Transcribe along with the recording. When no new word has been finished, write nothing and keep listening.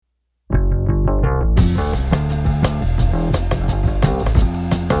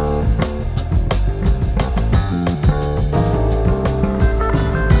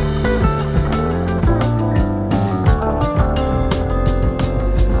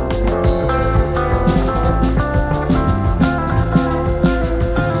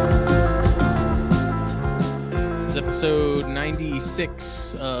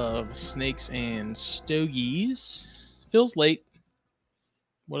6 of Snakes and Stogies. Feels late.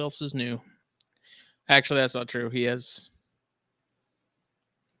 What else is new? Actually, that's not true. He has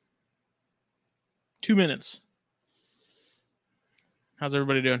 2 minutes. How's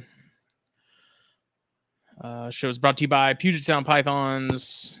everybody doing? Show is brought to you by Puget Sound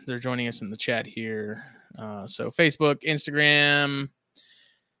Pythons. They're joining us in the chat here. So Facebook, Instagram,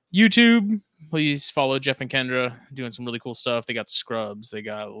 YouTube. Please follow Jeff and Kendra, doing some really cool stuff. They got scrubs, they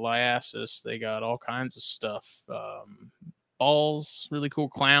got liasis, they got all kinds of stuff. Balls, really cool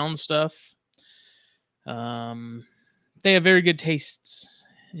clown stuff. They have very good tastes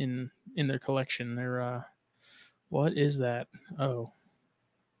in their collection. They're what is that? Oh,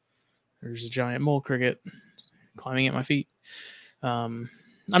 there's a giant mole cricket climbing at my feet. I'm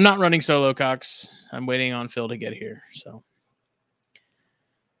not running solo, Cox. I'm waiting on Phil to get here. So,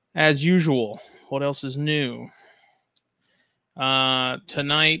 as usual, what else is new?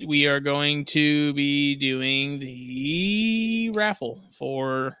 Tonight we are going to be doing the raffle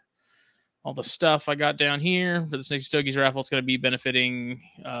for all the stuff I got down here for the Snakes and Stogies raffle. It's going to be benefiting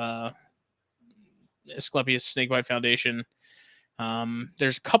Asclepius Snakebite Foundation.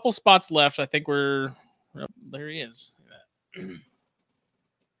 There's a couple spots left. I think we're there. He is.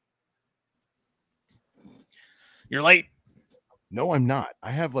 You're late. No, I'm not.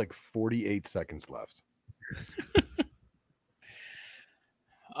 I have like 48 seconds left.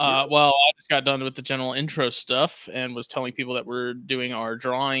 Well, I just got done with the general intro stuff and was telling people that we're doing our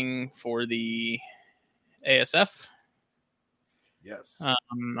drawing for the ASF. Yes. I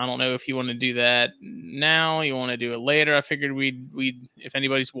don't know if you want to do that now. You want to do it later. I figured we'd if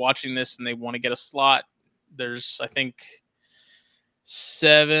anybody's watching this and they want to get a slot, there's I think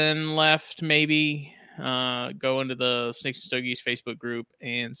 7 left maybe. Go into the Snakes and Stogies Facebook group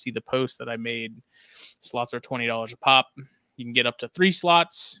and see the post that I made. Slots are $20 a pop. You can get up to 3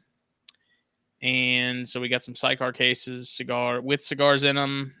 slots. And so we got some sidecar cases, cigars in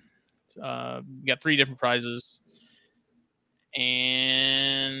them. We got 3 different prizes.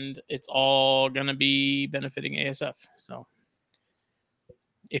 And it's all going to be benefiting ASF. So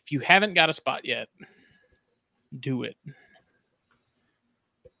if you haven't got a spot yet, do it.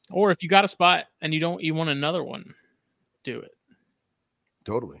 Or if you got a spot and you want another one, do it.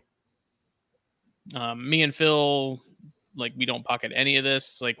 Totally. Me and Phil, like, we don't pocket any of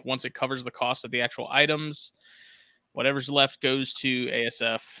this. Like, once it covers the cost of the actual items, whatever's left goes to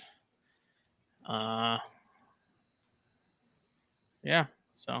ASF. Yeah,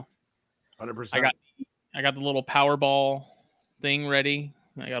 so 100%. I got the little Powerball thing ready.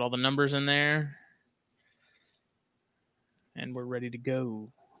 I got all the numbers in there, and we're ready to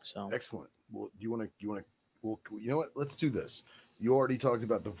go. So excellent. Well, you want to? Well, you know what? Let's do this. You already talked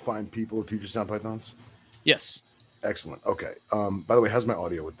about the fine people at Puget Sound Pythons. Yes. Excellent. Okay. By the way, how's my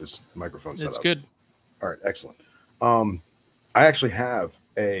audio with this microphone set up? It's good. All right. Excellent. I actually have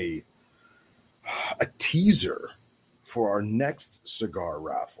a teaser for our next cigar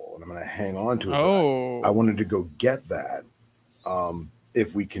raffle, and I'm going to hang on to it. Oh. I wanted to go get that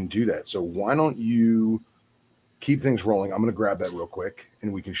if we can do that. So why don't you keep things rolling? I'm going to grab that real quick,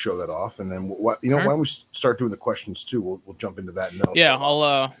 and we can show that off. And then why don't we start doing the questions too? We'll jump into that. And then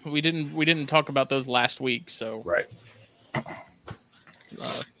we didn't talk about those last week, so right.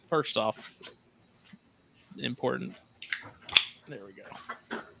 First off, important. There we go.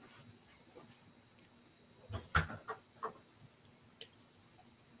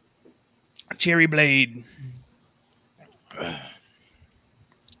 Cherry Blade.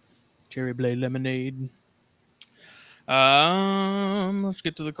 Cherry Blade lemonade. Let's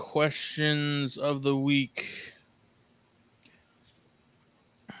get to the questions of the week.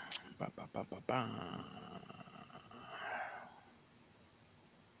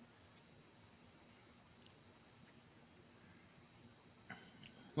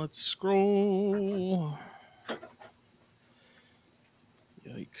 Let's scroll.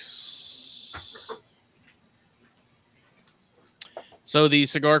 Yikes. So the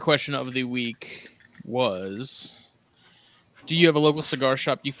cigar question of the week was, do you have a local cigar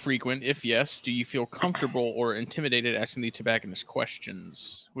shop you frequent? If yes, do you feel comfortable or intimidated asking the tobacconist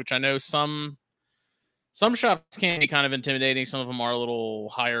questions? Which I know some shops can be kind of intimidating. Some of them are a little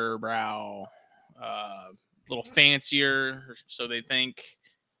higher brow, a little fancier, so they think.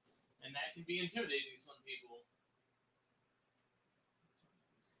 And that can be intimidating to some people.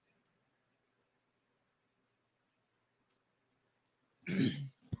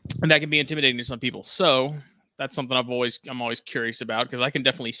 And that can be intimidating to some people. So that's something I'm always curious about, because I can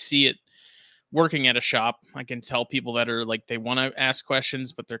definitely see it working at a shop. I can tell people that are like, they want to ask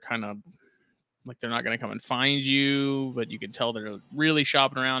questions, but they're kind of Like they're not going to come and find you, but you can tell they're really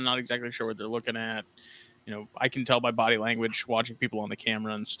shopping around, not exactly sure what they're looking at. I can tell by body language, watching people on the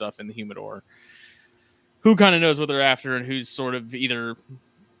camera and stuff in the humidor, who kind of knows what they're after and who's sort of either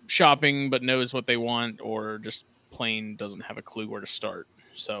shopping but knows what they want or just plain doesn't have a clue where to start.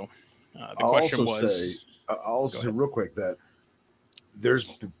 So the question was... I'll also say real quick that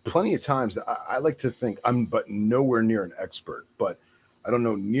there's plenty of times that I like to think I'm but nowhere near an expert, but I don't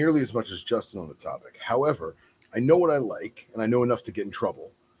know nearly as much as Justin on the topic. However, I know what I like and I know enough to get in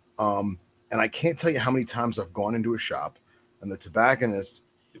trouble. And I can't tell you how many times I've gone into a shop and the tobacconist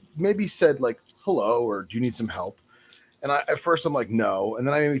maybe said like, hello, or do you need some help? And at first I'm like, no. And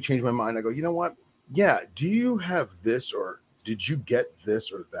then I maybe change my mind. I go, you know what? Yeah. Do you have this, or did you get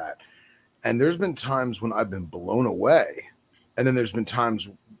this or that? And there's been times when I've been blown away. And then there's been times,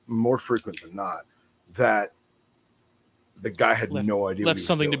 more frequent than not, that the guy had no idea left what he was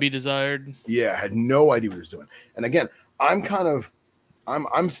something doing. To be desired. Yeah, had no idea what he was doing. And again,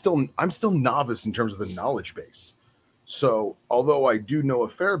 I'm still novice in terms of the knowledge base. So although I do know a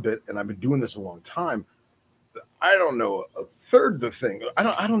fair bit and I've been doing this a long time, I don't know a third the thing.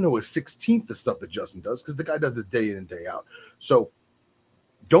 I don't know a 16th the stuff that Justin does, because the guy does it day in and day out. So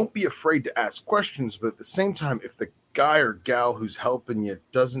don't be afraid to ask questions, but at the same time, if the guy or gal who's helping you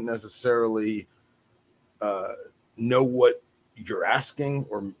doesn't necessarily know what you're asking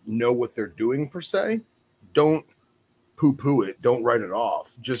or know what they're doing per se, don't poo-poo it. Don't write it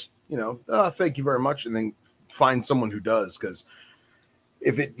off. Just, thank you very much, and then find someone who does, because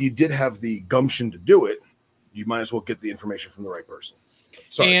if you did have the gumption to do it, you might as well get the information from the right person.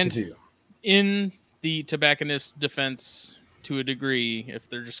 Sorry, and continue. In the tobacconist defense, to a degree, if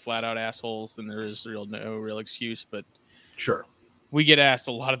they're just flat out assholes, then there is no real excuse. But sure, we get asked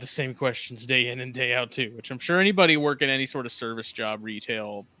a lot of the same questions day in and day out too, which I'm sure anybody working any sort of service job,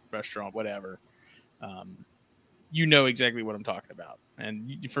 retail, restaurant, whatever, you know exactly what I'm talking about.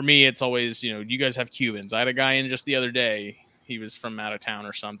 And for me, it's always, you guys have Cubans. I had a guy in just the other day. He was from out of town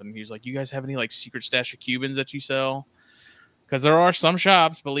or something. He was like, you guys have any like secret stash of Cubans that you sell? Because there are some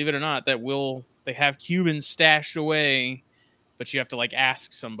shops, believe it or not, that they have Cubans stashed away, but you have to like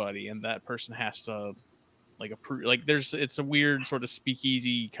ask somebody, and that person has to like approve. Like it's a weird sort of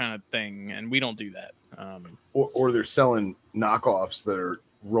speakeasy kind of thing, and we don't do that. Or they're selling knockoffs that are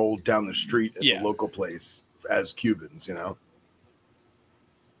rolled down the street at the local place as Cubans,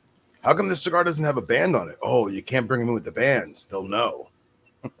 How come this cigar doesn't have a band on it? Oh, you can't bring them in with the bands. They'll know.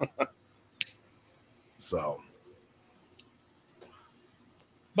 So.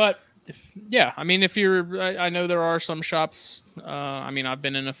 But yeah, I mean, I know there are some shops. I've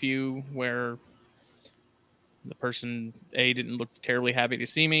been in a few where the person didn't look terribly happy to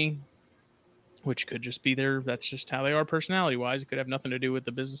see me, which could just be that's just how they are personality wise. It could have nothing to do with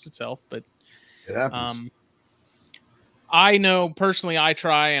the business itself, but it happens. I know personally, I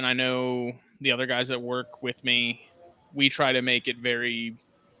try, and I know the other guys that work with me, we try to make it very,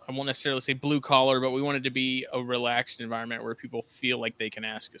 I won't necessarily say blue collar, but we want it to be a relaxed environment where people feel like they can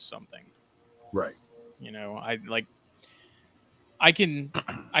ask us something. Right.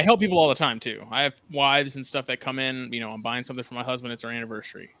 I help people all the time too. I have wives and stuff that come in, I'm buying something for my husband. It's our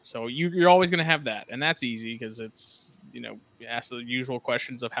anniversary. So you're always going to have that. And that's easy because it's, you ask the usual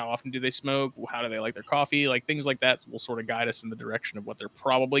questions of how often do they smoke? How do they like their coffee? Like things like that will sort of guide us in the direction of what they're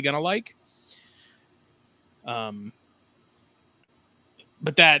probably going to like. But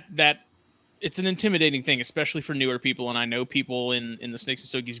that it's an intimidating thing, especially for newer people. And I know people in the Snakes and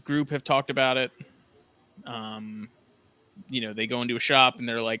Stogies group have talked about it. They go into a shop and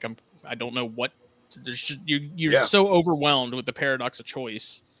they're like, I don't know what. There's just, you're so overwhelmed with the paradox of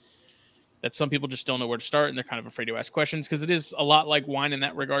choice that some people just don't know where to start, and they're kind of afraid to ask questions, because it is a lot like wine in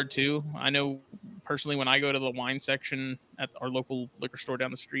that regard too. I know personally, when I go to the wine section at our local liquor store down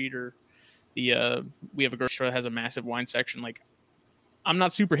the street, or we have a grocery store that has a massive wine section. Like, I'm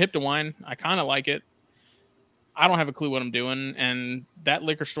not super hip to wine. I kind of like it. I don't have a clue what I'm doing, and that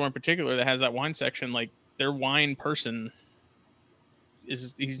liquor store in particular that has that wine section, like their wine person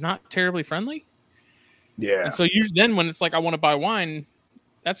he's not terribly friendly. Yeah. And so then when it's like I want to buy wine,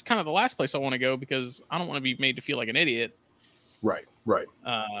 that's kind of the last place I want to go, because I don't want to be made to feel like an idiot. Right.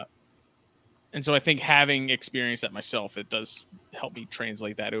 And so I think having experienced that myself, it does help me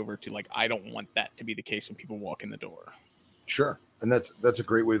translate that over to like, I don't want that to be the case when people walk in the door. Sure. And that's a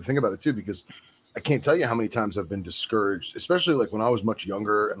great way to think about it too, because I can't tell you how many times I've been discouraged, especially like when I was much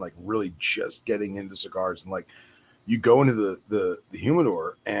younger and like really just getting into cigars, and like you go into the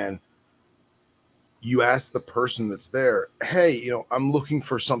humidor and you ask the person that's there, hey, I'm looking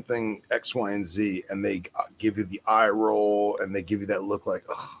for something X, Y, and Z. And they give you the eye roll and they give you that look like,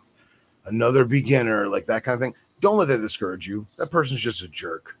 ugh. another beginner, like that kind of thing. Don't let that discourage you. That person's just a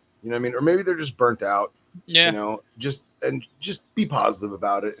jerk. You know what I mean? Or maybe they're just burnt out. Yeah. You know, just be positive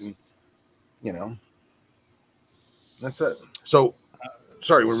about it, and you know, that's it. So,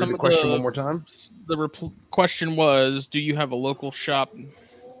 sorry, we'll read the question one more time. The question was, do you have a local shop,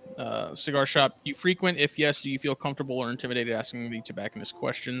 cigar shop you frequent? If yes, do you feel comfortable or intimidated asking the tobacconist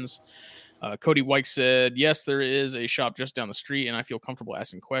questions? Cody White said, yes, there is a shop just down the street, and I feel comfortable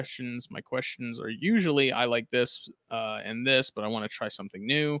asking questions. My questions are usually, I like this and this, but I want to try something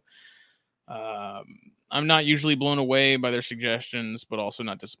new. I'm not usually blown away by their suggestions, but also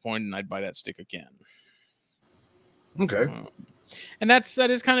not disappointed, and I'd buy that stick again. Okay. And that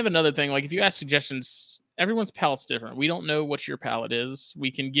is kind of another thing. Like if you ask suggestions, everyone's palate's different. We don't know what your palate is.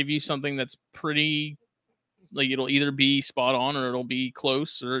 We can give you something that's pretty, like it'll either be spot on or it'll be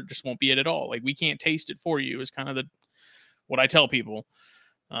close or it just won't be it at all. Like we can't taste it for you is kind of what I tell people.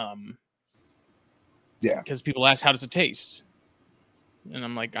 Yeah. Because people ask, how does it taste? And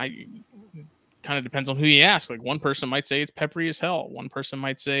I'm like, kind of depends on who you ask. Like one person might say it's peppery as hell. One person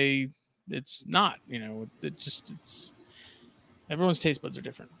might say it's not, it's everyone's taste buds are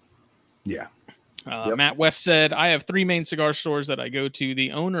different. Yeah. Matt West said, I have 3 main cigar stores that I go to.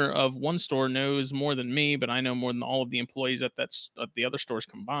 The owner of one store knows more than me, but I know more than all of the employees at the other stores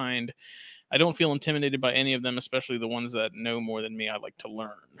combined. I don't feel intimidated by any of them, especially the ones that know more than me. I like to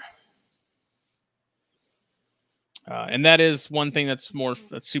learn. And that is one thing that's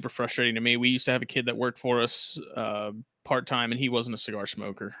super frustrating to me. We used to have a kid that worked for us part-time, and he wasn't a cigar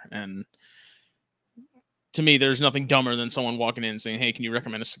smoker. And to me, there's nothing dumber than someone walking in and saying, hey, can you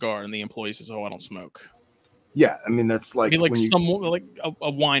recommend a cigar? And the employee says, oh, I don't smoke. Yeah, I mean, that's like... like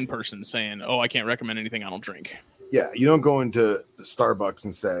a wine person saying, oh, I can't recommend anything I don't drink. Yeah, you don't go into Starbucks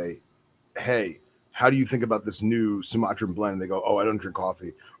and say, hey, how do you think about this new Sumatran blend? And they go, oh, I don't drink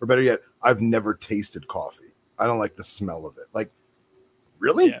coffee. Or better yet, I've never tasted coffee. I don't like the smell of it. Like,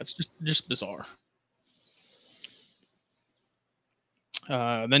 really? Yeah, it's just bizarre.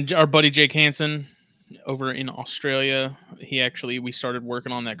 Then our buddy Jake Hansen over in Australia, we started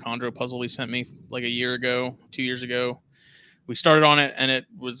working on that chondro puzzle he sent me like 2 years ago. We started on it and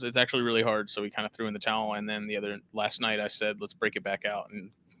it's actually really hard. So we kind of threw in the towel. And then last night I said, let's break it back out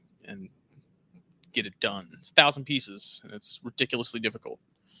and get it done. It's 1,000 pieces and it's ridiculously difficult.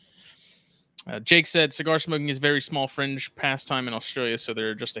 Jake said, cigar smoking is very small fringe pastime in Australia, so there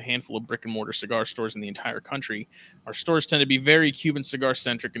are just a handful of brick and mortar cigar stores in the entire country. Our stores tend to be very Cuban cigar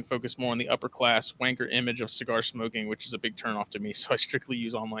centric and focus more on the upper class wanker image of cigar smoking, which is a big turnoff to me, so I strictly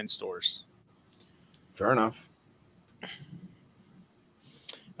use online stores. Fair enough.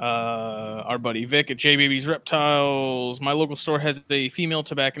 Our buddy Vic at J Baby's Reptiles. My local store has a female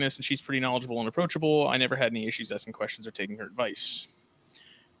tobacconist, and she's pretty knowledgeable and approachable. I never had any issues asking questions or taking her advice.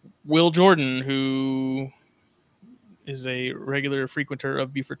 Will Jordan, who is a regular frequenter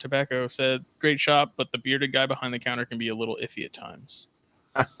of Buford Tobacco, said, great shop, but the bearded guy behind the counter can be a little iffy at times.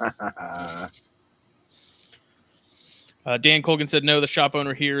 Dan Colgan said, no, the shop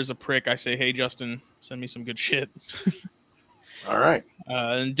owner here is a prick. I say, hey, Justin, send me some good shit. All right.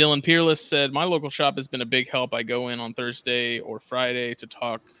 And Dylan Peerless said, my local shop has been a big help. I go in on Thursday or Friday to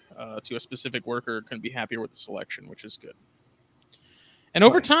talk to a specific worker. Couldn't be happier with the selection, which is good. And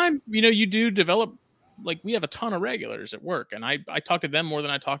over time, you do develop, like we have a ton of regulars at work, and I talk to them more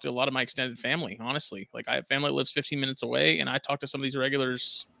than I talk to a lot of my extended family, honestly. Like I have family that lives 15 minutes away, and I talk to some of these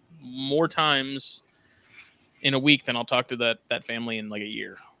regulars more times in a week than I'll talk to that family in like a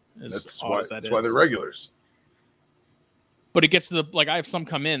year. That's why they're regulars. But it gets to I have some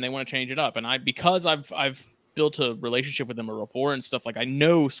come in, they want to change it up, and because I've built a relationship with them, a rapport and stuff, like I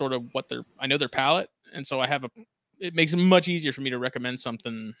know sort of I know their palate, and so it makes it much easier for me to recommend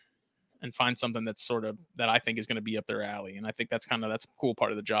something and find something that's sort of that I think is going to be up their alley. And I think that's a cool part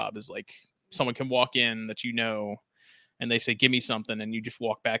of the job is like someone can walk in that and they say, give me something, and you just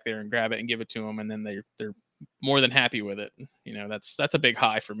walk back there and grab it and give it to them, and then they're more than happy with it. That's a big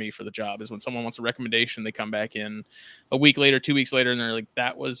high for me for the job is when someone wants a recommendation, they come back in a week later, 2 weeks later, and they're like,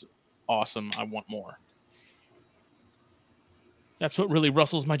 that was awesome. I want more. That's what really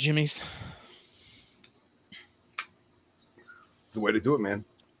rustles my jimmies. It's the way to do it, man.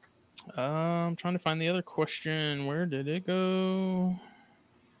 I'm trying to find the other question. Where did it go?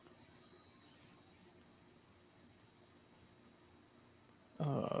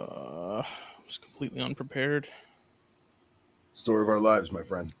 I was completely unprepared. Story of our lives, my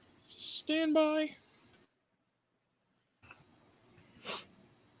friend. Stand by.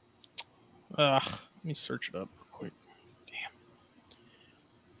 Let me search it up real quick. Damn.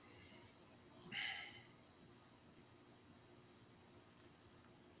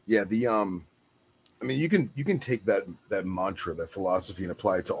 Yeah, I mean, you can take that mantra, that philosophy, and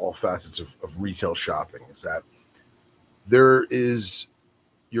apply it to all facets of retail shopping. Is that there is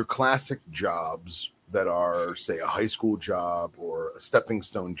your classic jobs that are, say, a high school job or a stepping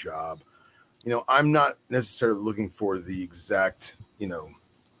stone job. I'm not necessarily looking for the exact,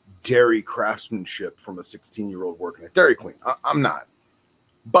 dairy craftsmanship from a 16-year-old working at Dairy Queen. I'm not.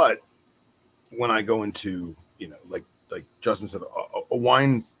 But when I go into, like Justin said, a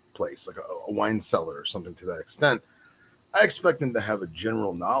wine place, like a wine cellar or something to that extent, I expect them to have a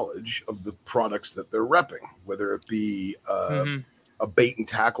general knowledge of the products that they're repping, whether it be a bait and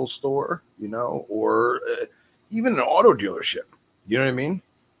tackle store, or even an auto dealership. You know what I mean?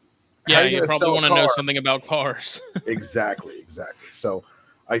 How Yeah, are you you going to probably sell a want to know car? something about cars. Exactly. So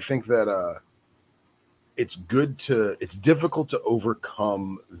I think that it's difficult to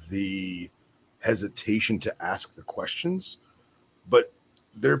overcome the hesitation to ask the questions, but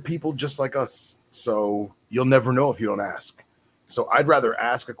they're people just like us. So you'll never know if you don't ask. So I'd rather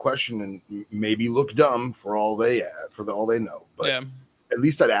ask a question and maybe look dumb for all they know, but Yeah. at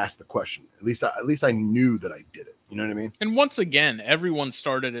least I'd ask the question. At least I knew that I did it. You know what I mean? And once again, everyone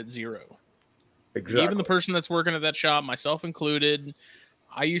started at zero. Exactly. Even the person that's working at that shop, myself included,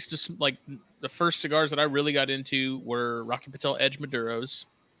 I used to like the first cigars that I really got into were Rocky Patel Edge Maduros,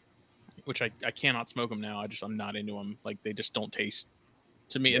 which I cannot smoke them now. I'm not into them. Like they just don't taste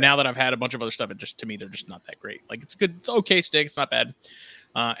to me. And now that I've had a bunch of other stuff, to me, they're just not that great. Like it's good. It's okay stick. It's not bad.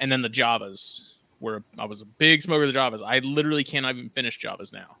 And then the Javas where I was a big smoker of the Javas. I literally cannot even finish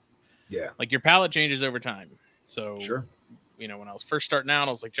Javas now. Yeah. Like your palate changes over time. So sure. When I was first starting out,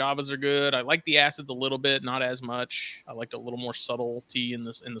 I was like, Javas are good. I like the acids a little bit, not as much. I liked a little more subtlety in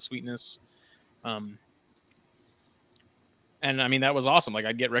the sweetness. And I mean, that was awesome. Like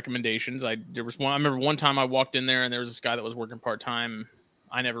I'd get recommendations. I remember one time I walked in there and there was this guy that was working part-time.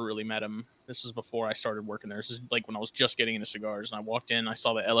 I never really met him. This was before I started working there. This is like when I was just getting into cigars, and I walked in, I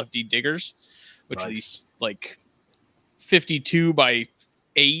saw the LFD diggers, which are these like 52 by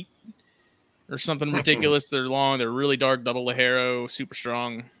 8 or something ridiculous. They're long, they're really dark, double Lajero, super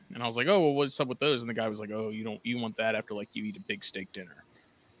strong. And I was like, oh, well, what's up with those? And the guy was like, oh, you want that after like you eat a big steak dinner.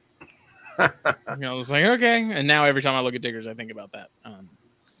 I was like, okay. And now every time I look at diggers, I think about that.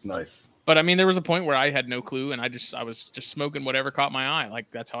 Nice. But I mean, there was a point where I had no clue, and I was just smoking whatever caught my eye. Like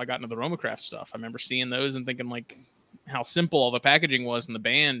that's how I got into the Romacraft stuff. I remember seeing those and thinking like how simple all the packaging was and the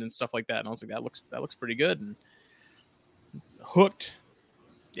band and stuff like that. And I was like, that looks pretty good. And hooked.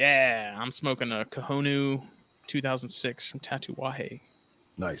 Yeah, I'm smoking a Kahonu 2006 from Tatuaje.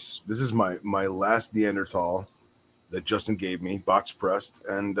 Nice. This is my last Neanderthal that Justin gave me, box pressed,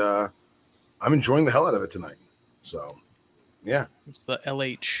 and I'm enjoying the hell out of it tonight. So, yeah. It's the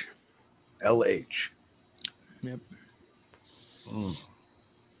LH. LH. Yep.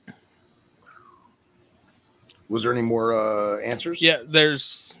 Was there any more answers? Yeah,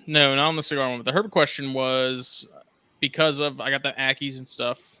 there's not on the cigar one. But the herb question was because of I got the Ackies and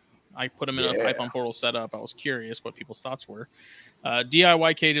stuff. I put them in a Python portal setup. I was curious what people's thoughts were.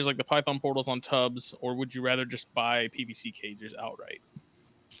 DIY cages like the Python portals on tubs, or would you rather just buy PVC cages outright?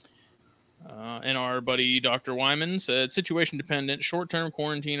 And our buddy Dr. Wyman said, situation dependent, short-term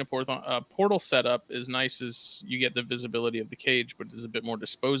quarantine, a portal setup is nice as you get the visibility of the cage, but is a bit more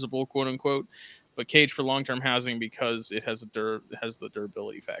disposable, quote unquote. But cage for long-term housing because it has the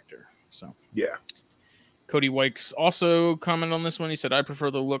durability factor. So yeah. Cody Wykes also commented on this one. He said, I prefer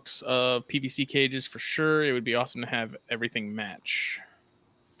the looks of PVC cages for sure. It would be awesome to have everything match.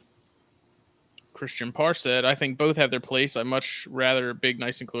 Christian Parr said, I think both have their place. I much rather big,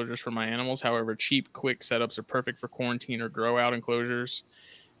 nice enclosures for my animals. However, cheap, quick setups are perfect for quarantine or grow out enclosures.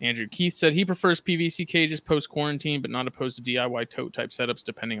 Andrew Keith said he prefers PVC cages post-quarantine, but not opposed to DIY tote type setups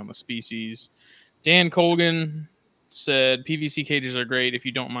depending on the species. Dan Colgan said PVC cages are great if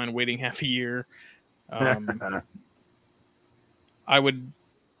you don't mind waiting half a year. I would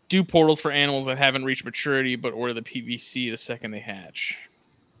do portals for animals that haven't reached maturity, but order the PVC the second they hatch.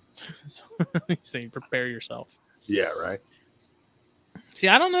 So he's saying prepare yourself. Yeah, right. See,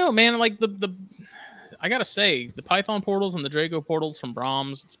 I don't know, man. Like the I gotta say, the Python portals and the Draco portals from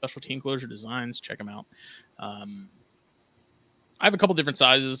Brahms, Specialty Enclosure Designs, check them out. I have a couple different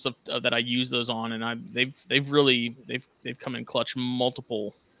sizes of that I use those on, and they've really come in clutch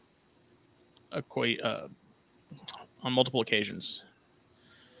multiple on multiple occasions.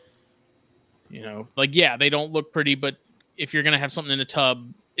 You know, like yeah, they don't look pretty, but if you're gonna have something in a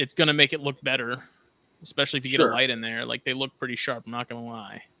tub, it's gonna make it look better, especially if you get a light in there. Like they look pretty sharp. I'm not gonna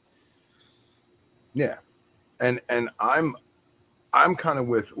lie. Yeah, and I'm kind of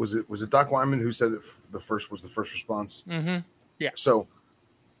with was it Doc Wyman who said the first was the first response? Mm-hmm. Yeah. So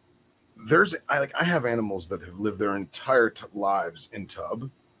I have animals that have lived their entire lives in tub,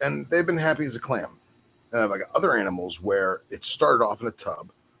 and they've been happy as a clam. And I've got other animals where it started off in a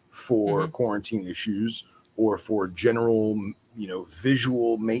tub for Mm-hmm. quarantine issues or for general,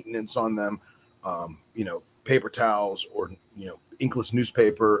 visual maintenance on them, paper towels or inkless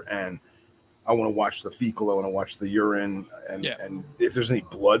newspaper, and I want to watch the fecal, I want to watch the urine, and Yeah. and if there's any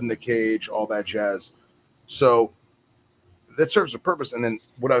blood in the cage, all that jazz. So that serves a purpose. And then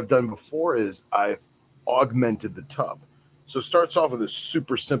what I've done before is I've augmented the tub. So it starts off with a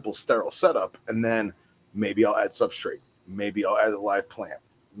super simple sterile setup, and then maybe I'll add substrate, maybe I'll add a live plant,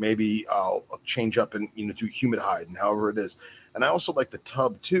 maybe I'll change up and do humid hide and however it is. And I also like the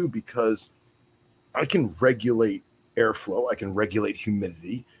tub too because I can regulate airflow, I can regulate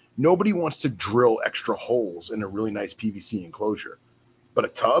humidity. Nobody wants to drill extra holes in a really nice PVC enclosure, but a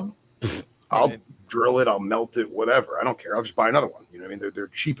tub, I'll Right. drill it, I'll melt it, whatever. I don't care. I'll just buy another one. You know what I mean? They're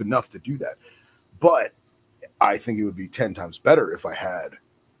cheap enough to do that. But I think it would be 10 times better if I had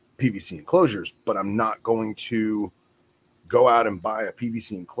PVC enclosures, but I'm not going to go out and buy a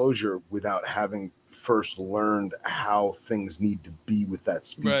PVC enclosure without having first learned how things need to be with that Right.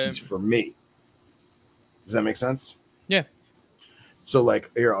 species for me. Does that make sense? Yeah. So, like,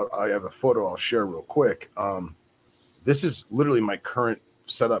 here, I have a photo I'll share real quick. This is literally my current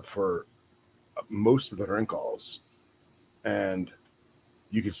setup for most of the wrinkles. And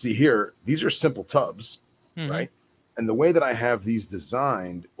you can see here, these are simple tubs, Mm-hmm. right? And the way that I have these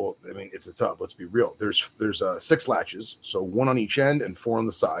designed, well, I mean, it's a tub. Let's be real. There's 6 latches, so 1 on each end and 4 on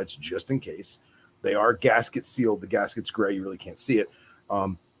the sides, just in case. They are gasket sealed. The gasket's gray. You really can't see it.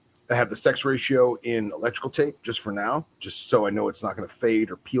 I have the sex ratio in electrical tape just for now, just so I know it's not going to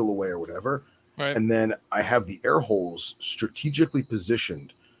fade or peel away or whatever. Right. And then I have the air holes strategically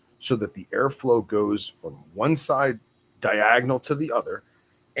positioned so that the airflow goes from one side diagonal to the other.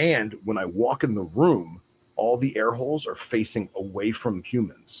 And when I walk in the room, all the air holes are facing away from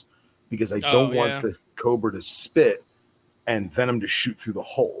humans because I Oh don't want yeah. the cobra to spit and venom to shoot through the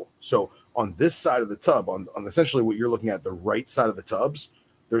hole. So on this side of the tub, on essentially what you're looking at, the right side of the tubs,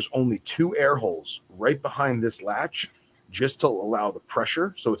 there's only 2 air holes right behind this latch just to allow the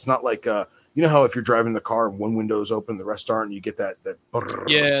pressure. So it's not like you know how if you're driving the car and one window is open, the rest aren't, and you get that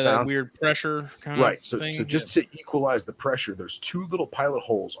Yeah. That sound. weird pressure kind of Right. So thing. Yeah. just to equalize the pressure, there's 2 little pilot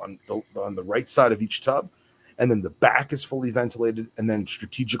holes on the right side of each tub, and then the back is fully ventilated, and then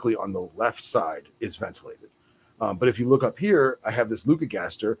strategically on the left side is ventilated. But if you look up here, I have this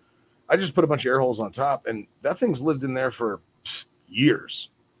Leucogaster. I just put a bunch of air holes on top, and that thing's lived in there for years,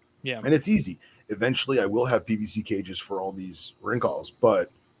 Yeah. and it's easy. Eventually, I will have PVC cages for all these wrinkles,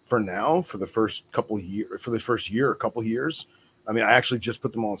 but for now, for the first year, a couple years, I mean, I actually just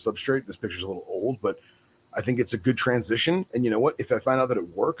put them all on substrate. This picture's a little old, but I think it's a good transition. And you know what? If I find out that it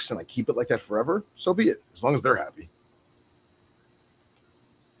works and I keep it like that forever, so be it. As long as they're happy.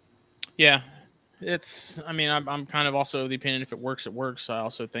 Yeah. I mean, I'm kind of also of the opinion if it works, it works. I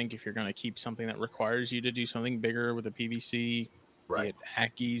also think if you're going to keep something that requires you to do something bigger with a PVC, be Right. it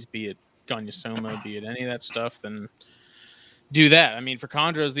Hackies, be it Gonyosoma, be it any of that stuff, then do that. I mean, for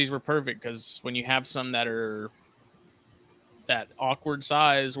chondros, these were perfect because when you have some that are that awkward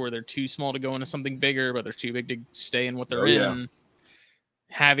size where they're too small to go into something bigger, but they're too big to stay in what they're Oh yeah. in,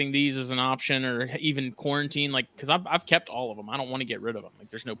 having these as an option or even quarantine, like, because I've kept all of them. I don't want to get rid of them. Like,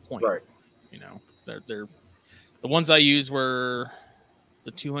 there's no point. Right. You know, they're the ones I use were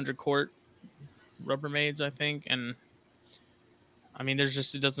the 200 quart Rubbermaids, I think, and I mean, there's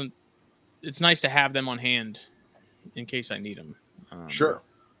just it doesn't. It's nice to have them on hand in case I need them. Sure.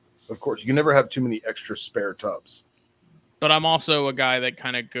 Of course. You can never have too many extra spare tubs. But I'm also a guy that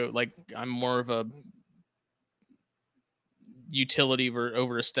kind of go like I'm more of a utility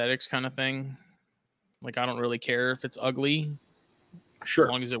over aesthetics kind of thing. Like I don't really care if it's ugly as Sure.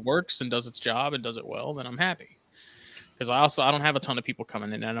 long as it works and does its job and does it well, then I'm happy. Because I don't have a ton of people coming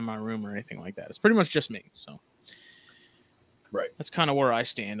in and out of my room or anything like that. It's pretty much just me. So Right. that's kind of where I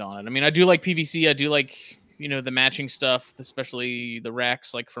stand on it. I mean, I do like PVC. I do like the matching stuff, especially the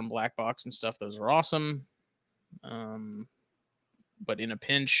racks like from Black Box and stuff. Those are awesome. But in a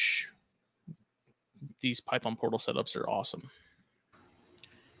pinch, these Python portal setups are awesome.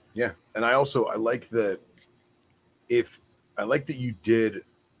 Yeah. And I like that you did,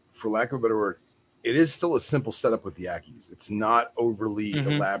 for lack of a better word, it is still a simple setup with the Ackies. It's not overly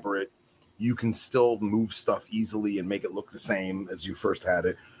elaborate. You can still move stuff easily and make it look the same as you first had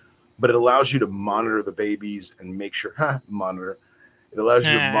it, but it allows you to monitor the babies and make sure monitor. It allows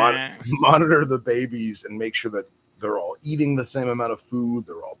you to monitor the babies and make sure that they're all eating the same amount of food,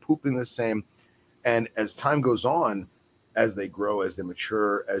 they're all pooping the same. And as time goes on, as they grow, as they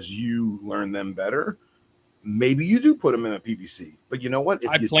mature, as you learn them better, maybe you do put them in a PVC. But you know what? If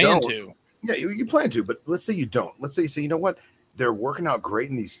I you plan don't, to. yeah, you plan to. But let's say you don't. Let's say you say, you know what? They're working out great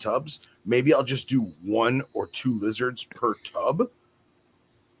in these tubs. Maybe I'll just do 1 or 2 lizards per tub.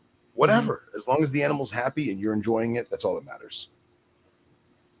 Whatever. As long as the animal's happy and you're enjoying it, that's all that matters.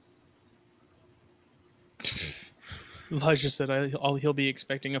 Elijah said he'll be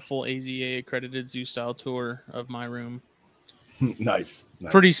expecting a full AZA accredited zoo style tour of my room. Nice.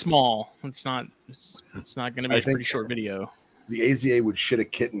 Pretty small. It's not going to be a pretty short video. The AZA would shit a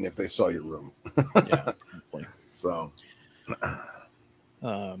kitten if they saw your room. Yeah. So.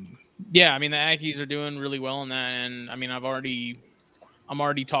 Yeah, I mean the Aggies are doing really well in that, and I mean I'm already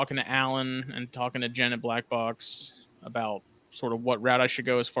talking to Alan and talking to Jen at Black Box about sort of what route I should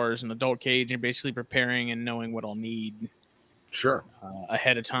go as far as an adult cage, and basically preparing and knowing what I'll need. Sure.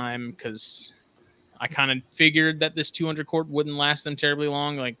 Ahead of time, because I kind of figured that this 200 quart wouldn't last them terribly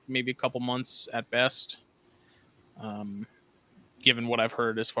long, like maybe a couple months at best. Given what I've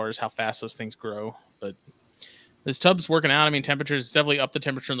heard as far as how fast those things grow, but this tub's working out. I mean, temperatures, it's definitely up the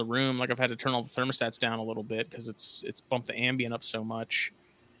temperature in the room. Like I've had to turn all the thermostats down a little bit because it's bumped the ambient up so much.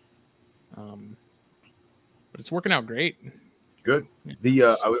 But it's working out great. Good.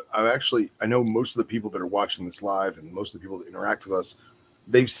 I know most of the people that are watching this live and most of the people that interact with us,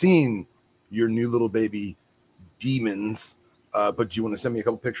 they've seen your new little baby demons. But do you want to send me a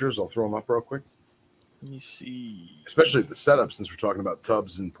couple pictures? I'll throw them up real quick. Let me see. Especially the setup, since we're talking about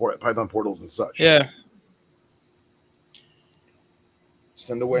tubs and Python portals and such. Yeah.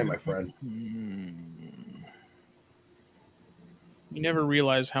 Send away, my friend. You never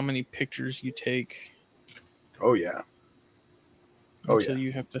realize how many pictures you take. Oh, yeah. Until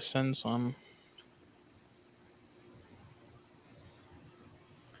you have to send some.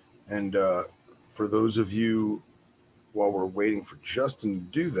 And for those of you, while we're waiting for Justin to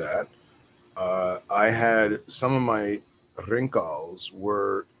do that, I had some of my rincals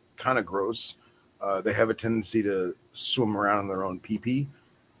were kind of gross. They have a tendency to swim around in their own pee-pee,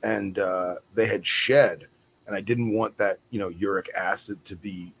 and they had shed, and I didn't want that, uric acid to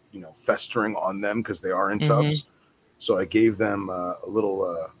be, festering on them because they are in tubs. So I gave them a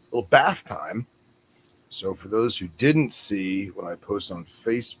little bath time. So for those who didn't see when I post on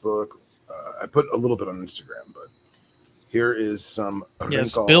Facebook, I put a little bit on Instagram, but here is some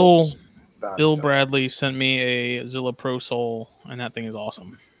wrinkles. Bill Bradley sent me a Zilla Pro Soul, and that thing is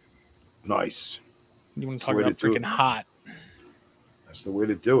awesome. Nice. You want to talk about freaking hot? That's the way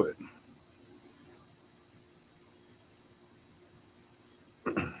to do it.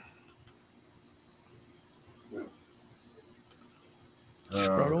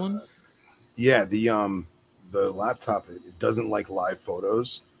 Struggling? Yeah, the laptop, it doesn't like live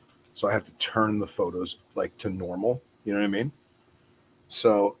photos, so I have to turn the photos like to normal. You know what I mean?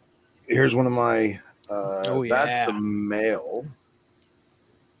 So here's one of my. That's a male.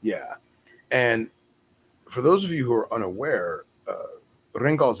 Yeah, and for those of you who are unaware,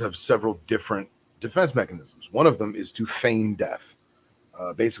 Ringals have several different defense mechanisms. One of them is to feign death.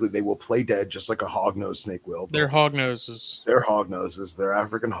 Basically, they will play dead just like a hognose snake will. They're hognoses. They're hognoses. They're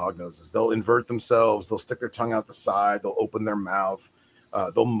African hognoses. They'll invert themselves. They'll stick their tongue out the side. They'll open their mouth.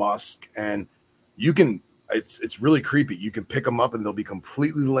 They'll musk. And you can, it's really creepy. You can pick them up and they'll be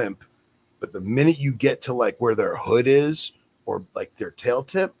completely limp. But the minute you get to like where their hood is or like their tail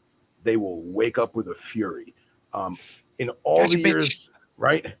tip, they will wake up with a fury. In all the years,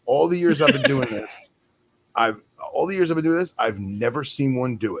 right? All the years I've been doing this, I've never seen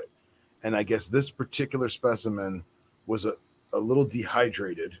one do it. And I guess this particular specimen was a little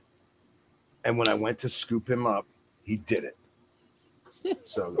dehydrated. And when I went to scoop him up, he did it.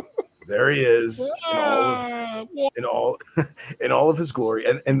 So there he is in all of his glory.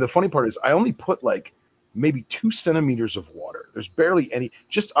 And the funny part is I only put like maybe 2 centimeters of water. There's barely any,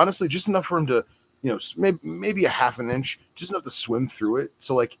 just honestly, just enough for him to, maybe a half an inch, just enough to swim through it.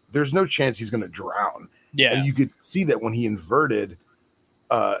 So like, there's no chance he's going to drown. Yeah. And you could see that when he inverted,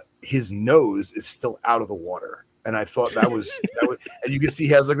 his nose is still out of the water. And I thought that was, and you can see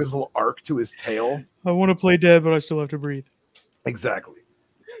he has like this little arc to his tail. I want to play dead, but I still have to breathe. Exactly.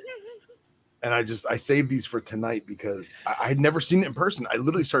 And I saved these for tonight because I had never seen it in person. I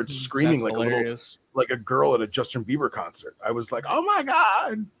literally started screaming like like a girl at a Justin Bieber concert. I was like, oh my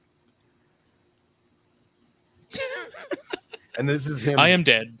God. And this is him. I am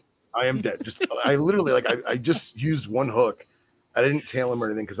dead. I literally I just used one hook. I didn't tail him or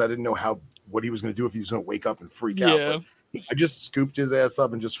anything because I didn't know what he was going to do if he was going to wake up and freak out. But I just scooped his ass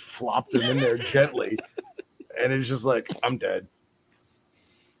up and just flopped him in there gently. And it's just like, I'm dead.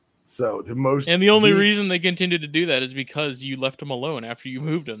 So and the only reason they continued to do that is because you left them alone after you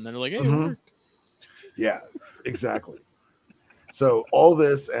moved them. They're like, hey, it worked. Yeah, exactly. So all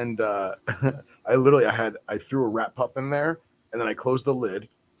this, and I threw a rat pup in there, and then I closed the lid,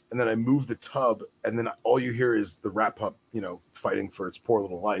 and then I moved the tub, and then all you hear is the rat pup, fighting for its poor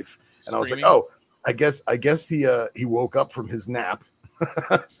little life. And Screaming. I was like, oh, I guess he woke up from his nap.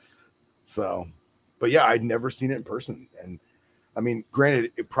 So, but yeah, I'd never seen it in person, and I mean,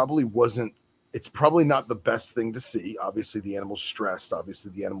 granted, it's probably not the best thing to see. Obviously, the animal's stressed.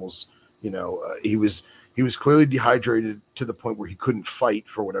 Obviously, the animal's, he was clearly dehydrated to the point where he couldn't fight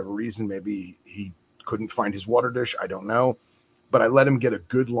for whatever reason. Maybe he couldn't find his water dish. I don't know. But I let him get a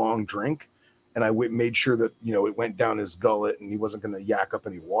good long drink, and I made sure that, it went down his gullet and he wasn't going to yak up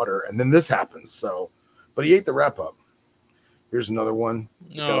any water. And then this happens. So, but he ate the wrap up. Here's another one.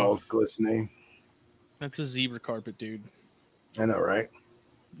 Got all glistening. That's a zebra carpet, dude. I know, right?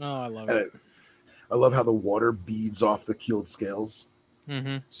 Oh, I love it. I love how the water beads off the keeled scales.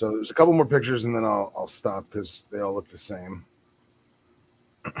 Mm-hmm. So there's a couple more pictures, and then I'll stop because they all look the same.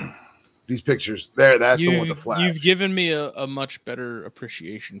 These pictures, that's the one with the flash. You've given me a much better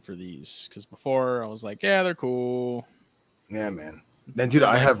appreciation for these, because before I was like, yeah, they're cool. Yeah, man. Then, dude,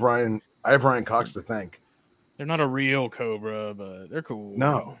 I have Ryan Cox to thank. They're not a real cobra, but they're cool.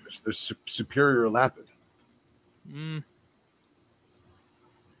 No, they're superior lapid.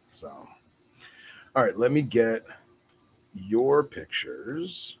 So, all right, let me get your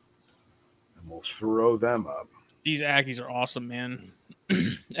pictures, and we'll throw them up. These Ackies are awesome, man.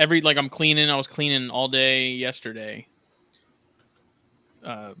 I'm cleaning. I was cleaning all day yesterday,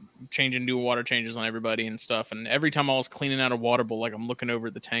 changing new water changes on everybody and stuff. And every time I was cleaning out a water bowl, I'm looking over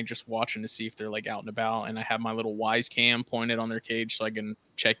at the tank, just watching to see if they're out and about. And I have my little Wise cam pointed on their cage so I can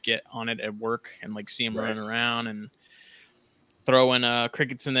check it on it at work and see them running around and throwing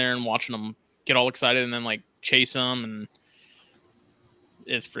crickets in there and watching them get all excited and then chase them. And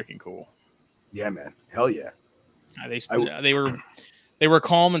it's freaking cool. Yeah, man. Hell yeah. They were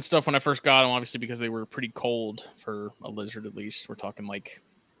calm and stuff when I first got them, obviously, because they were pretty cold for a lizard. At least we're talking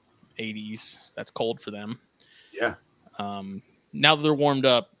 80s. That's cold for them. Yeah. Now that they're warmed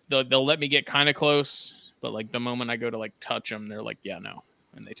up, they'll let me get kind of close, but the moment I go to touch them, they're yeah, no,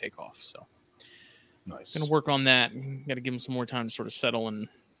 and they take off. So nice. Gonna work on that. Got to give them some more time to sort of settle and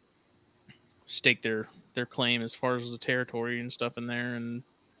stake their claim as far as the territory and stuff in there and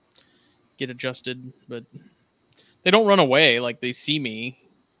get adjusted, but. They don't run away. They see me,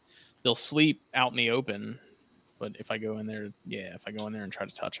 they'll sleep out in the open. But if I go in there, and try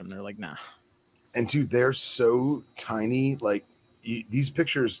to touch them, they're nah. And dude, they're so tiny. These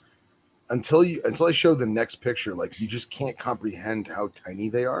pictures, until I show the next picture, you just can't comprehend how tiny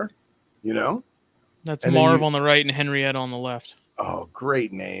they are. That's and Marv on the right and Henrietta on the left. Oh,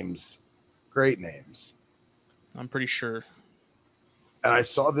 great names. Great names. I'm pretty sure. And I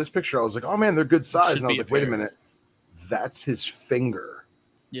saw this picture. I was like, oh man, they're good size. And I was like, wait a minute. That's his finger.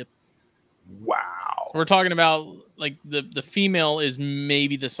 Yep. Wow. So we're talking about the female is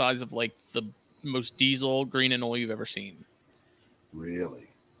maybe the size of the most diesel green and oil you've ever seen. Really?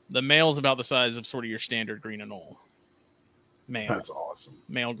 The male's about the size of sort of your standard green and oil. Male. That's awesome.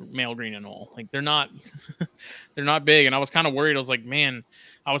 Male green and oil. They're not they're not big. And I was kind of worried. I was like, man,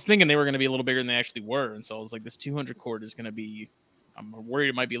 I was thinking they were going to be a little bigger than they actually were. And so I was like, this 200 cord is going to be. I'm worried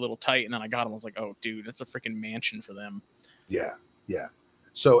it might be a little tight, and then I got them. I was like, "Oh, dude, it's a freaking mansion for them." Yeah, yeah.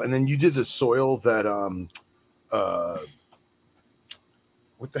 So, and then you did the soil that,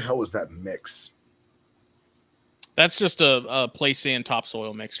 what the hell was that mix? That's just a play sand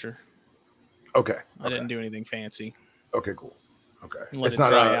topsoil mixture. Okay. I didn't do anything fancy. Okay, cool. Okay, it's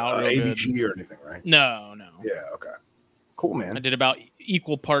not a ABG or anything, right? No. Yeah. Okay. Cool, man. I did about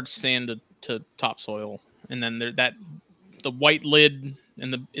equal parts sand to topsoil, and then the white lid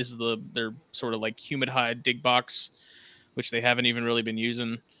and their sort of humid hide dig box, which they haven't even really been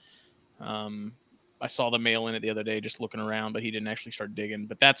using. I saw the male in it the other day just looking around, but he didn't actually start digging.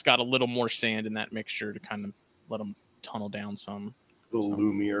 But that's got a little more sand in that mixture to kind of let them tunnel down some. A little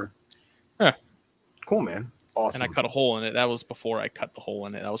loomier. Yeah. Cool, man. Awesome. And I cut a hole in it. That was before I cut the hole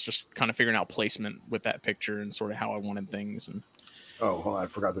in it. I was just kind of figuring out placement with that picture and sort of how I wanted things. And oh, hold on. I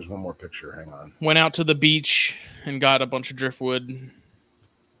forgot there's one more picture. Hang on. Went out to the beach and got a bunch of driftwood.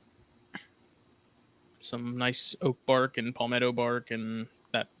 Some nice oak bark and palmetto bark and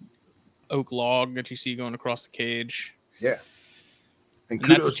that oak log that you see going across the cage. Yeah. And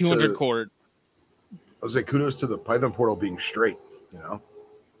that's a 200 cord. I was like, kudos to the Python portal being straight,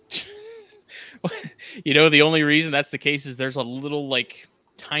 The only reason that's the case is there's a little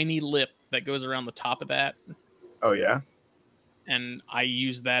tiny lip that goes around the top of that. Oh, yeah? and I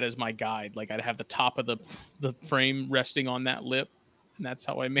used that as my guide. Like I'd have the top of the frame resting on that lip, and that's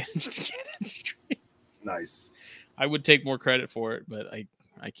how I managed to get it straight. Nice. I would take more credit for it, but I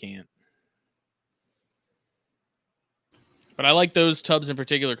can't. But I like those tubs in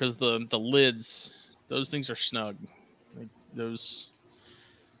particular because the lids, those things are snug. Like those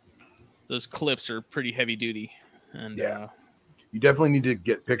clips are pretty heavy duty, and yeah, you definitely need to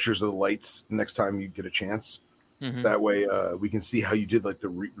get pictures of the lights next time you get a chance. Mm-hmm. That way, we can see how you did like the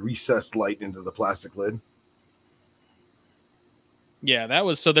recessed light into the plastic lid. Yeah, that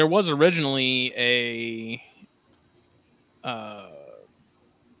was so. There was originally a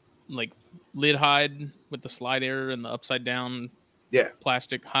like lid hide with the slide air and the upside down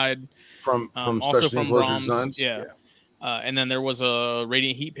plastic hide from also from Brahms designs. Yeah. And then there was a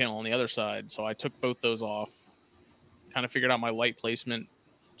radiant heat panel on the other side, so I took both those off, kind of figured out my light placement,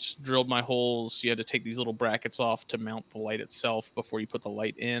 just drilled my holes. You had to take these little brackets off to mount the light itself before you put the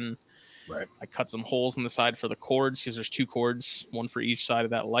light in. Right. I cut some holes in the side for the cords because there's 2 cords, one for each side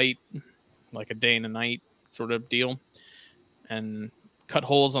of that light, like a day and a night sort of deal, and cut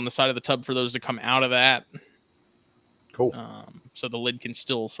holes on the side of the tub for those to come out of that. Cool. So the lid can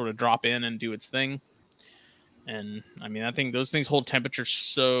still sort of drop in and do its thing. And I mean, I think those things hold temperature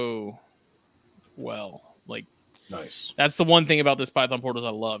so well. Like, nice. That's the one thing about this Python portals I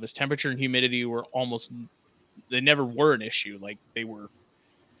love is temperature and humidity were they never were an issue. Like they were.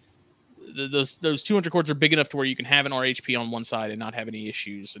 Those 200 quarts are big enough to where you can have an RHP on one side and not have any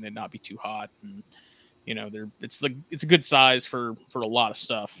issues and it not be too hot. And it's a good size for a lot of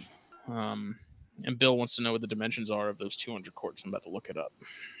stuff. And Bill wants to know what the dimensions are of those 200 quarts. I'm about to look it up.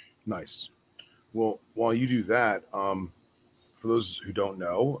 Nice. Well, while you do that, for those who don't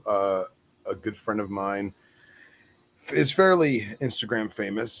know, a good friend of mine is fairly Instagram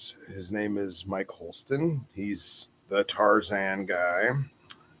famous. His name is Mike Holston. He's the Tarzan guy.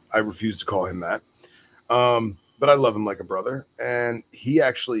 I refuse to call him that. But I love him like a brother. And he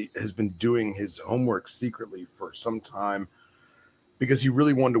actually has been doing his homework secretly for some time because he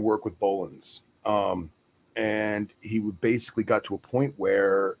really wanted to work with Bohlins. And he basically got to a point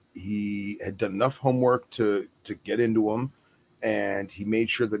where he had done enough homework to get into them. And he made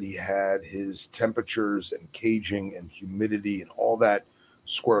sure that he had his temperatures and caging and humidity and all that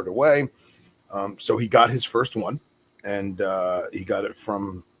squared away. So he got his first one. And he got it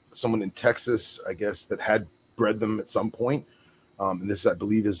from someone in Texas, I guess, that had bred them at some point. And this, I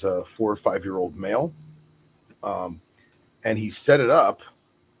believe, is a 4 or 5 year old male. And he set it up.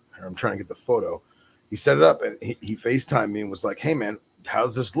 I'm trying to get the photo. He set it up and he FaceTimed me and was like, "Hey man,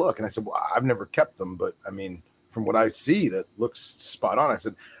 how's this look?" And I said, "Well, I've never kept them, but I mean, from what I see, that looks spot on." I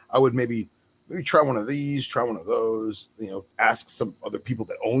said, "I would maybe try one of these, try one of those, ask some other people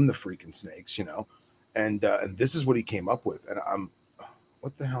that own the freaking snakes, and this is what he came up with." And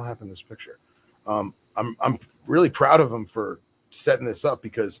what the hell happened to this picture? I'm really proud of him for setting this up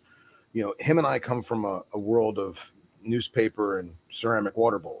because, him and I come from a world of newspaper and ceramic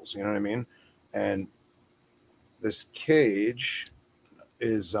water bowls. You know what I mean? And this cage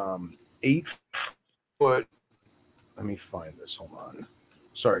is 8 foot. Let me find this. Hold on.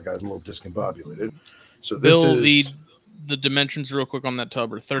 Sorry, guys, I'm a little discombobulated. So this Bill, is the dimensions real quick on that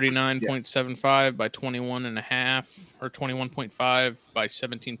tub are 39.75 by 21.5 or 21.5 by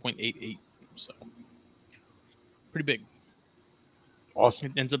 17.88. So pretty big.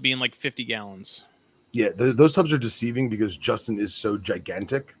 Awesome. It ends up being like 50 gallons. Yeah, those tubs are deceiving because Justin is so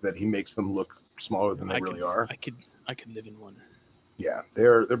gigantic that he makes them look smaller than they really are. I could live in one. Yeah,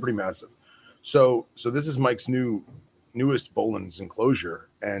 they're pretty massive. So this is Mike's newest Bohlins enclosure,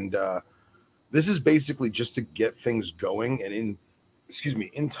 and this is basically just to get things going. And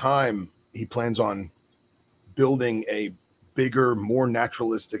in time, he plans on building a bigger, more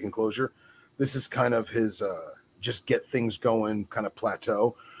naturalistic enclosure. This is kind of his just get things going kind of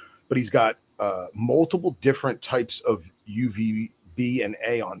plateau, but he's got multiple different types of UV B and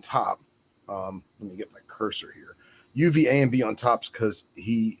A on top. Let me get my cursor here. UV A and B on tops because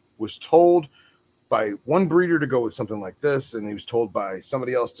he was told by one breeder to go with something like this, and he was told by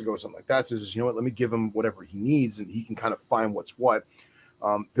somebody else to go with something like that. So he says, "You know what? Let me give him whatever he needs, and he can kind of find what's what."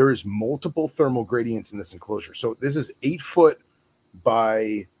 There is multiple thermal gradients in this enclosure. So this is 8 foot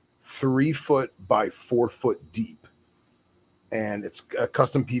by 3 foot by 4 foot deep, and it's a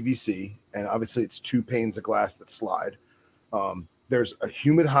custom PVC, and obviously it's 2 panes of glass that slide. There's a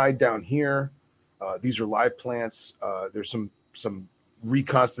humid hide down here. These are live plants. There's some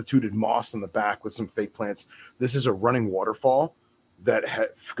reconstituted moss on the back with some fake plants. This is a running waterfall that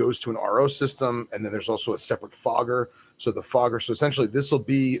goes to an RO system, and then there's also a separate fogger. So essentially this will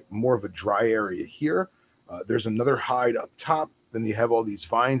be more of a dry area here. There's another hide up top then you have all these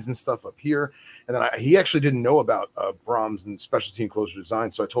vines and stuff up here. And then he actually didn't know about Brahms and specialty enclosure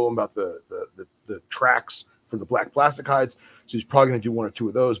design. So I told him about the tracks for the black plastic hides. So he's probably going to do one or two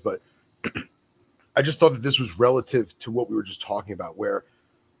of those. But I just thought that this was relative to what we were just talking about, where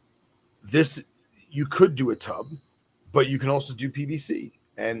this, you could do a tub, but you can also do PVC.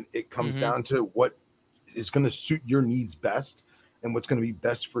 And it comes down to what is going to suit your needs best and what's going to be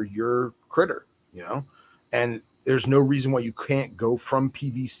best for your critter, you know? And there's no reason why you can't go from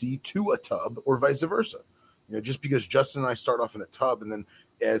PVC to a tub or vice versa. You know, just because Justin and I start off in a tub and then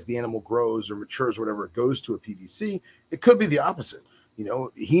as the animal grows or matures or whatever, it goes to a PVC, it could be the opposite. You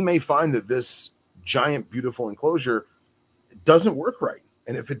know, he may find that this giant, beautiful enclosure doesn't work right.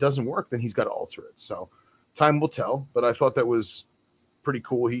 And if it doesn't work, then he's got to alter it. So time will tell, but I thought that was pretty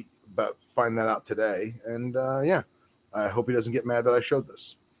cool. He about find that out today. And yeah, I hope he doesn't get mad that I showed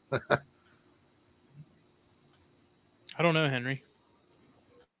this. I don't know, Henry.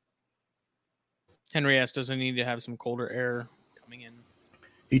 Henry asked, does he need to have some colder air coming in?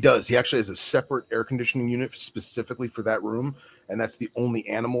 He does. He actually has a separate air conditioning unit specifically for that room, and that's the only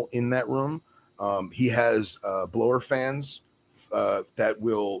animal in that room. He has blower fans that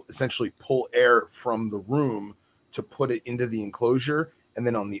will essentially pull air from the room to put it into the enclosure, and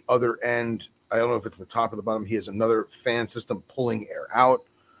then on the other end, I don't know if it's the top or the bottom, he has another fan system pulling air out.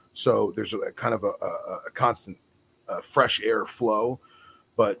 So there's a kind of a constant fresh air flow.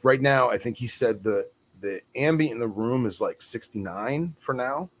 But right now, I think he said the ambient in the room is like 69 for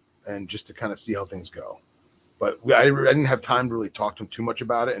now, and just to kind of see how things go. But I didn't have time to really talk to him too much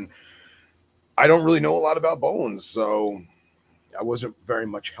about it, and I don't really know a lot about bones, so I wasn't very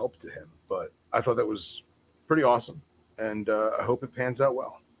much help to him. But I thought that was pretty awesome, and I hope it pans out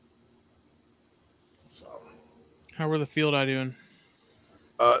well. So, how were the field eye doing?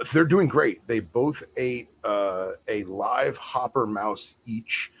 They're doing great. They both ate a live hopper mouse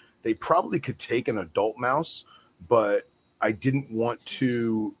each. They probably could take an adult mouse, but I didn't want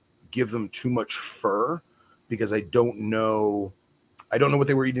to give them too much fur because I don't know what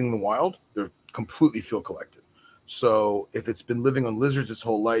they were eating in the wild. They're completely field collected. So if it's been living on lizards its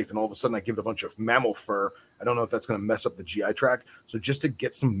whole life and all of a sudden I give it a bunch of mammal fur, I don't know if that's going to mess up the GI tract. So just to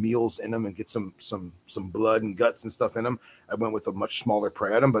get some meals in them and get some blood and guts and stuff in them, I went with a much smaller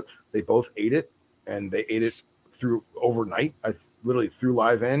prey item, but they both ate it, and they ate it through overnight. I literally threw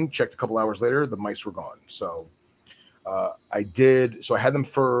live in, checked a couple hours later, the mice were gone. So I had them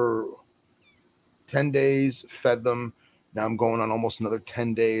for 10 days, fed them. Now I'm going on almost another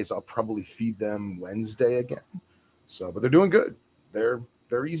 10 days. I'll probably feed them Wednesday again. So, but they're doing good. They're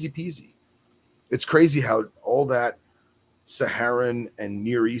easy peasy. It's crazy how all that Saharan and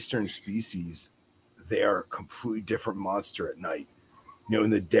Near Eastern species, they are a completely different monster at night. You know, in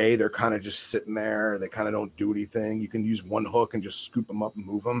the day, they're kind of just sitting there. They kind of don't do anything. You can use one hook and just scoop them up and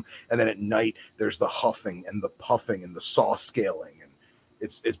move them. And then at night, there's the huffing and the puffing and the saw scaling. And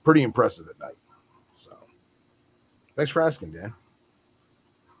it's pretty impressive at night. So thanks for asking, Dan.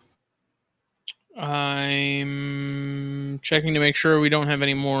 I'm checking to make sure we don't have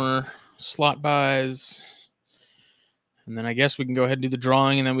any more slot buys. And then I guess we can go ahead and do the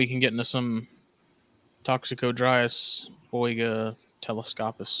drawing, and then we can get into some Toxicodryas boiga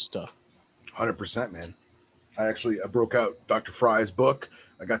telescopus stuff. 100%, man. I broke out Dr. Fry's book.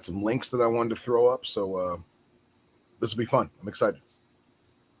 I got some links that I wanted to throw up. So this will be fun. I'm excited.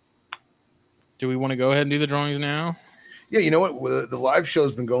 Do we want to go ahead and do the drawings now? Yeah, you know what? The live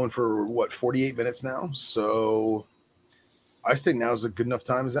show's been going for, 48 minutes now? So I say now is a good enough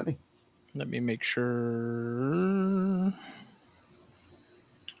time as any. Let me make sure.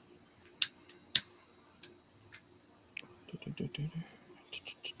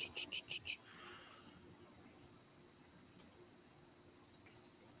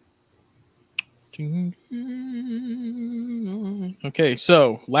 Okay,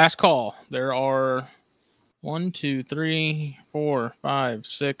 so last call. There are 1, 2, 3, 4, 5,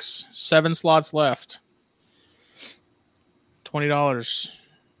 6, 7 slots left. $20.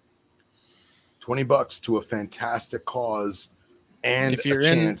 $20 to a fantastic cause and a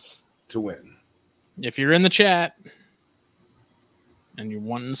chance to win. If you're in the chat and you're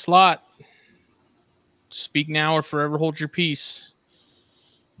wanting a slot, speak now or forever hold your peace.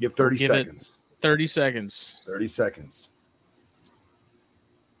 You have 30 seconds. 30 seconds. 30 seconds.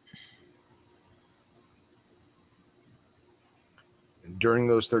 And during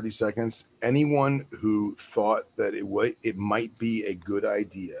those 30 seconds, anyone who thought that it might be a good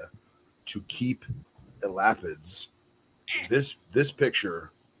idea to keep elapids, this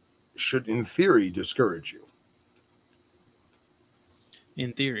picture should, in theory, discourage you.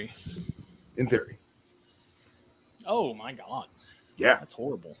 In theory. In theory. Oh, my God. Yeah. That's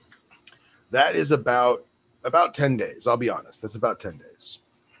horrible. That is about 10 days. I'll be honest. That's about 10 days.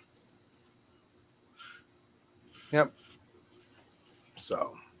 Yep.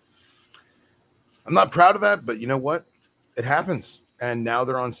 So I'm not proud of that, but you know what? It happens. And now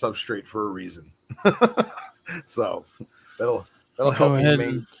they're on substrate for a reason. So that'll help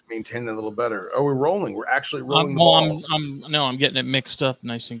me maintain that a little better. Oh, we're rolling. We're actually rolling the ball. I'm getting it mixed up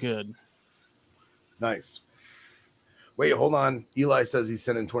nice and good. Nice. Wait, hold on. Eli says he's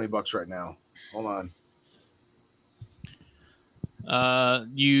sending $20 right now. Hold on.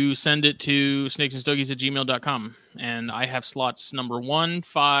 You send it to snakesandstogies@gmail.com, and I have slots number 1,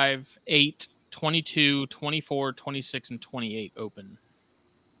 5, 8, 22, 24, 26, and 28 open.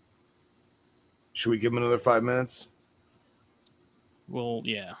 Should we give him another 5 minutes? Well,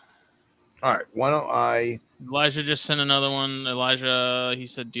 yeah. All right. Why don't I... Elijah just sent another one. Elijah, he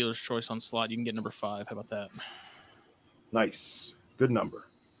said dealer's choice on slot. You can get number 5. How about that? Nice. Good number.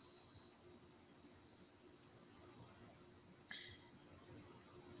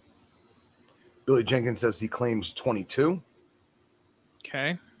 Billy Jenkins says he claims 22.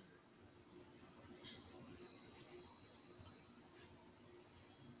 Okay.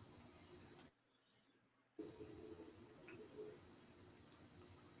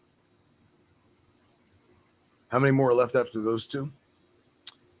 How many more are left after those two?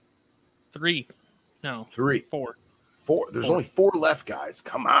 3. No. 3. 4. 4. There's only 4 left, guys.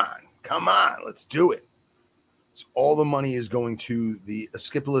 Come on. Let's do it. So all the money is going to the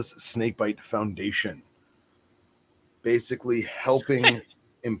Aescipulus Snakebite Foundation, basically helping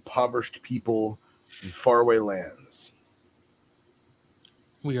impoverished people in faraway lands.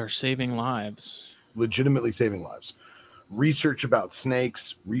 We are saving lives. Legitimately saving lives. Research about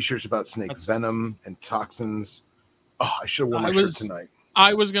snakes, research about snake venom and toxins. Oh, I should have worn my shirt tonight.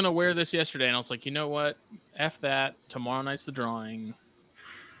 I was going to wear this yesterday, and I was like, you know what? F that. Tomorrow night's the drawing.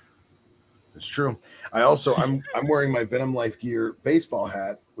 It's true. I'm wearing my Venom Life Gear baseball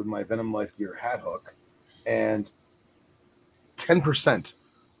hat with my Venom Life Gear hat hook, and 10%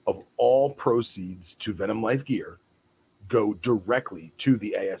 of all proceeds to Venom Life Gear go directly to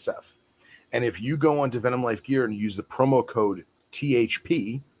the ASF. And if you go onto Venom Life Gear and use the promo code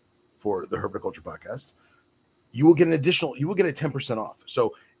THP for the Herbiculture Podcast, you will get a 10% off.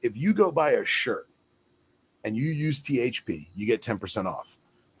 So if you go buy a shirt and you use THP, you get 10% off.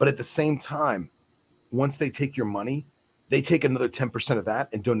 But at the same time, once they take your money, they take another 10% of that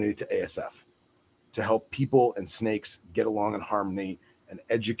and donate it to ASF to help people and snakes get along in harmony and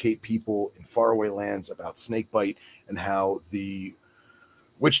educate people in faraway lands about snakebite and how the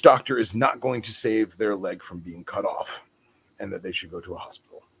witch doctor is not going to save their leg from being cut off and that they should go to a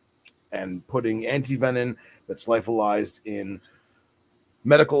hospital. And putting antivenin that's lyophilized in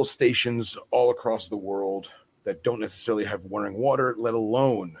medical stations all across the world that don't necessarily have running water, let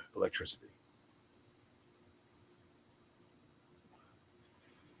alone electricity.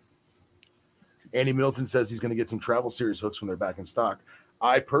 Andy Middleton says he's going to get some Travel Series hooks when they're back in stock.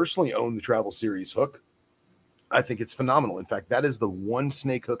 I personally own the Travel Series hook. I think it's phenomenal. In fact, that is the one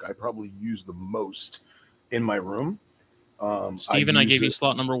snake hook I probably use the most in my room. Steven, I gave you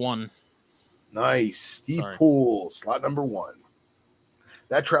slot number 1. Nice. Steve Poole, slot number 1.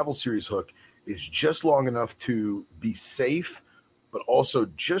 That Travel Series hook is just long enough to be safe, but also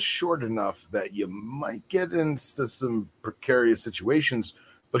just short enough that you might get into some precarious situations,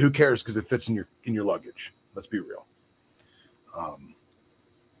 but who cares because it fits in your luggage. Let's be real.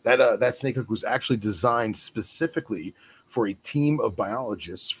 That snake hook was actually designed specifically for a team of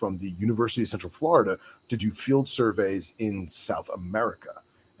biologists from the University of Central Florida to do field surveys in South America.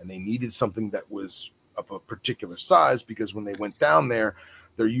 And they needed something that was of a particular size because when they went down there,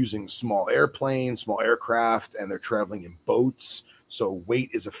 they're using small airplanes, small aircraft, and they're traveling in boats. So weight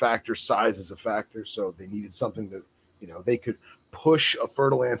is a factor, size is a factor. So they needed something that, they could push a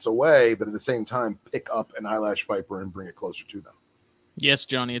fertile ants away, but at the same time, pick up an eyelash viper and bring it closer to them. Yes,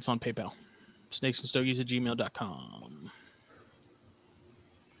 Johnny, it's on PayPal. snakesandstogies@gmail.com.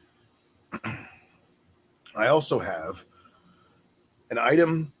 I also have an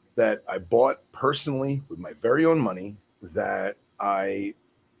item that I bought personally with my very own money that I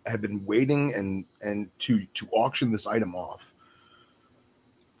have been waiting and to auction this item off.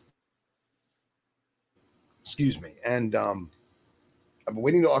 Excuse me. And I've been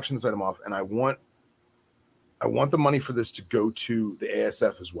waiting to auction this item off, and I want the money for this to go to the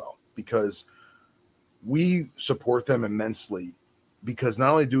ASF as well, because we support them immensely, because not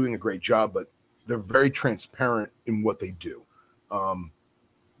only doing a great job, but they're very transparent in what they do.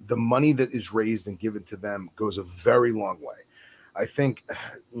 The money that is raised and given to them goes a very long way. I think,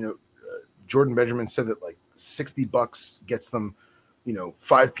 Jordan Benjamin said that like $60 gets them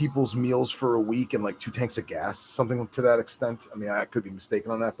 5 people's meals for a week and like 2 tanks of gas, something to that extent. I mean, I could be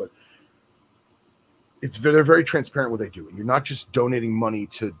mistaken on that, but they're very transparent what they do. And you're not just donating money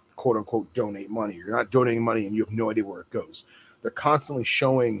to quote unquote donate money. You're not donating money and you have no idea where it goes. They're constantly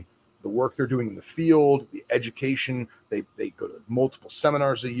showing the work they're doing in the field, the education. They go to multiple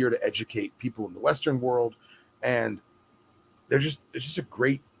seminars a year to educate people in the Western world. And it's just a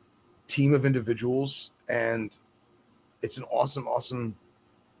great team of individuals. And it's an awesome, awesome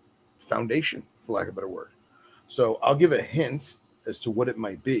foundation, for lack of a better word. So I'll give a hint as to what it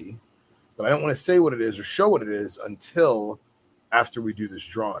might be, but I don't want to say what it is or show what it is until after we do this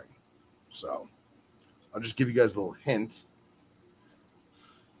drawing. So I'll just give you guys a little hint.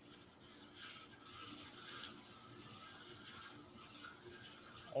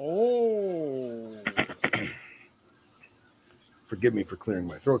 Oh. Forgive me for clearing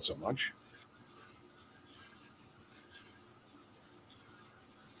my throat so much.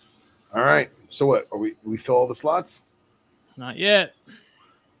 All right. So what? We fill all the slots? Not yet.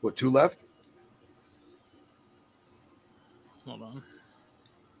 What, 2 left? Hold on.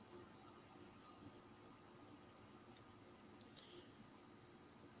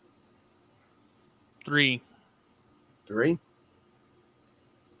 Three. 3?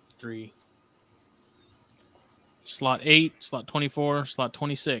 Slot 8, slot 24, slot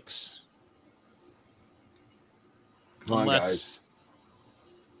 26. Come on, guys.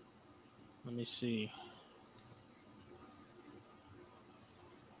 Let me see.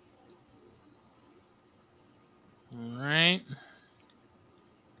 All right.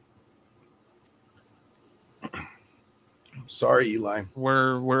 Sorry, Eli.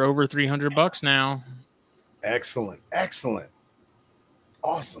 We're over $300 now. Excellent.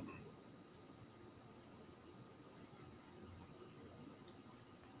 Awesome.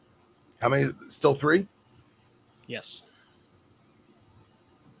 How many? Still 3? Yes.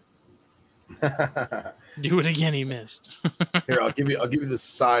 Do it again. He missed. Here, I'll give you the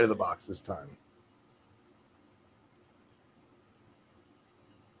side of the box this time.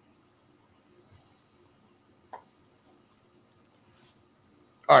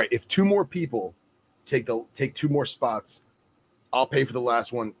 All right. If 2 more people take 2 more spots, I'll pay for the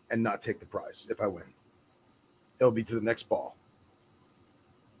last one and not take the prize if I win. It'll be to the next ball.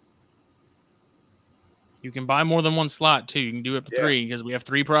 You can buy more than 1 slot too. You can do up to 3 because we have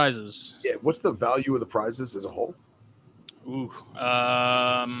 3 prizes. Yeah. What's the value of the prizes as a whole? Ooh.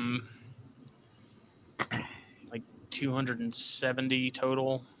 Like 270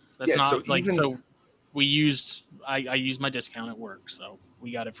 total. That's not so like even, so. We used I used my discount at work, so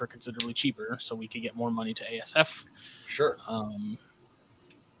we got it for considerably cheaper, so we could get more money to ASF. Sure.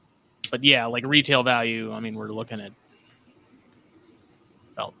 But yeah, like retail value, I mean, we're looking at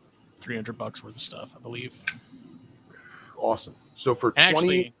about $300 worth of stuff, I believe. Awesome. So for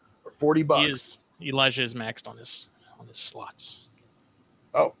 20 or 40 bucks, Elijah is maxed on his slots.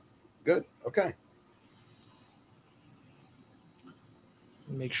 Oh, good. Okay.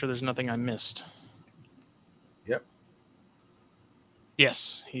 Make sure there's nothing I missed. Yep.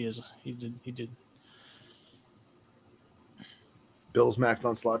 Yes, he is. He did. Bill's maxed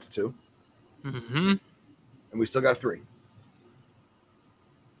on slots too. Mm-hmm. And we still got 3.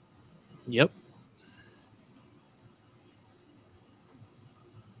 Yep.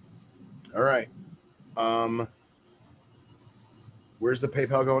 All right. Where's the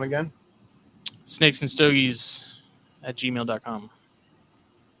PayPal going again? snakesandstogies@gmail.com.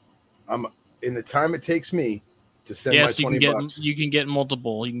 In the time it takes me to send my 20 bucks. You can get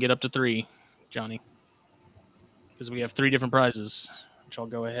multiple. You can get up to 3, Johnny. Because we have 3 different prizes, which I'll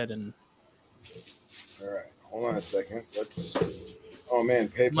go ahead and. All right, hold on a second. Let's. Oh man,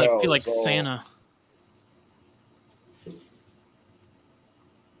 PayPal. I feel like Santa.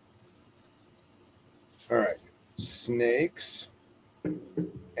 All right, snakes,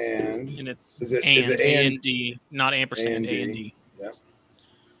 and it's is it A and D, not ampersand, A and D. Yeah.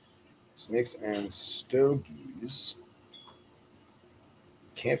 Snakes and Stogies.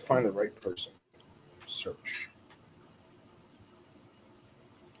 Can't find the right person. Search.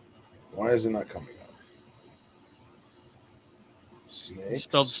 Why is it not coming up? Snakes. You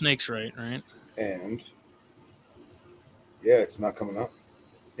spelled snakes right? And yeah, it's not coming up.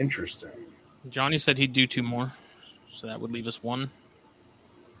 Interesting. Johnny said he'd do 2 more, so that would leave us 1.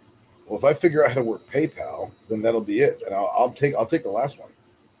 Well, if I figure out how to work PayPal, then that'll be it, and I'll take the last one.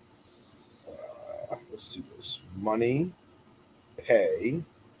 Let's do this. Money, pay.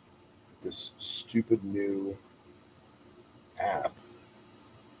 This stupid new app.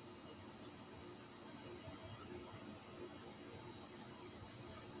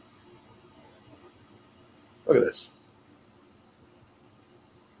 Look at this.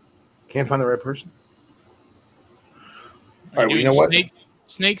 Can't find the right person. All right, you know what?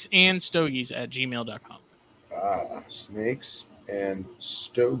 Snakes and Stogies at gmail.com. Snakes and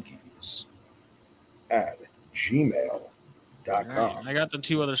Stogies at gmail.com. Right, I got the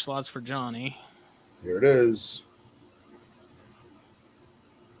 2 other slots for Johnny. Here it is.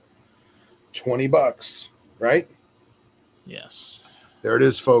 $20, right? Yes. There it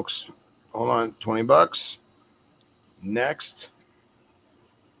is, folks. Hold on. $20. Next.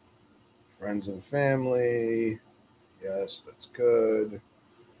 Friends and family. Yes, that's good.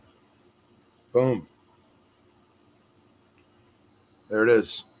 Boom. There it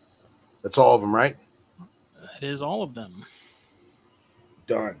is. That's all of them, right? That is all of them.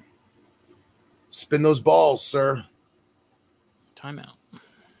 Done. Spin those balls, sir. Timeout.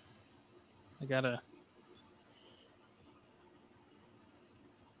 I gotta.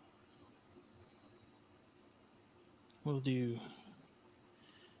 We'll do.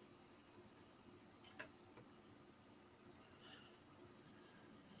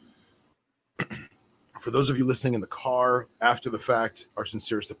 For those of you listening in the car after the fact, our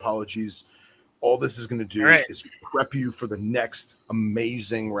sincerest apologies. All this is going to do is prep you for the next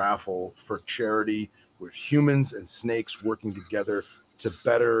amazing raffle for charity with humans and snakes working together to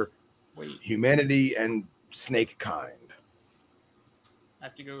better humanity and snake kind. I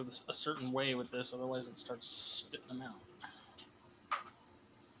have to go a certain way with this, otherwise it starts spitting them out.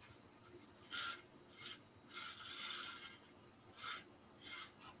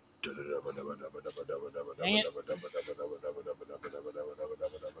 All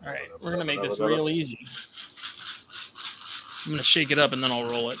right, we're going to make this real easy. I'm going to shake it up and then I'll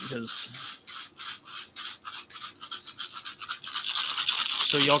roll it because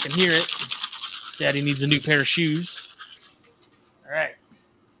so y'all can hear it. Daddy needs a new pair of shoes. All right.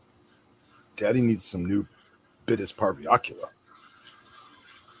 Daddy needs some new Bitis Parviocula.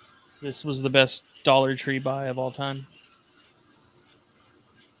 This was the best Dollar Tree buy of all time.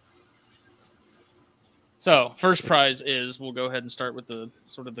 So, first prize is, we'll go ahead and start with the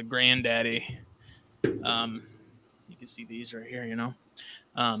sort of the granddaddy. You can see these right here, you know.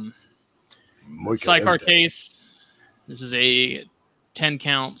 Sidecar case. This is a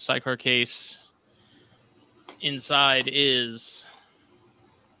 10-count sidecar case. Inside is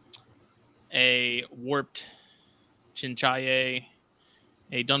a warped Chinchaye,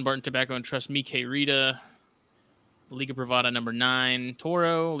 a Dunbarton Tobacco and Trust Mickey Rita, Liga Privada number 9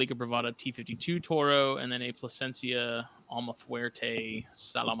 Toro, Liga Privada T52 Toro, and then a Plasencia Alma Fuerte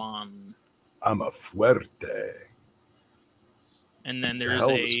Salaman. Alma Fuerte. And then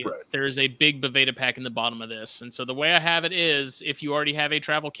there is a big Boveda pack in the bottom of this. And so the way I have it is, if you already have a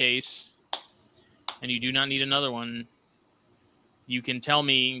travel case and you do not need another one, you can tell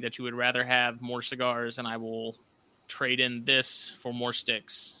me that you would rather have more cigars, and I will trade in this for more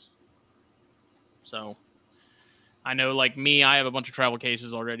sticks. So I know, like me, I have a bunch of travel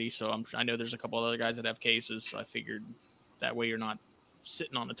cases already, so I know there's a couple other guys that have cases, so I figured that way you're not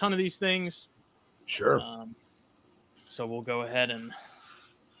sitting on a ton of these things. Sure. So we'll go ahead and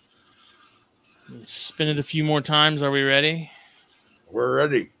spin it a few more times. Are we ready? We're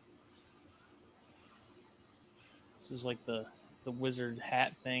ready. This is like the wizard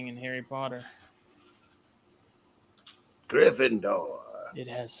hat thing in Harry Potter. Gryffindor. It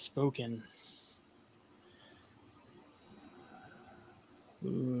has spoken.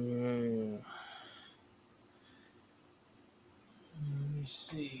 Ooh. Let me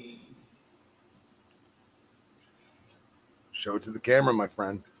see. Show it to the camera, my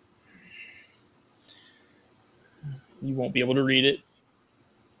friend. You won't be able to read it.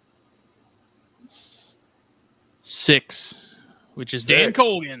 It's 6, which is 6. Dan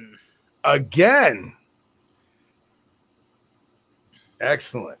Colgan. Again.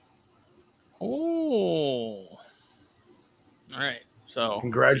 Excellent. Oh. All right. So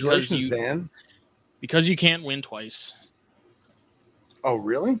congratulations, Dan. Because you can't win twice. Oh,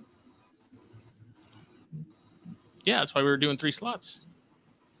 really? Yeah, that's why we were doing 3 slots.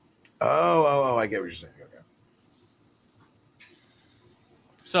 Oh, I get what you're saying. Okay.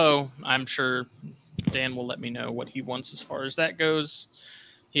 So I'm sure Dan will let me know what he wants as far as that goes.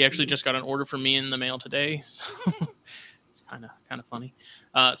 He actually just got an order from me in the mail today. So it's kind of funny.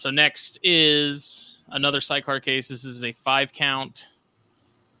 So next is another sidecar case. This is a 5-count.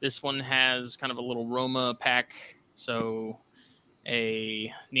 This one has kind of a little Roma pack. So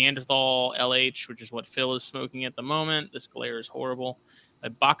a Neanderthal LH, which is what Phil is smoking at the moment. This glare is horrible. A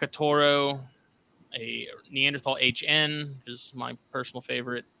Baca Toro, a Neanderthal HN, which is my personal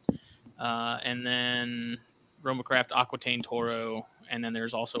favorite. And then Roma Craft Aquitaine Toro. And then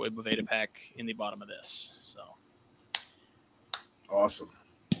there's also a Boveda pack in the bottom of this. So awesome.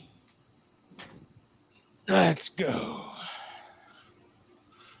 Let's go.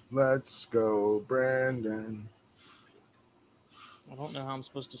 Let's go, Brandon. I don't know how I'm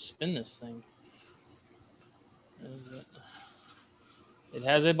supposed to spin this thing. It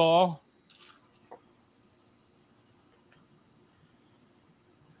has a ball.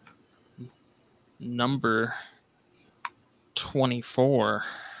 Number 24.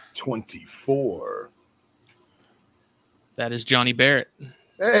 24. That is Johnny Barrett.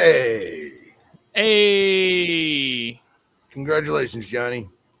 Hey. Hey. Congratulations, Johnny.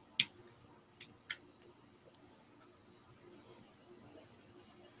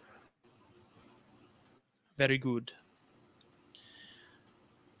 Very good.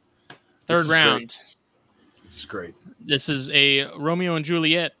 Third round. Great. This is great. This is a Romeo and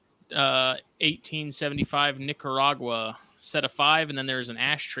Juliet 1875 Nicaragua set of 5, and then there's an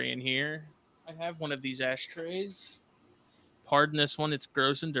ashtray in here. I have one of these ashtrays. Pardon this one, it's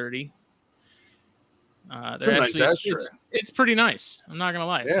gross and dirty. It's a nice ashtray. It's pretty nice. I'm not gonna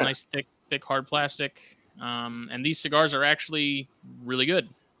lie. It's a nice thick hard plastic. And these cigars are actually really good.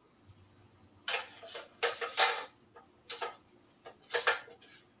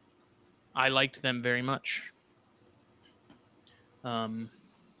 I liked them very much. And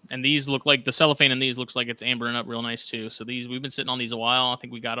these look like the cellophane in these looks like it's ambering up real nice too. So these, we've been sitting on these a while. I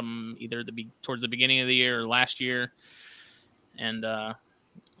think we got them either towards the beginning of the year or last year. And I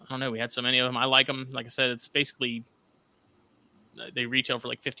don't know, we had so many of them. I like them. Like I said, it's basically, they retail for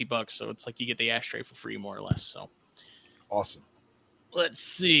like $50. So it's like you get the ashtray for free, more or less. So awesome. Let's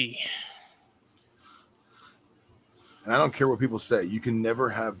see. And I don't care what people say. You can never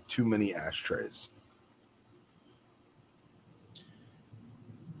have too many ashtrays.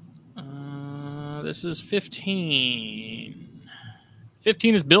 This is 15.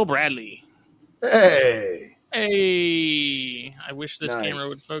 15 is Bill Bradley. Hey. Hey. I wish this camera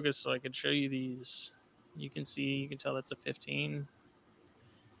would focus so I could show you these. You can see, you can tell that's a 15.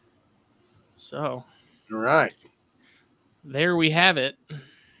 So. All right. There we have it.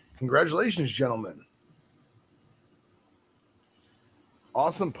 Congratulations, gentlemen.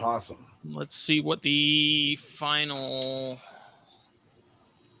 Awesome possum. Let's see what the final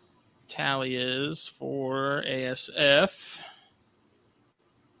tally is for ASF.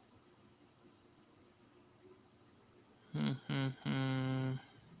 And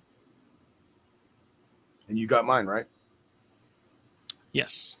you got mine, right?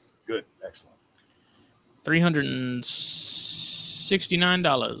 Yes. Good. Excellent.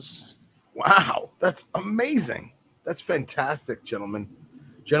 $369. Wow. That's amazing. That's fantastic, gentlemen.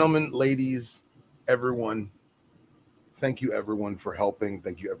 Gentlemen, ladies, everyone. Thank you, everyone, for helping.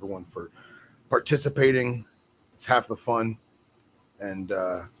 Thank you, everyone, for participating. It's half the fun. And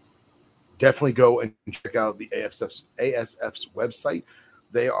definitely go and check out the ASF's website.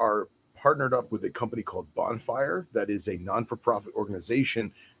 They are partnered up with a company called Bonfire that is a non-for-profit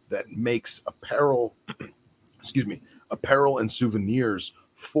organization that makes apparel and souvenirs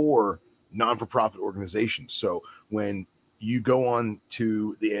for non-for-profit organizations. So when you go on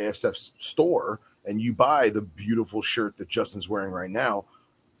to the ASF store and you buy the beautiful shirt that Justin's wearing right now,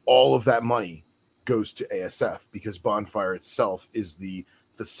 all of that money goes to ASF because Bonfire itself is the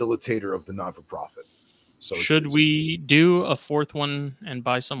facilitator of the non-for-profit. So should we do a fourth one and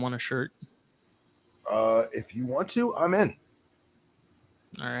buy someone a shirt? If you want to, I'm in.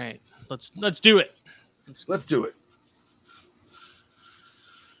 All right, let's do it. Let's do it.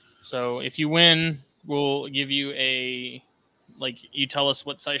 So if you win, we'll give you you tell us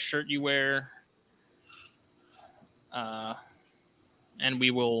what size shirt you wear, and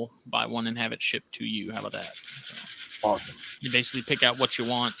we will buy one and have it shipped to you. How about that? So awesome. You basically pick out what you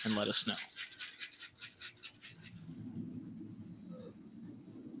want and let us know.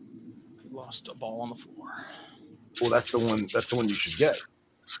 We lost a ball on the floor. Well, that's the one you should get.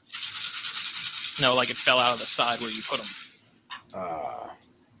 No, like it fell out of the side where you put them.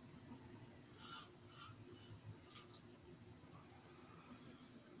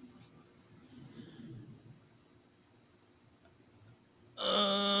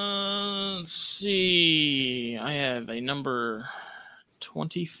 Let's see. I have a number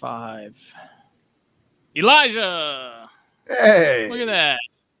 25. Elijah. Hey. Look at that.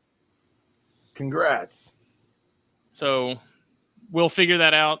 Congrats. So we'll figure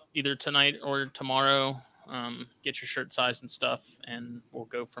that out either tonight or tomorrow. Get your shirt size and stuff, and we'll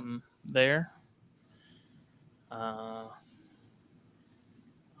go from there. I'm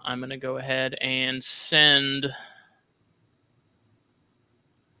going to go ahead and send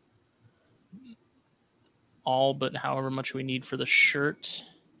all but however much we need for the shirt.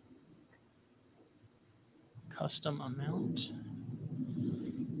 Custom amount.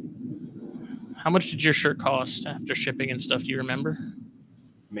 How much did your shirt cost after shipping and stuff? Do you remember?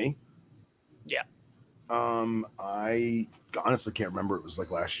 Me? Yeah. I honestly can't remember. It was like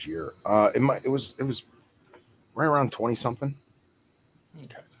last year. It was right around 20 something.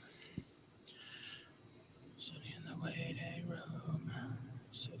 Okay. Sitting in the waiting room.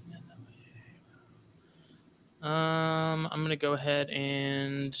 Sitting in the waiting room. I'm gonna go ahead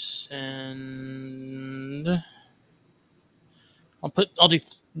and send. I'll do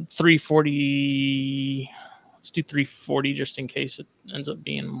 340. Let's do 340 just in case it ends up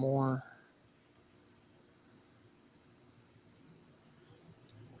being more.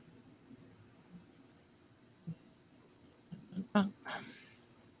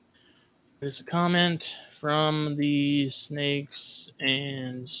 There's a comment from the Snakes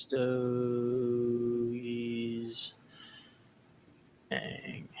and Stogies.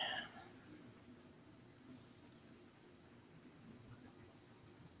 Dang.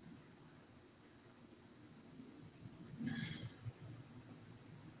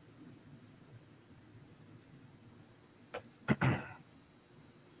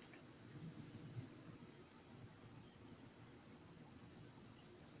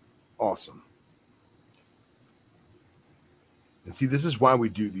 Awesome. And see, this is why we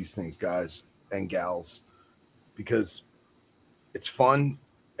do these things, guys and gals, because it's fun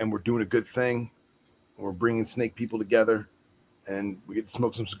and we're doing a good thing. We're bringing snake people together and we get to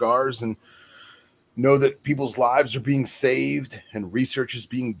smoke some cigars and know that people's lives are being saved and research is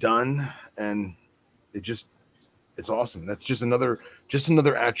being done. And it's awesome. That's just another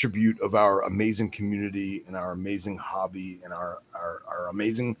attribute of our amazing community and our amazing hobby and our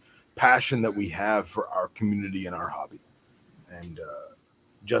amazing passion that we have for our community and our hobby. And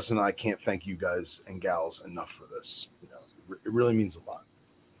Justin and I can't thank you guys and gals enough for this. You know, it really means a lot.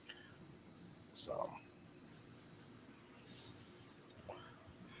 So,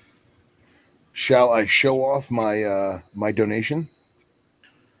 shall I show off my my donation?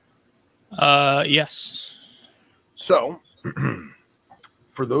 Yes. So,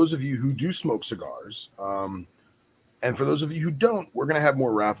 for those of you who do smoke cigars, and for those of you who don't, we're going to have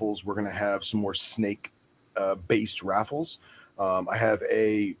more raffles. We're going to have some more snake based raffles. I have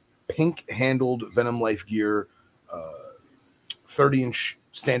a pink handled Venom Life Gear 30-inch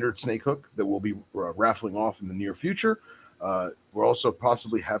standard snake hook that we'll be raffling off in the near future. We'll also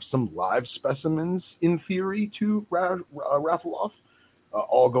possibly have some live specimens in theory to raffle off,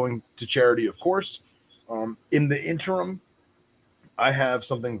 all going to charity, of course. In the interim, I have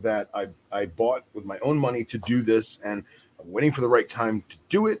something that I bought with my own money to do this, and I'm waiting for the right time to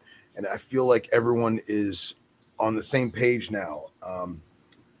do it. And I feel like everyone is on the same page now.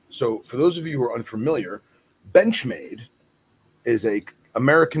 So for those of you who are unfamiliar, Benchmade is a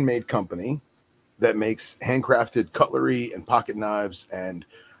American-made company that makes handcrafted cutlery and pocket knives and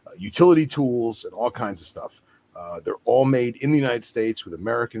utility tools and all kinds of stuff. They're all made in the United States with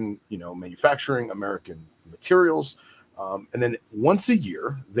American, manufacturing, American materials. And then once a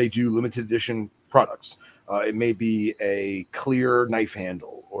year, they do limited edition products. It may be a clear knife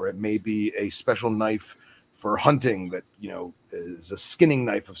handle, or it may be a special knife for hunting that, is a skinning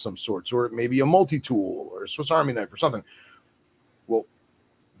knife of some sorts, or it may be a multi-tool or a Swiss Army knife or something. Well,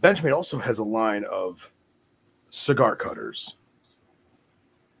 Benchmade also has a line of cigar cutters.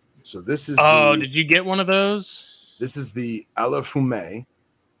 So this is did you get one of those? This is the A la Fumée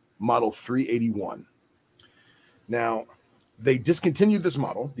model 381. Now, they discontinued this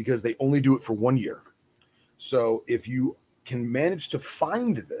model because they only do it for 1 year. So if you can manage to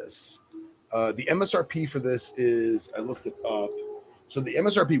find this, the MSRP for this is, I looked it up. So the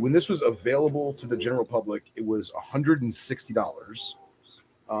MSRP, when this was available to the general public, it was $160.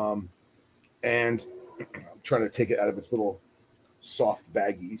 And I'm trying to take it out of its little soft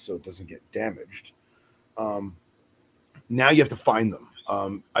baggie so it doesn't get damaged. Now you have to find them.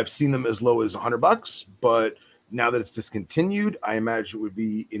 I've seen them as low as $100, but now that it's discontinued, I imagine it would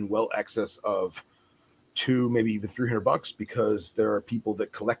be in well excess of $200, maybe even $300, because there are people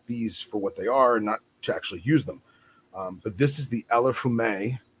that collect these for what they are and not to actually use them. But this is the A la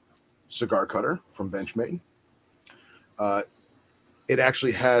Fumée cigar cutter from Benchmade. It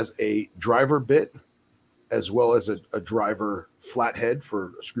actually has a driver bit as well as a driver flathead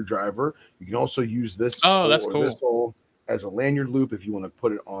for a screwdriver. You can also use this this hole as a lanyard loop if you want to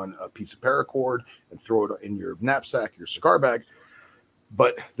put it on a piece of paracord and throw it in your knapsack, your cigar bag.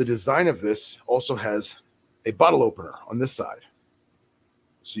 But the design of this also has a bottle opener on this side,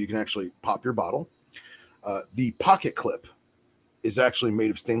 so you can actually pop your bottle. The pocket clip is actually made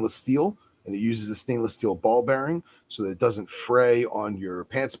of stainless steel, and it uses a stainless steel ball bearing so that it doesn't fray on your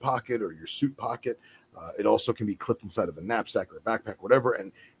pants pocket or your suit pocket. It also can be clipped inside of a knapsack or a backpack, whatever.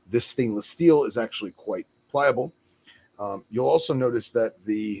 And this stainless steel is actually quite pliable. You'll also notice that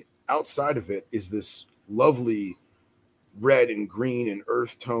the outside of it is this lovely red and green and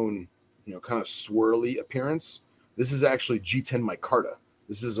earth tone, kind of swirly appearance. This is actually G10 micarta.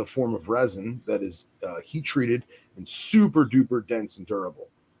 This is a form of resin that is heat treated and super duper dense and durable.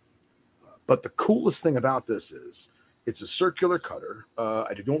 But the coolest thing about this is it's a circular cutter.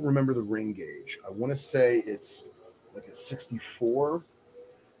 I don't remember the ring gauge. I want to say it's like a 64,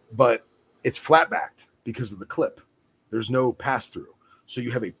 but it's flat backed because of the clip. There's no pass through. So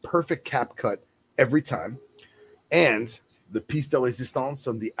you have a perfect cap cut every time. And the piece de résistance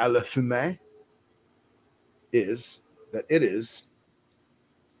of the à la fumée is that it is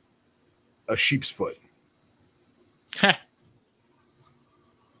a sheep's foot. It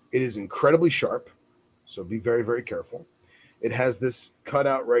is incredibly sharp, so be very, very careful. It has this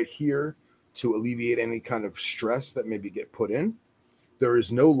cutout right here to alleviate any kind of stress that maybe get put in. There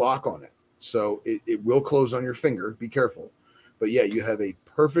is no lock on it, so it will close on your finger. Be careful. But yeah, you have a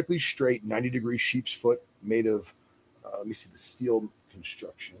perfectly straight 90-degree sheep's foot made of, let me see the steel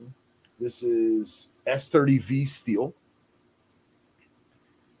construction. This is S30V steel.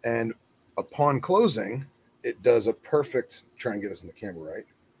 And upon closing, it does a perfect, try and get this in the camera right,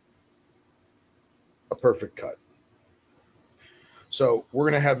 a perfect cut. So we're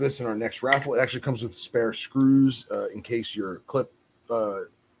going to have this in our next raffle. It actually comes with spare screws in case your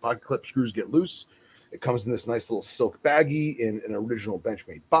pocket clip screws get loose. It comes in this nice little silk baggie in an original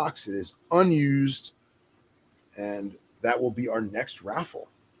Benchmade box. It is unused, and that will be our next raffle.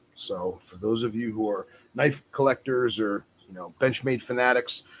 So for those of you who are knife collectors or Benchmade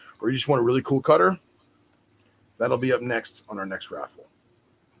fanatics, or you just want a really cool cutter, that'll be up next on our next raffle.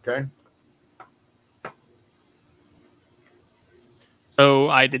 Okay. So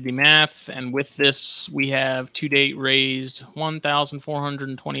I did the math, and with this, we have to date raised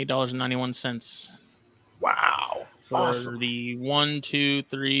 $1,420.91. Wow. For awesome. The 1, 2,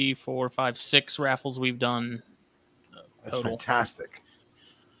 3, 4, 5, 6 raffles we've done. That's total. Fantastic.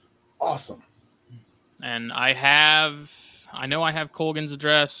 Awesome. And I know I have Colgan's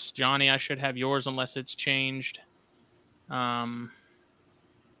address. Johnny, I should have yours unless it's changed. Let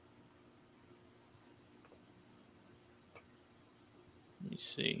me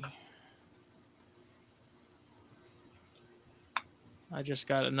see. I just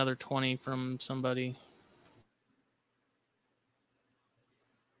got another 20 from somebody.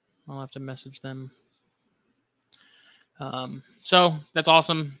 I'll have to message them. So that's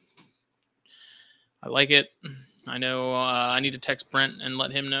awesome. I like it. I know I need to text Brent and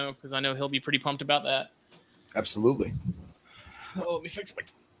let him know because I know he'll be pretty pumped about that. Absolutely. Oh, let me fix my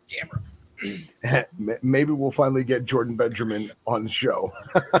camera. Maybe we'll finally get Jordan Benjamin on the show.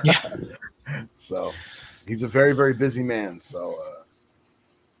 Yeah. So he's a very, very busy man. So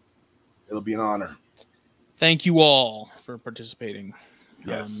it'll be an honor. Thank you all for participating.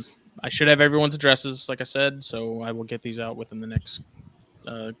 Yes. I should have everyone's addresses, like I said, so I will get these out within the next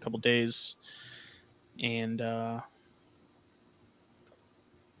couple days. And yeah.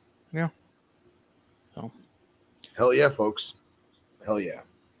 So. Hell yeah, folks. Hell yeah.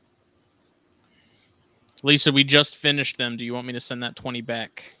 Lisa, we just finished them. Do you want me to send that 20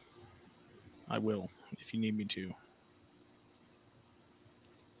 back? I will, if you need me to.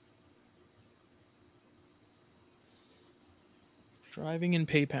 Driving and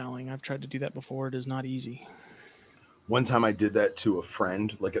PayPaling. I've tried to do that before. It is not easy. One time I did that to a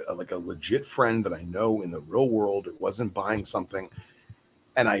friend, like a legit friend that I know in the real world. It wasn't buying something,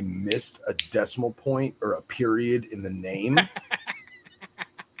 and I missed a decimal point or a period in the name.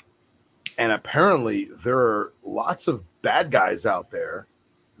 And apparently there are lots of bad guys out there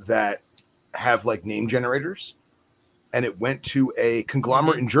that have like name generators, and it went to a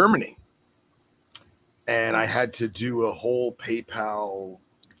conglomerate in Germany. And I had to do a whole PayPal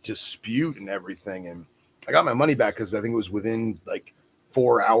dispute and everything. And I got my money back because I think it was within like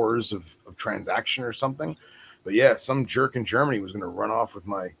 4 hours of transaction or something. But yeah, some jerk in Germany was going to run off with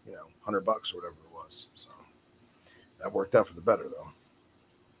my, $100 or whatever it was. So that worked out for the better though.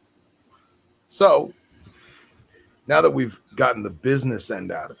 So now that we've gotten the business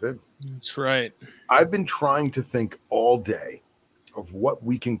end out of it. That's right. I've been trying to think all day of what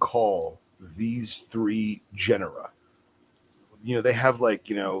we can call these three genera. They have like,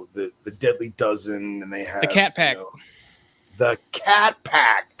 the Deadly Dozen, and they have the Cat Pack. The Cat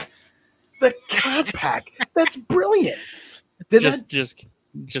Pack. The Cat Pack. That's brilliant. Just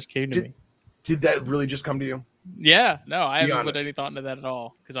came to me. Did that really just come to you? Yeah, no, I haven't put any thought into that at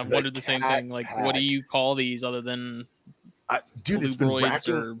all because I've wondered the same thing. Like, Pack. what do you call these other than dude? It's been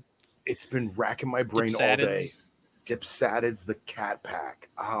racking. It's been racking my brain all day. Dipsadids. Dipsadids, the cat pack.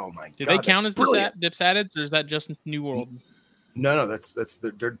 Oh my Do god, they count as brilliant. Dipsadids, or is that just New World? No, that's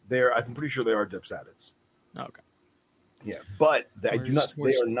they're I'm pretty sure they are Dipsadids. Okay. Yeah, but they do not.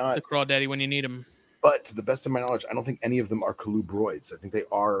 They are not the crawdaddy when you need them. But to the best of my knowledge, I don't think any of them are colubroids. I think they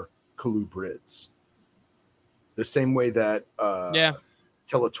are colubrids. The same way that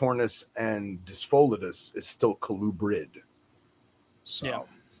Teletornus and Dyspholidus is still colubrid. So yeah.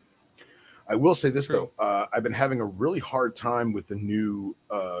 I will say this, though. I've been having a really hard time with the new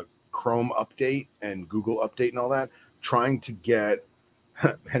Chrome update and Google update and all that, trying to get,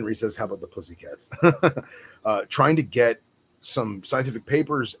 Henry says, how about the pussycats? Trying to get some scientific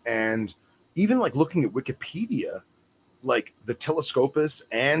papers and even like looking at Wikipedia, like the Telescopus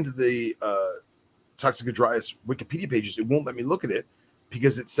and the Toxicodrias Wikipedia pages, it won't let me look at it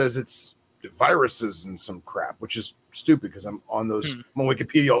because it says it's viruses and some crap, which is stupid because I'm on those I'm on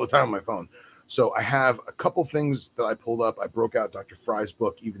Wikipedia all the time on my phone. So I have a couple things that I pulled up. I broke out Dr. Fry's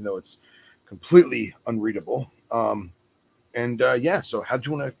book, even though it's completely unreadable. So how'd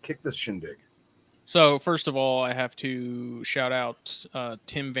you want to kick this shindig? So first of all, I have to shout out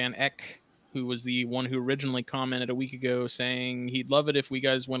Tim Van Eck, who was the one who originally commented a week ago saying he'd love it if we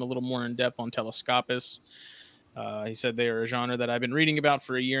guys went a little more in depth on Telescopus. He said they are a genre that I've been reading about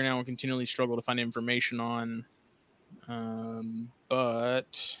for a year now and continually struggle to find information on.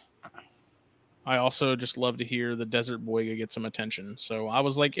 But I also just love to hear the desert boiga get some attention. So I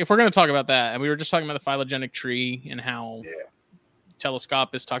was like, if we're going to talk about that, and we were just talking about the phylogenetic tree and how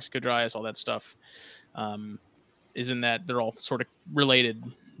Telescopus, Toxicodrias, all that stuff, isn't that they're all sort of related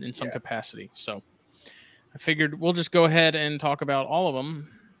in some capacity. So I figured we'll just go ahead and talk about all of them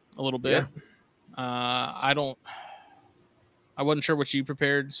a little bit. I wasn't sure what you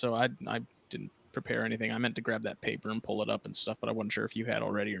prepared, so I didn't prepare anything. I meant to grab that paper and pull it up and stuff, but I wasn't sure if you had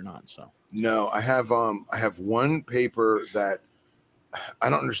already or not. So no, I have one paper that I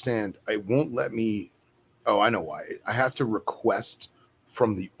don't understand. It won't let me. Oh, I know why. I have to request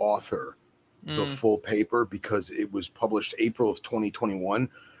from the author the full paper because it was published April of 2021,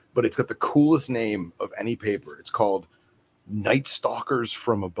 but it's got the coolest name of any paper. It's called Night Stalkers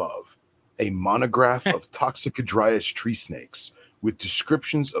from Above, a monograph of Toxicodrias tree snakes with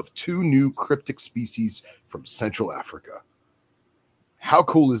descriptions of 2 new cryptic species from Central Africa. How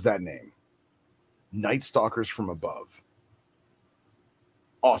cool is that name? Night Stalkers from Above.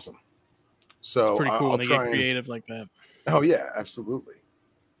 Awesome. So it's pretty cool when they get creative like that. Oh yeah, absolutely.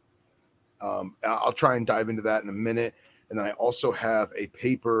 I'll try and dive into that in a minute. And then I also have a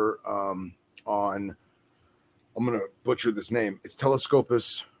paper on, I'm going to butcher this name. It's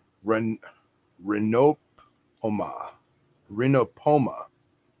Telescopus rhinopoma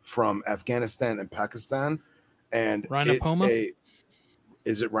from Afghanistan and Pakistan. And Rhinopoma?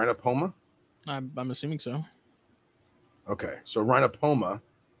 Is it rhinopoma? I'm assuming so. Okay. So rhinopoma,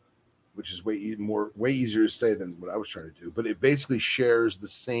 which is way easier to say than what I was trying to do, but it basically shares the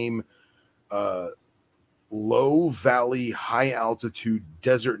same low valley, high altitude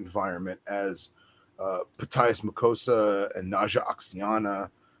desert environment as Pataeus mucosa and Naja oxiana,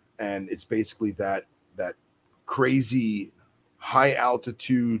 and it's basically that crazy high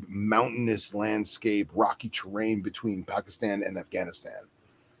altitude mountainous landscape, rocky terrain between Pakistan and Afghanistan.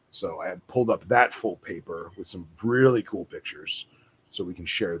 So I had pulled up that full paper with some really cool pictures, so we can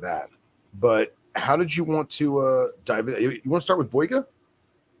share that. But how did you want to dive in? You want to start with Boiga?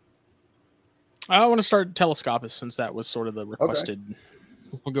 I want to start Telescopus since that was sort of the requested. Okay.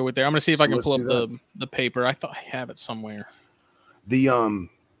 We'll go with there. I'm going to see if I can pull up the paper. I thought I have it somewhere. The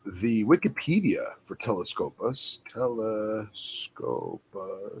Wikipedia for Telescopus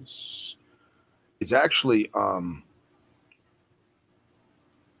is actually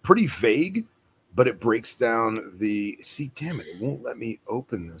pretty vague, but it breaks down damn it won't let me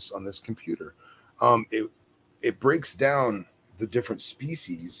open this on this computer. It breaks down the different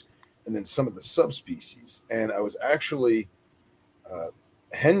species and then some of the subspecies. And I was actually,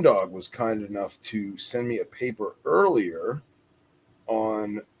 Hendog was kind enough to send me a paper earlier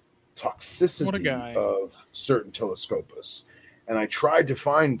on toxicity of certain Telescopus. And I tried to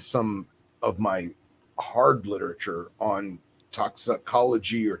find some of my hard literature on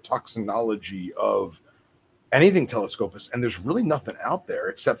toxicology or toxinology of anything Telescopus, and there's really nothing out there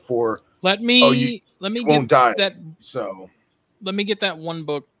except for let me won't die. So let me get that one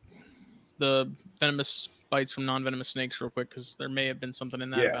book, the venomous bites from non-venomous snakes, real quick, because there may have been something in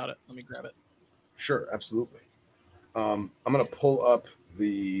that about it. Let me grab it. Sure, absolutely. I'm gonna pull up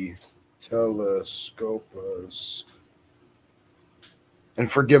the Telescopus.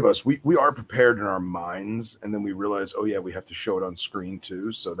 and forgive us, we are prepared in our minds, and then we realize, oh yeah, we have to show it on screen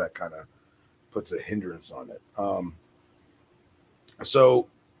too, so that kind of puts a hindrance on it. So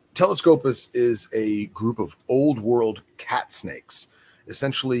Telescopus is a group of old world cat snakes,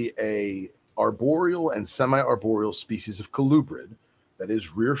 essentially a arboreal and semi-arboreal species of colubrid that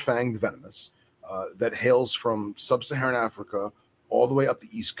is rear-fanged venomous, that hails from sub-Saharan Africa all the way up the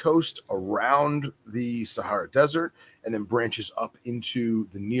east coast, around the Sahara Desert, and then branches up into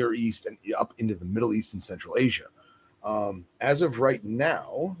the Near East and up into the Middle East and Central Asia. As of right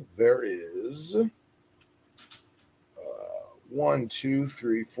now, there is 1, 2,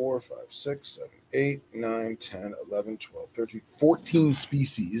 3, 4, 5, 6, 7, 8, 9, 10, 11, 12, 13, 14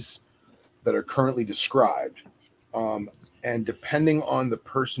 species that are currently described. And depending on the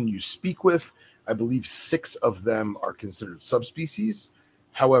person you speak with, I believe 6 of them are considered subspecies.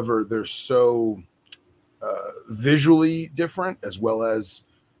 However, they're so visually different, as well as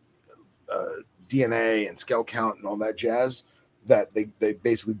DNA and scale count and all that jazz, that they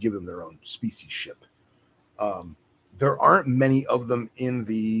basically give them their own speciesship. There aren't many of them in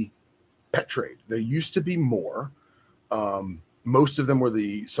the pet trade. There used to be more. Most of them were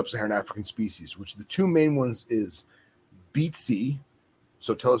the sub-Saharan African species, which the 2 main ones is Beatsy,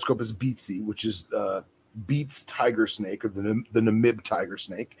 so Telescopus beatsy, which is Beats tiger snake, or the Namib tiger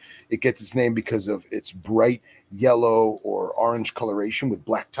snake. It gets its name because of its bright yellow or orange coloration with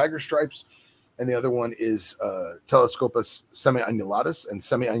black tiger stripes. And the other one is Telescopus semi-annulatus and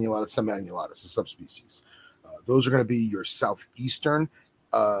semi-annulatus, a subspecies. Those are going to be your southeastern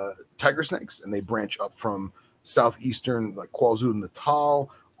tiger snakes, and they branch up from southeastern, like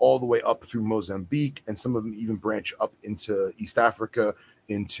KwaZulu-Natal, all the way up through Mozambique, and some of them even branch up into East Africa,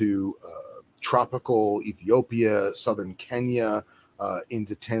 into tropical Ethiopia, southern Kenya,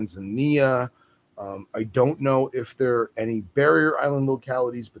 into Tanzania. I don't know if there are any barrier island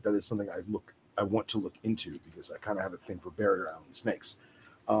localities, but that is something I want to look into, because I kind of have a thing for barrier island snakes.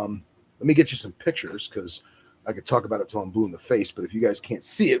 Let me get you some pictures, because I could talk about it till I'm blue in the face, but if you guys can't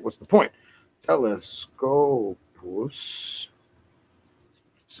see it, what's the point? Telescopus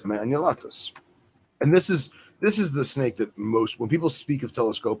semi-annulatus. And this is the snake that most, when people speak of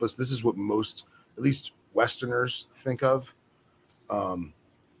Telescopus, this is what most, at least Westerners, think of. And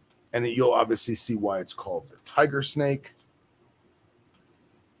you'll obviously see why it's called the tiger snake.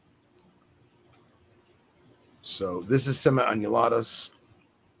 So this is semi-annulatus.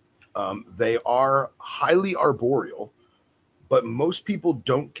 They are highly arboreal, but most people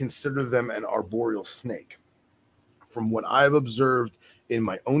don't consider them an arboreal snake. From what I've observed in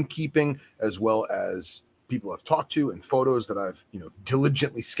my own keeping, as well as people I've talked to and photos that I've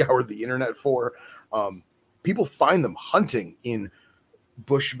diligently scoured the internet for, people find them hunting in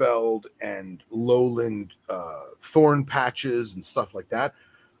bushveld and lowland thorn patches and stuff like that.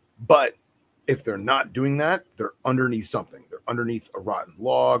 But if they're not doing that, they're underneath something. They're underneath a rotten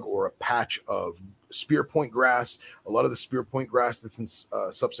log or a patch of spearpoint grass. A lot of the spearpoint grass that's in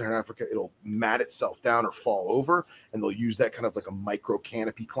sub-Saharan Africa, it'll mat itself down or fall over, and they'll use that kind of like a micro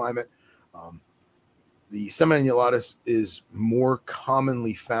canopy climate. The semi-annulatus is more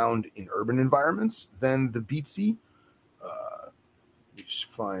commonly found in urban environments than the beatsy. You just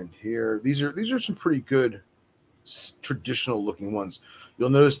find here, these are some pretty good traditional looking ones. You'll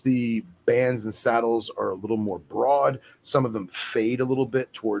notice the bands and saddles are a little more broad. Some of them fade a little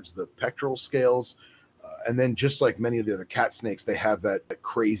bit towards the pectoral scales. And then, just like many of the other cat snakes, they have that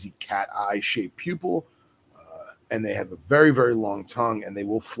crazy cat eye shaped pupil. And they have a very, very long tongue, and they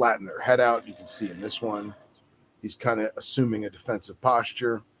will flatten their head out. You can see in this one, he's kind of assuming a defensive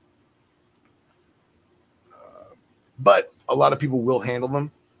posture. But a lot of people will handle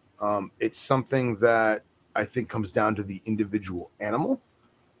them. It's something that I think comes down to the individual animal,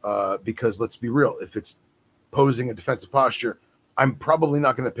 because let's be real, if it's posing a defensive posture, I'm probably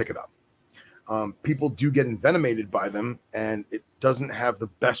not going to pick it up. People do get envenomated by them, and it doesn't have the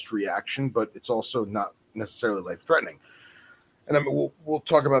best reaction, but it's also not necessarily life-threatening. And we'll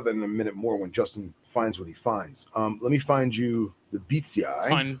talk about that in a minute more when Justin finds what he finds. Let me find you the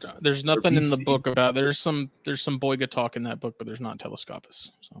Beatsii. There's nothing in the book about there's some Boiga talk in that book, but there's not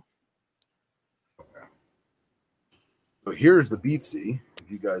Telescopus. So here's the Beatsii,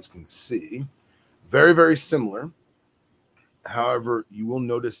 if you guys can see. Very, very similar. However, you will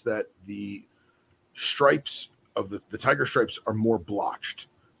notice that the stripes of the tiger stripes are more blotched.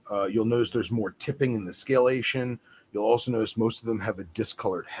 You'll notice there's more tipping in the scalation. You'll also notice most of them have a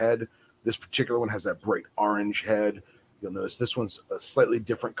discolored head. This particular one has that bright orange head. You'll notice this one's a slightly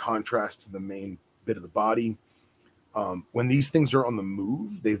different contrast to the main bit of the body. When these things are on the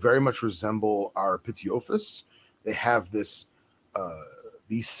move, they very much resemble our Pityophis. They have this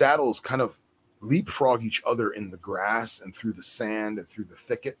these saddles kind of leapfrog each other in the grass and through the sand and through the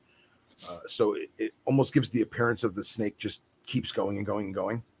thicket. So it almost gives the appearance of the snake just keeps going and going and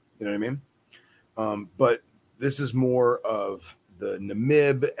going. You know what I mean? But this is more of the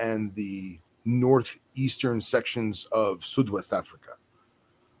Namib and the northeastern sections of Southwest Africa.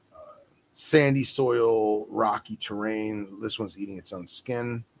 Sandy soil, rocky terrain. This one's eating its own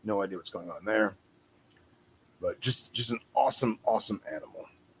skin. No idea what's going on there. But just an awesome, awesome animal.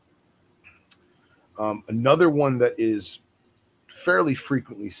 Another one that is fairly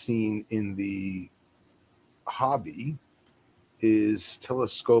frequently seen in the hobby is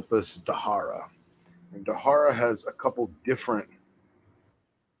Telescopus dahara. And dahara has a couple different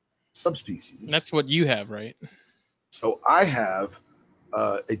subspecies. That's what you have, right? So I have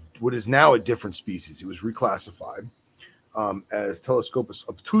what is now a different species. It was reclassified as Telescopus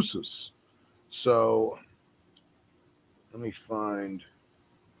obtusus. So let me find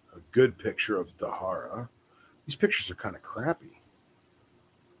a good picture of dahara. These pictures are kind of crappy.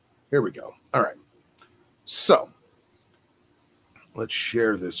 Here we go. All right. So let's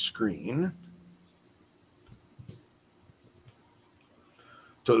share this screen.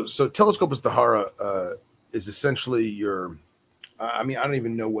 So Telescopus dahara is essentially your, I don't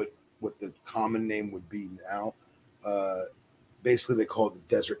even know what the common name would be now. Basically, they call it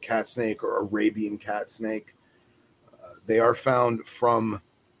the desert cat snake or Arabian cat snake. They are found from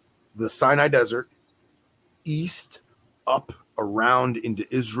the Sinai Desert east up around into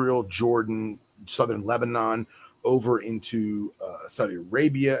Israel, Jordan, southern Lebanon, over into Saudi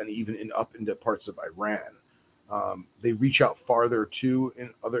Arabia, and even up into parts of Iran. They reach out farther too in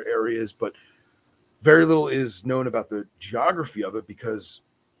other areas, but very little is known about the geography of it because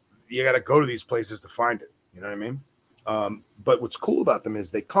you got to go to these places to find it. You know what I mean? But what's cool about them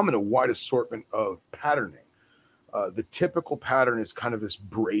is they come in a wide assortment of patterning. The typical pattern is kind of this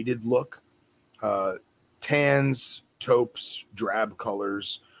braided look, tans, taupes, drab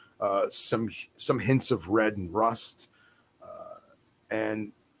colors, some hints of red and rust,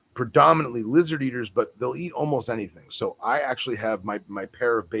 and predominantly lizard eaters, but they'll eat almost anything. So I actually have my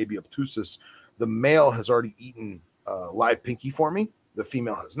pair of baby obtusus. The male has already eaten live pinky for me. The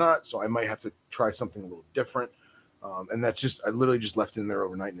female has not, so I might have to try something a little different. And that's just, I literally just left it in there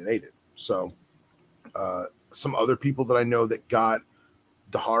overnight and ate it. So some other people that I know that got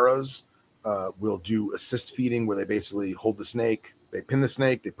daharas will do assist feeding where they basically hold the snake, they pin the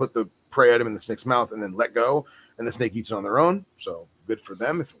snake, they put the prey item in the snake's mouth and then let go, and the snake eats it on their own. So good for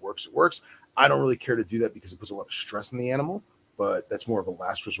them. If it works, it works. I don't really care to do that because it puts a lot of stress on the animal, but that's more of a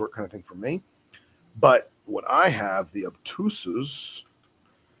last resort kind of thing for me. But what I have, the obtusus,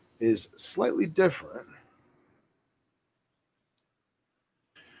 is slightly different.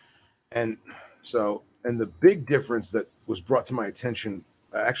 And so, and the big difference that was brought to my attention,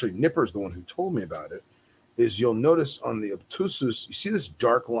 actually Nipper's the one who told me about it, is you'll notice on the obtusus, you see this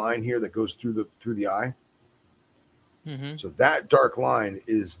dark line here that goes through the eye? Mm-hmm. So that dark line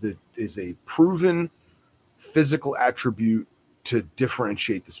is a proven physical attribute to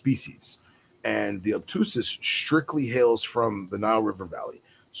differentiate the species. And the obtusus strictly hails from the Nile River Valley.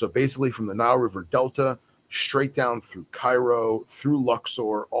 So basically from the Nile River Delta, straight down through Cairo, through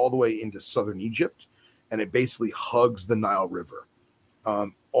Luxor, all the way into southern Egypt. And it basically hugs the Nile River.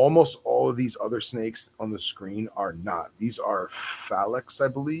 Almost all of these other snakes on the screen are not. These are Phalanx, I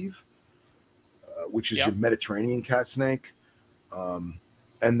believe, which is your Mediterranean cat snake. And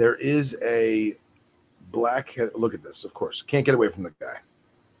there is a blackhead. Look at this, of course. Can't get away from the guy.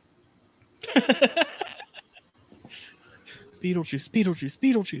 Beetlejuice.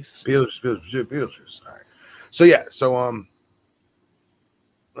 All right. So yeah,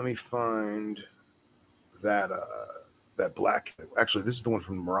 let me find that that black. Actually, this is the one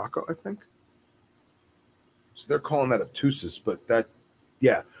from Morocco, I think. So they're calling that obtusus, but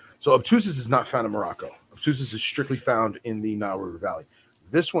so obtusus is not found in Morocco. Obtusus is strictly found in the Nile River Valley.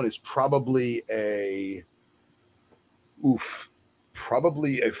 This one is probably a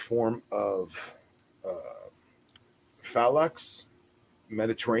form of Phalanx,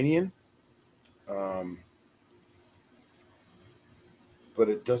 Mediterranean, but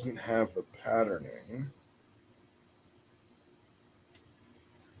it doesn't have the patterning.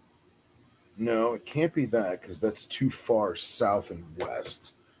 No, it can't be that because that's too far south and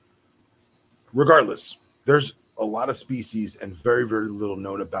west. Regardless, there's a lot of species and very, very little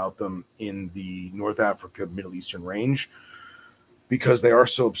known about them in the North Africa, Middle Eastern range because they are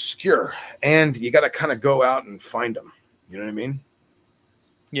so obscure. And you got to kind of go out and find them. You know what I mean?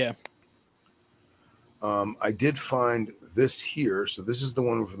 Yeah. I did find this here. So this is the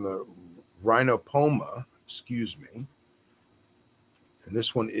one from the Rhinopoma. Excuse me. And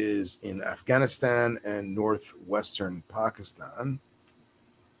this one is in Afghanistan and northwestern Pakistan.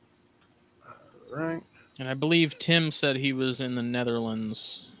 All right. And I believe Tim said he was in the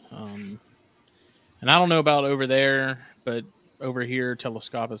Netherlands. And I don't know about over there, but over here,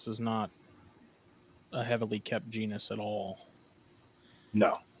 Telescopus is not a heavily kept genus at all.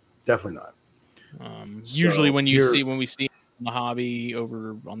 No, definitely not. Usually when we see in the hobby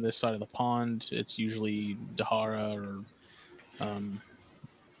over on this side of the pond, it's usually Dahara or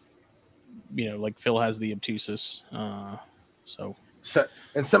like Phil has the obtusus.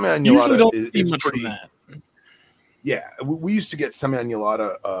 And semi-annulata is much pretty. From that. Yeah, we used to get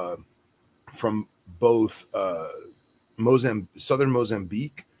semi-annulata from both southern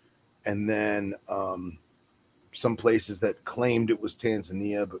Mozambique, and then some places that claimed it was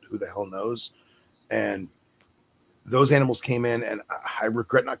Tanzania, but who the hell knows? And those animals came in, and I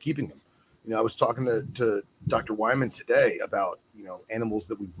regret not keeping them. I was talking to Dr. Wyman today about animals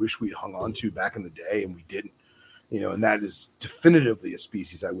that we wish we'd hung on to back in the day, and we didn't. And that is definitively a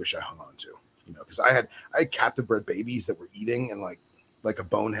species I wish I hung on to. Because I had captive bred babies that were eating, and like a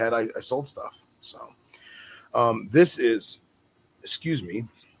bonehead, I sold stuff. So this is,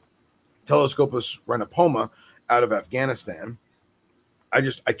 Telescopus rhinopoma out of Afghanistan. I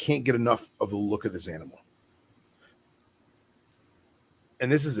can't get enough of the look of this animal.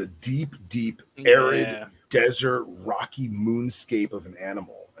 And this is a deep, arid desert, rocky moonscape of an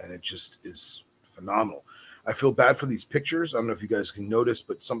animal. And it just is phenomenal. I feel bad for these pictures. I don't know if you guys can notice,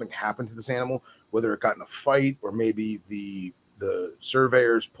 but something happened to this animal, whether it got in a fight or maybe the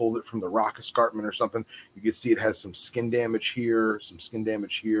surveyors pulled it from the rock escarpment or something. You can see it has some skin damage here,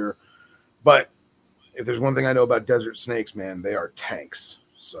 But if there's one thing I know about desert snakes, man, they are tanks.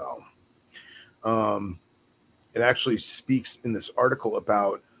 So it actually speaks in this article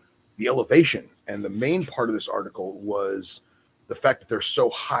about the elevation. And the main part of this article was the fact that they're so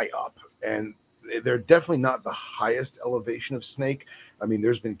high up. And they're definitely not the highest elevation of snake. I mean,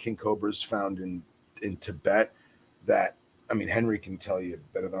 there's been king cobras found in Tibet that, I mean, Henry can tell you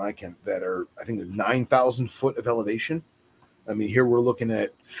better than I can, that are, I think, 9,000 foot of elevation. I mean, here we're looking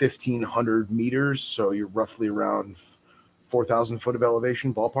at 1,500 meters. So you're roughly around 4,000 foot of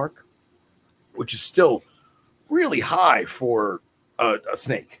elevation ballpark, which is still really high for a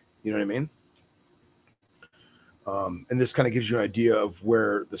snake. You know what I mean? And this kind of gives you an idea of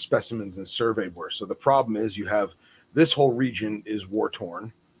where the specimens and survey were. So the problem is you have this whole region is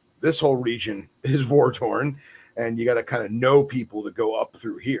war-torn. This whole region is war-torn. And you got to kind of know people to go up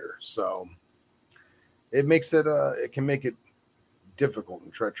through here. So it makes it, it can make it difficult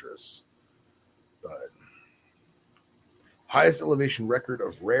and treacherous. But highest elevation record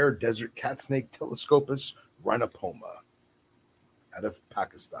of rare desert cat snake Telescopus rhinopoma out of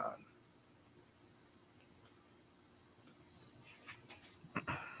Pakistan.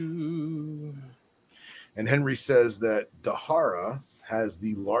 And Henry says that Dahara has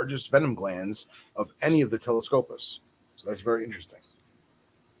the largest venom glands of any of the Telescopus. So that's very interesting.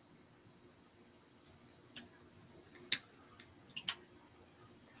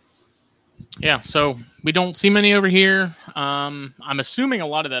 Yeah, so we don't see many over here. I'm assuming a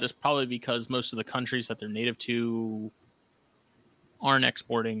lot of that is probably because most of the countries that they're native to aren't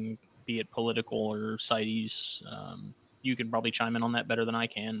exporting, be it political or CITES. You can probably chime in on that better than I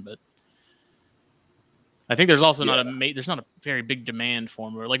can, but I think there's also not a very big demand for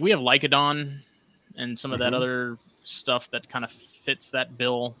them. Like we have Lycodon and some of that other stuff that kind of fits that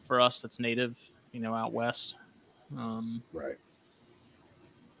bill for us that's native, out west. Right.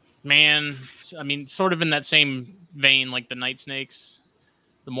 Man, I mean, sort of in that same vein, like the night snakes.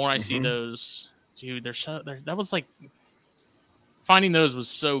 The more I see those, dude, that was like finding those was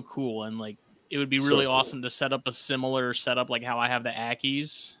so cool, and like it would be really awesome to set up a similar setup like how I have the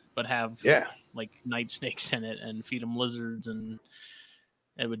Ackies, but have like night snakes in it and feed them lizards, and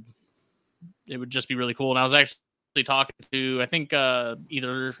it would just be really cool. And I was actually talking to I think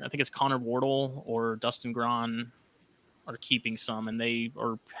it's Connor Wardle or Dustin Gron are keeping some, and they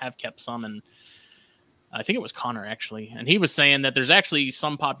have kept some, and I think it was Connor actually, and he was saying that there's actually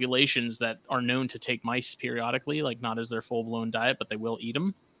some populations that are known to take mice periodically, like not as their full-blown diet, but they will eat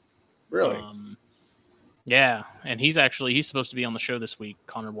them. Really? Yeah, and he's supposed to be on the show this week,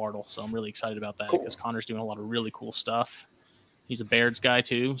 Connor Wardle, so I'm really excited about that because Connor's doing a lot of really cool stuff. He's a Baird's guy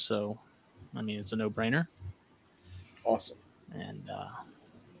too, so I mean it's a no-brainer. Awesome. And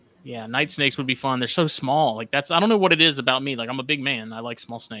yeah, night snakes would be fun. They're so small. Like I don't know what it is about me. Like I'm a big man. I like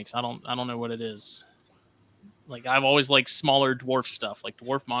small snakes. I don't know what it is. Like I've always liked smaller dwarf stuff, like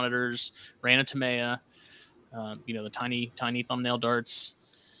dwarf monitors, Ranitomea, the tiny thumbnail darts.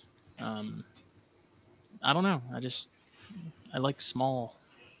 I don't know. I like small.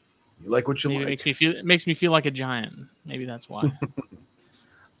 You like what you Maybe like. it makes me feel like a giant. Maybe that's why.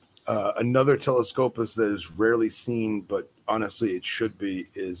 Another telescopus that is rarely seen, but honestly it should be,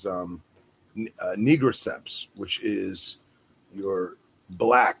 is Nigriceps, which is your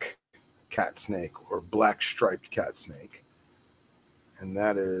black cat snake or black striped cat snake. And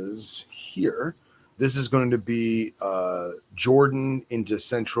that is here. This is going to be Jordan into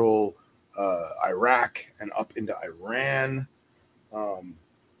central Iraq and up into Iran.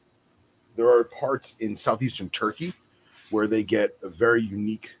 There are parts in southeastern Turkey where they get a very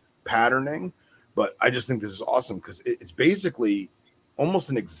unique patterning, but I just think this is awesome because it's basically almost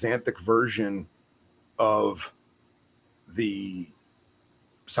an exanthic version of the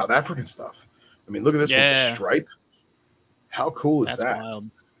South African stuff. I mean, look at this one, the stripe. How cool is that? That's wild.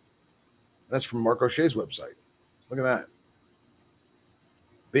 That's from Mark O'Shea's website. Look at that.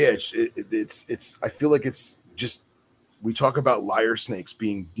 But yeah, it's. I feel like it's just, we talk about lyre snakes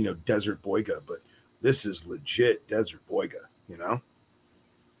being, desert boiga, but this is legit desert boiga,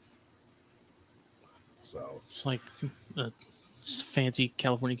 So it's like a fancy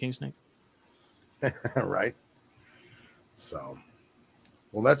California king snake, right? So,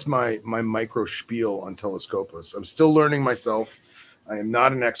 well, that's my micro spiel on Telescopus. I'm still learning myself. I am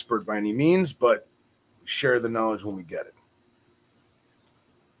not an expert by any means, but share the knowledge when we get it.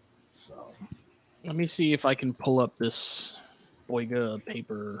 So let me see if I can pull up this boiga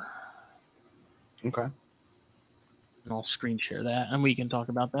paper. Okay. And I'll screen share that, and we can talk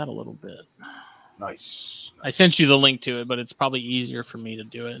about that a little bit. Nice. I sent you the link to it, but it's probably easier for me to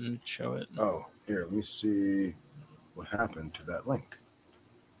do it and show it. Oh, here, let me see what happened to that link.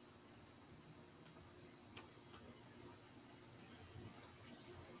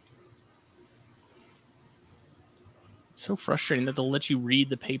 It's so frustrating that they'll let you read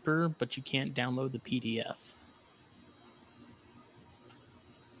the paper, but you can't download the PDF.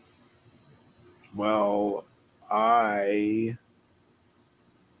 Well, I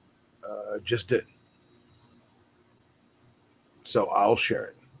just did. So I'll share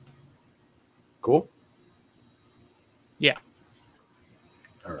it. Cool? Yeah.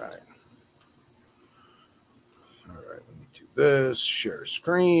 All right. Let me do this. Share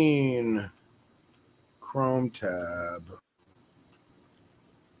screen. Chrome tab.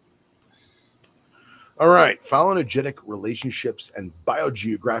 All right. Phylogenetic relationships and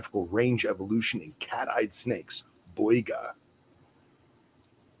biogeographical range evolution in cat-eyed snakes. Boiga.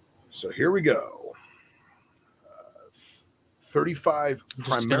 So here we go. 35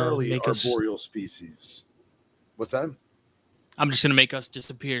 primarily arboreal species. What's that? I'm just going to make us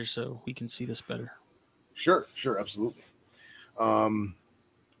disappear so we can see this better. Sure, absolutely.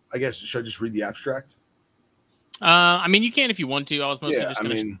 I guess, should I just read the abstract? I mean, you can if you want to. I was mostly just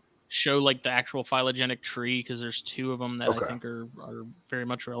going to show like the actual phylogenetic tree because there's two of them that I think are very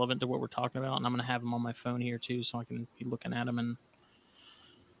much relevant to what we're talking about, and I'm going to have them on my phone here too, so I can be looking at them. And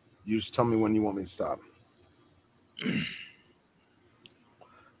you just tell me when you want me to stop.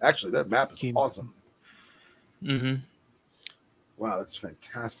 Actually, that map is awesome. Mm-hmm. Wow, that's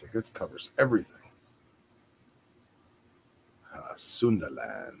fantastic. That covers everything.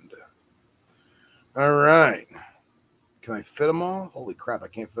 Sundaland. All right. Can I fit them all? Holy crap, I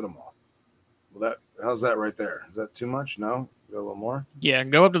can't fit them all. Well, how's that right there? Is that too much? No? Got a little more? Yeah,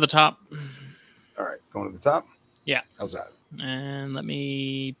 go up to the top. All right, going to the top? Yeah. How's that? And let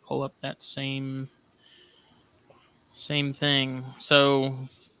me pull up that same thing. So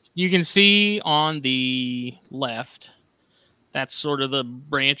you can see on the left, that's sort of the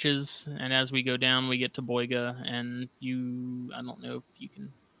branches. And as we go down, we get to boiga. And I don't know if you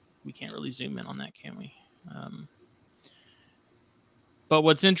can, we can't really zoom in on that, can we? But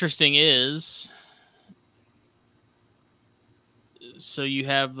what's interesting is, so you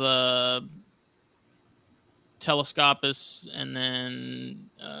have the Telescopus and then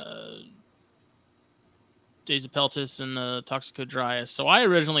Daisopeltis and the Toxicodryas. So I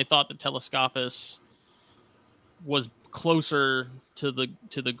originally thought the Telescopus was closer to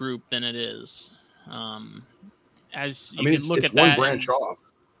the group than it is. As you can look at it's that, one branch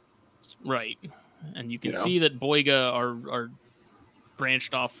off, right? And you can see that boiga are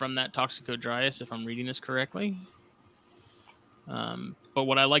branched off from that Toxicodryas, if I'm reading this correctly. But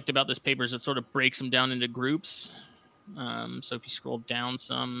what I liked about this paper is it sort of breaks them down into groups. So if you scroll down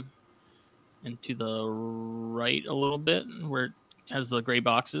some and to the right a little bit, where it has the gray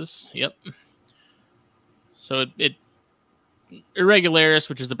boxes, yep. So it Irregularis,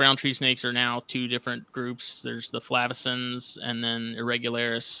 which is the brown tree snakes, are now two different groups. There's the Flavicens and then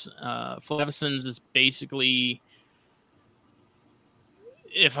Irregularis. Flavicens is basically,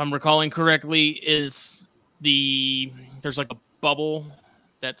 if I'm recalling correctly, is there's like a bubble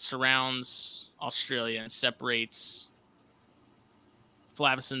that surrounds Australia and separates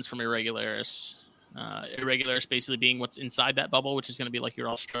Flavicens from Irregularis. Irregularis basically being what's inside that bubble, which is going to be like your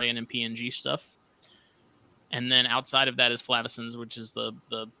Australian and PNG stuff. And then outside of that is Flavicens, which is the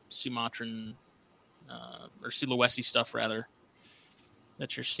Sumatran or Sulawesi stuff, rather,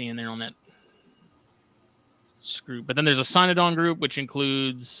 that you're seeing there on that group. But then there's a Cynodon group, which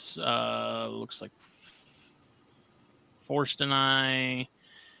includes, looks like Forsteni,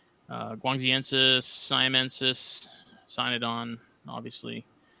 Guangxiensis, Siamensis, Cynodon, obviously.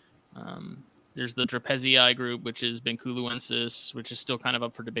 There's the Trapezii group, which is Benculuensis, which is still kind of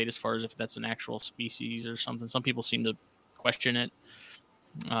up for debate as far as if that's an actual species or something. Some people seem to question it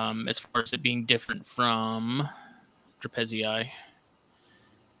as far as it being different from Trapezii. Okay.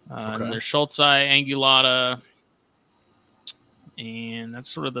 And there's Schultzii, Angulata, and that's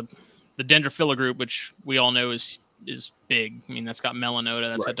sort of the Dendrophila group, which we all know is big. I mean, that's got Melanota,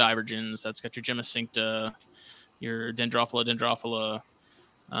 that's got Divergens, that's got your Gemicincta, your Dendrophila,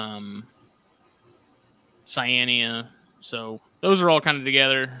 Cyanea. So those are all kind of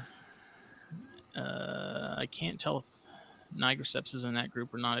together. I can't tell if Nigroceps is in that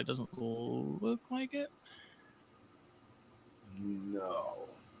group or not. It doesn't look like it. No.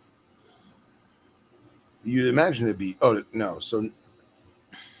 You'd imagine it'd be. Oh no. So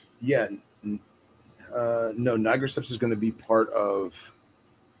yeah, no. Nigroceps is going to be part of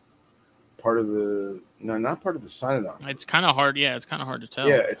the. No, not part of the Cynodon. It's kind of hard. Yeah, it's kind of hard to tell.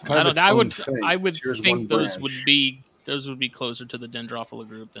 Yeah, it's kind of its own thing. I would think those would be closer to the Dendrophila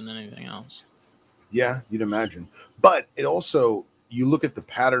group than anything else. Yeah, you'd imagine. But it also, you look at the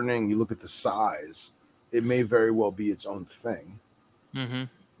patterning, you look at the size, it may very well be its own thing. Mm-hmm.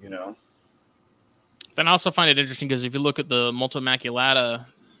 You know? Then I also find it interesting because if you look at the Multimaculata,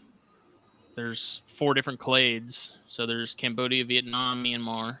 there's 4 different clades. So there's Cambodia, Vietnam,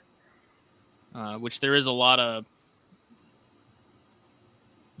 Myanmar, which there is a lot of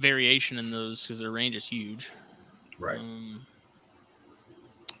variation in those because their range is huge. Right.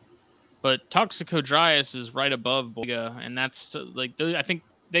 But Toxicodryas is right above Boiga, and that's like I think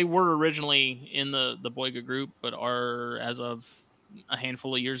they were originally in the Boiga group, but are, as of a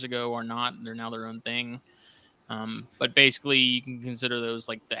handful of years ago, are not. They're now their own thing. But basically, you can consider those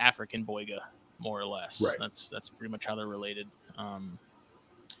like the African Boiga, more or less. Right. That's pretty much how they're related.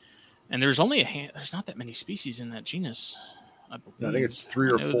 And there's only there's not that many species in that genus, I believe. I think it's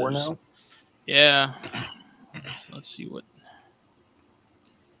 3 or 4 now. Yeah. Let's see what.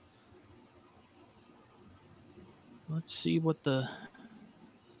 Let's see what the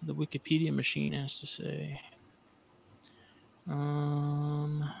Wikipedia machine has to say.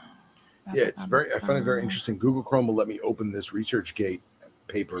 Yeah, it's I find it very interesting. Google Chrome will let me open this ResearchGate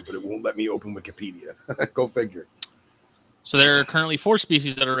paper, but it won't let me open Wikipedia. Go figure. So there are currently 4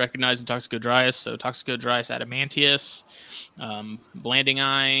 species that are recognized in Toxicodryas. So Toxicodryas adamantius,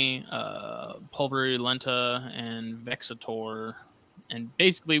 Blandingi, Pulverulenta, and Vexator. And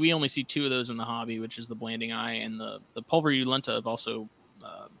basically, we only see 2 of those in the hobby, which is the Blandingi and the Pulverulenta. Have also,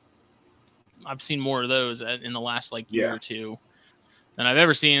 I've seen more of those in the last year or 2 than I've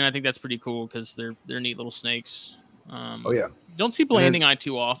ever seen. And I think that's pretty cool because they're neat little snakes. Don't see Blandingi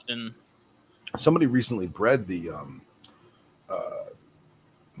too often. Somebody recently bred the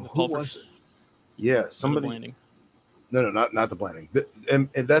who was it? Yeah, somebody. No, not the blanding. And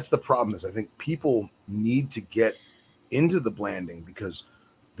that's the problem. Is I think people need to get into the blanding because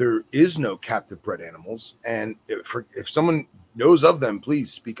there is no captive bred animals, and if someone knows of them,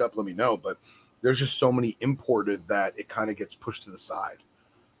 please speak up. Let me know. But there's just so many imported that it kind of gets pushed to the side.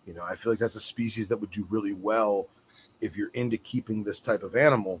 You know, I feel like that's a species that would do really well if you're into keeping this type of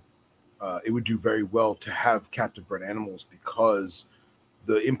animal. It would do very well to have captive bred animals because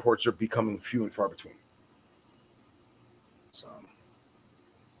the imports are becoming few and far between. So I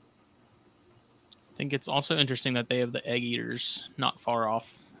think it's also interesting that they have the egg eaters not far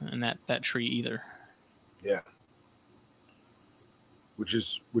off in that tree either. Yeah. Which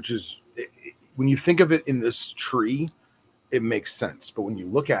is when you think of it in this tree, it makes sense. But when you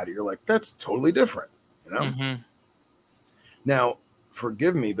look at it, you're like, that's totally different. You know? Mm-hmm. Now,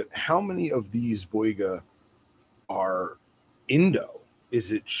 forgive me, but how many of these Boiga are Indo?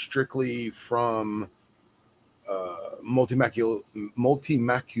 Is it strictly from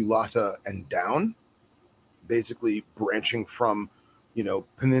multimaculata and down, basically branching from,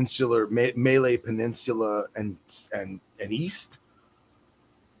 peninsular Malay Peninsula and east?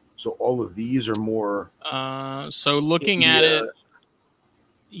 So all of these are more. So looking India. at it,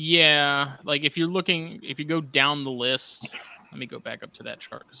 yeah, like if you go down the list, let me go back up to that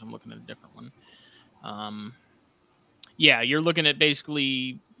chart because I'm looking at a different one. Yeah, you're looking at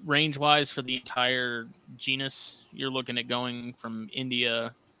basically range-wise for the entire genus. You're looking at going from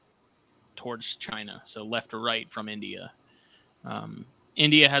India towards China, so left or right from India.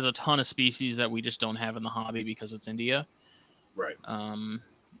 India has a ton of species that we just don't have in the hobby because it's India. Right.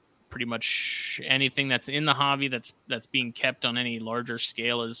 Pretty much anything that's in the hobby that's being kept on any larger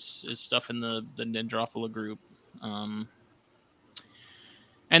scale is stuff in the Dendrophila group.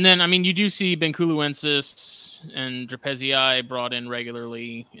 And then, I mean, you do see Benculuensis and Drapezii brought in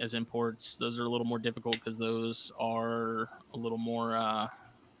regularly as imports. Those are a little more difficult because those are a little more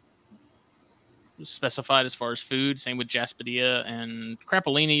specified as far as food. Same with Jaspidia and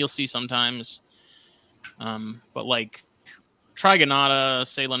Crapolini, you'll see sometimes. But like Trigonata,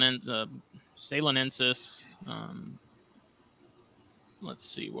 Ceylonensis, let's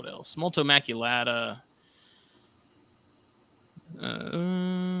see what else. Multomaculata,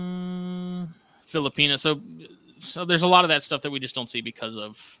 Filipina. So there's a lot of that stuff that we just don't see because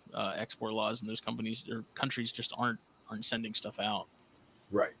of export laws, and those companies or countries just aren't sending stuff out.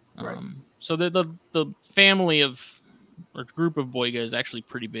 Right. Right. So the family of or group of Boiga is actually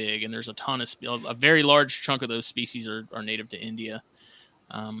pretty big, and there's a ton of a very large chunk of those species are native to India.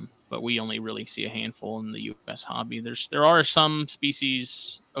 But we only really see a handful in the U.S. hobby. There are some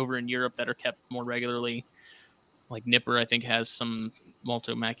species over in Europe that are kept more regularly. Like Nipper, I think, has some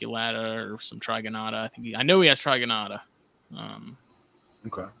Multomaculata or some Trigonata. I know he has Trigonata.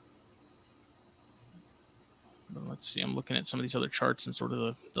 Okay. But let's see. I'm looking at some of these other charts and sort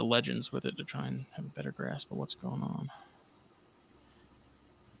of the legends with it to try and have a better grasp of what's going on.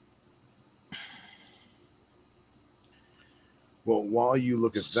 Well, while you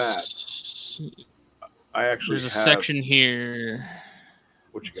look at that, I actually there's a section here.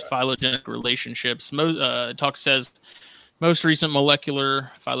 What you got? Phylogenetic relationships. Talk says most recent molecular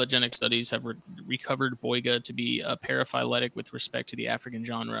phylogenetic studies have recovered Boiga to be a paraphyletic with respect to the African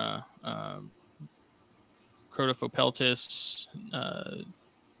genre Crotophopeltis,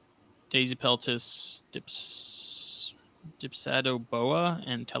 Dasypeltis, Dipsadoboa,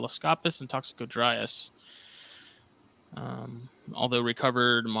 and Telescopus and Toxicodryas. Although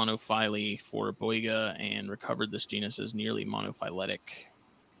recovered monophyly for Boiga and recovered this genus as nearly monophyletic.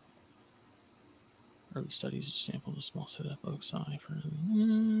 Early studies sampled a small set of loci for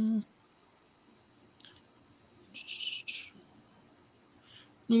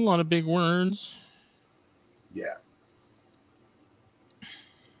a lot of big words. Yeah.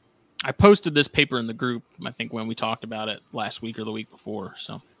 I posted this paper in the group, I think, when we talked about it last week or the week before.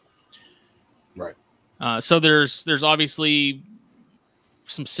 So, right. So there's obviously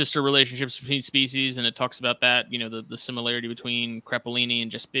some sister relationships between species, and it talks about that. You know, the similarity between Crapolini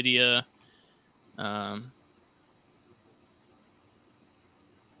and Jaspidia.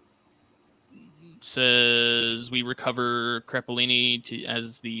 Says we recover Crapolini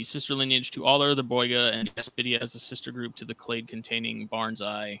as the sister lineage to all other Boiga, and Jaspidia as a sister group to the clade containing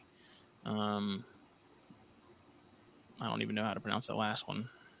Barneseye. I don't even know how to pronounce that last one.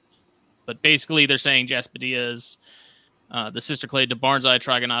 But basically, they're saying Jaspidia is the sister clade to Barneseye,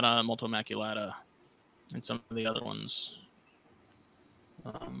 Trigonata, Multomaculata, and some of the other ones.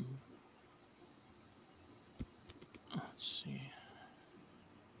 Let's see.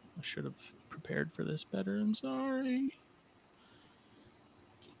 I should have prepared for this better. I'm sorry.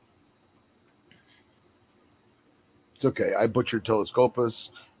 It's okay. I butchered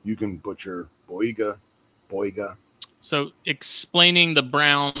Telescopus. You can butcher Boiga. So explaining the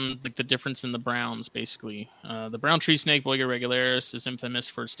brown, like the difference in the browns, basically. The brown tree snake, Boiga regularis, is infamous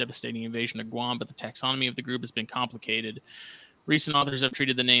for its devastating invasion of Guam, but the taxonomy of the group has been complicated. Recent authors have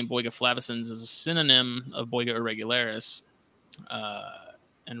treated the name Boiga flavescens as a synonym of Boiga irregularis,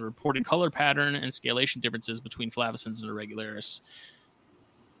 and reported color pattern and scalation differences between flavescens and irregularis.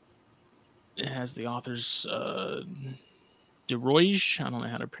 It has the authors De Roij, I don't know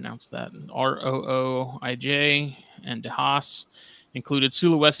how to pronounce that, Rooj, and De Haas included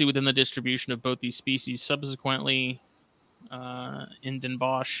Sulawesi within the distribution of both these species. Subsequently, in Den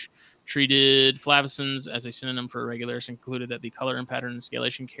Bosch, treated flavescens as a synonym for irregularis, concluded that the color and pattern and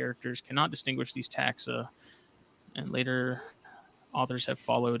scalation characters cannot distinguish these taxa, and later authors have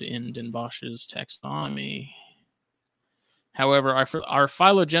followed in Den Bosch's taxonomy. However, our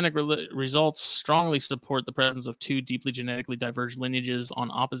phylogenetic results strongly support the presence of two deeply genetically diverged lineages on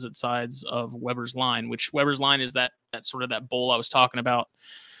opposite sides of Weber's line, which Weber's line is that sort of that bowl I was talking about.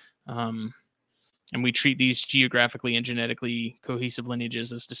 And we treat these geographically and genetically cohesive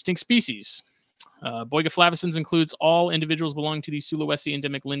lineages as distinct species. Boiga flavescens includes all individuals belonging to the Sulawesi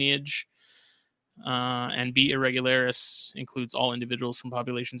endemic lineage, and B. irregularis includes all individuals from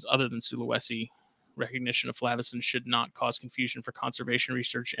populations other than Sulawesi. recognition of flavicin should not cause confusion for conservation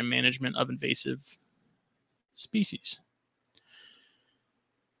research and management of invasive species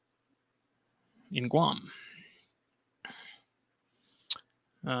in Guam.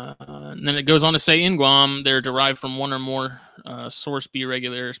 And then it goes on to say in Guam, they're derived from one or more source B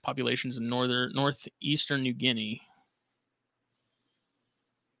regulators populations in northeastern New Guinea.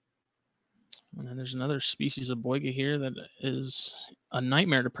 And then there's another species of boiga here that is a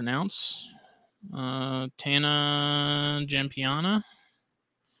nightmare to pronounce. Tana jampiana,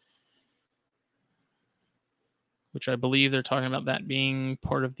 which I believe they're talking about that being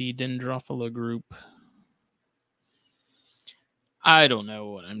part of the Dendrophila group. I don't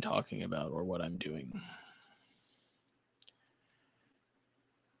know what I'm talking about or what I'm doing.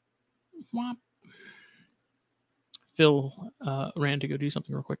 Whop. Phil ran to go do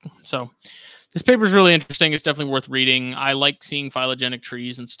something real quick. So this paper is really interesting. It's definitely worth reading. I like seeing phylogenetic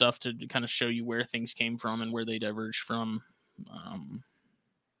trees and stuff to kind of show you where things came from and where they diverged from.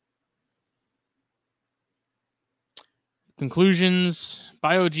 Conclusions: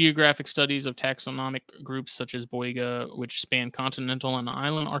 biogeographic studies of taxonomic groups such as boiga, which span continental and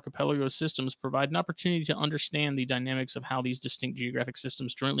island archipelago systems, provide an opportunity to understand the dynamics of how these distinct geographic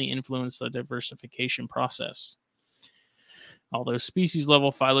systems jointly influence the diversification process. Although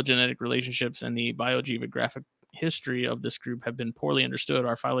species-level phylogenetic relationships and the biogeographic history of this group have been poorly understood,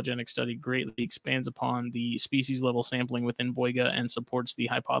 our phylogenetic study greatly expands upon the species-level sampling within boiga and supports the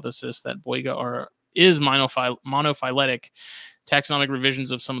hypothesis that boiga is monophyletic. Taxonomic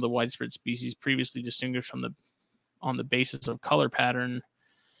revisions of some of the widespread species previously distinguished on the basis of color pattern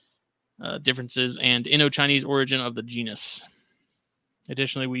differences and Indo-Chinese origin of the genus.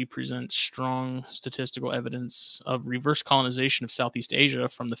 Additionally, we present strong statistical evidence of reverse colonization of Southeast Asia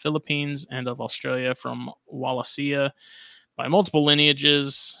from the Philippines and of Australia from Wallacea by multiple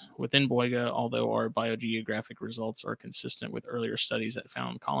lineages within boiga, although our biogeographic results are consistent with earlier studies that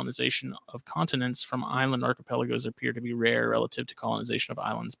found colonization of continents from island archipelagos appear to be rare relative to colonization of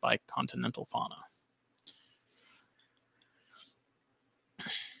islands by continental fauna.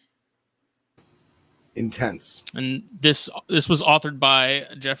 Intense. And this was authored by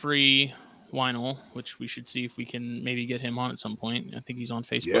Jeffrey Weinel, which we should see if we can maybe get him on at some point. I think he's on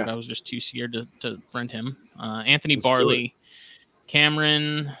Facebook. Yeah. I was just too scared to friend him. Anthony Barley,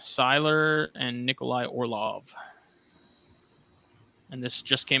 Cameron Seiler, and Nikolai Orlov. And this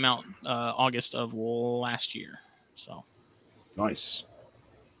just came out August of last year. So nice.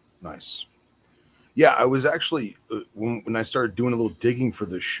 Yeah, I was actually when I started doing a little digging for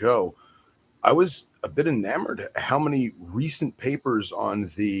this show, I was a bit enamored at how many recent papers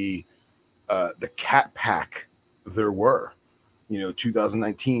on the cat pack there were.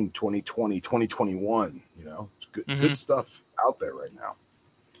 2019, 2020, 2021. It's good stuff out there right now.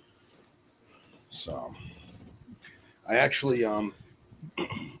 So I actually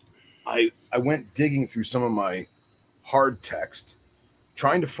I went digging through some of my hard text,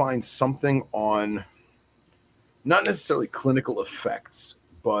 trying to find something on not necessarily clinical effects,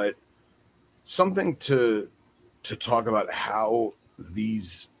 but something to talk about how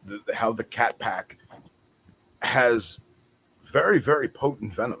the cat pack has very, very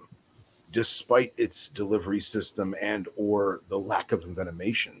potent venom, despite its delivery system and or the lack of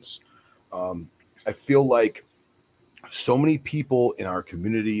envenomations. I feel like so many people in our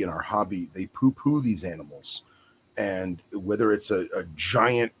community, in our hobby, they poo-poo these animals, and whether it's a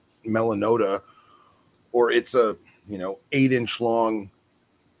giant melanota or it's a 8-inch long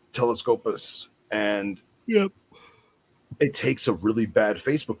telescopus, and it takes a really bad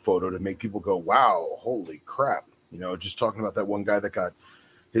Facebook photo to make people go, wow, holy crap. Just talking about that one guy that got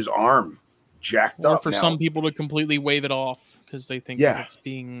his arm jacked up. Or for some people to completely wave it off because they think it's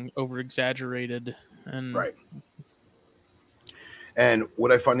being over exaggerated. And right. And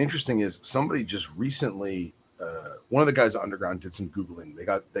what I find interesting is somebody just recently, one of the guys at Underground did some Googling.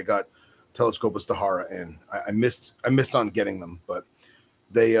 They got Telescopus tahara, and I missed on getting them, but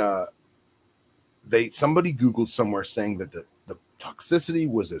somebody Googled somewhere saying that the toxicity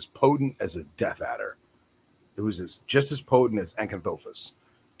was as potent as a death adder. It was just as potent as Acanthopus.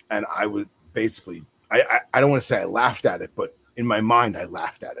 And I would basically, I don't want to say I laughed at it, but in my mind, I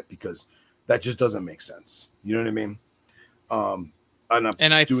laughed at it because that just doesn't make sense. You know what I mean?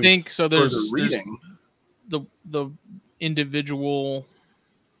 And I think so. There's the individual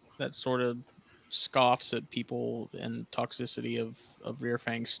that sort of scoffs at people and toxicity of rear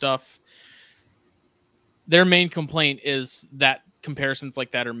fang stuff. Their main complaint is that comparisons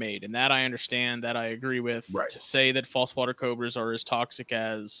like that are made, and that I understand, that I agree with. Right. To say that false water cobras are as toxic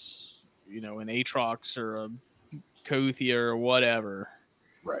as an Atrox or a Cothia or whatever,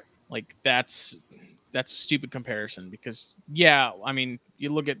 right? Like that's that's a stupid comparison because, yeah, I mean, you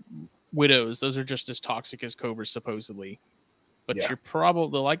look at widows; those are just as toxic as cobras, supposedly. But Yeah.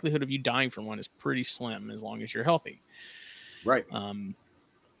 the likelihood of you dying from one is pretty slim as long as you're healthy. Right.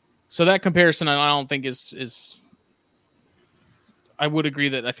 So that comparison, I don't think is. I would agree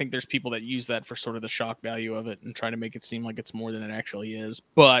that I think there's people that use that for sort of the shock value of it and try to make it seem like it's more than it actually is.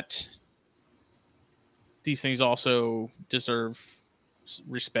 But these things also deserve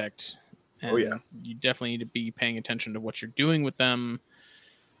respect, and Oh yeah. you definitely need to be paying attention to what you're doing with them.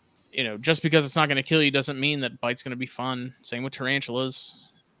 You know, just because it's not going to kill you doesn't mean that bite's going to be fun. Same with tarantulas.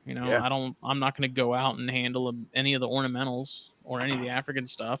 You know, Yeah. I'm not going to go out and handle any of the ornamentals or any of the African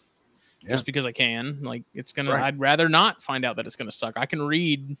stuff Yeah. just because I can. Like, it's going Right. to, I'd rather not find out that it's going to suck. I can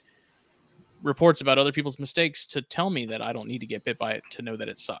read reports about other people's mistakes to tell me that I don't need to get bit by it to know that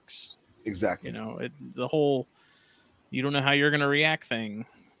it sucks. Exactly. You know, the whole, you don't know how you're going to react thing.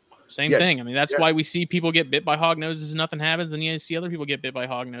 Same Yeah. thing. I mean, that's Yeah. why we see people get bit by hog noses and nothing happens, and you see other people get bit by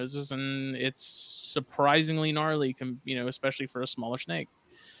hog noses, and it's surprisingly gnarly, you know, especially for a smaller snake.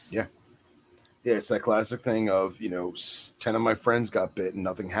 Yeah. Yeah, it's that classic thing of, 10 of my friends got bit and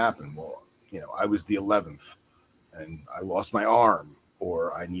nothing happened. Well, I was the 11th and I lost my arm,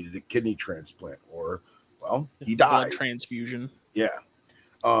 or I needed a kidney transplant, or, well, he died. Blood transfusion. Yeah.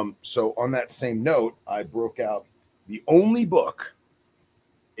 So on that same note, I broke out the only book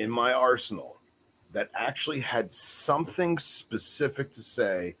in my arsenal that actually had something specific to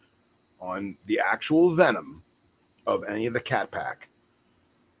say on the actual venom of any of the cat pack.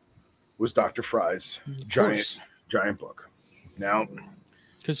 Was Dr. Fry's giant book. Now,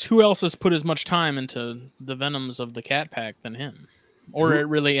 because who else has put as much time into the venoms of the cat pack than him, or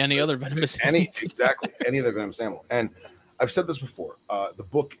really any other venomous exactly any other venomous animal? And I've said this before. The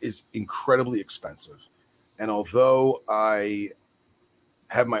book is incredibly expensive, and although I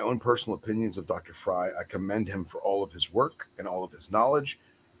have my own personal opinions of Dr. Fry, I commend him for all of his work and all of his knowledge.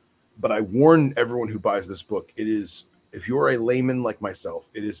 But I warn everyone who buys this book: it is, if you're a layman like myself,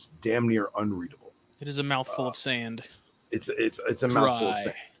 it is damn near unreadable. It is a mouthful of sand. It's a mouthful of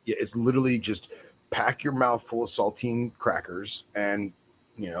sand. Yeah, it's literally just pack your mouth full of saltine crackers and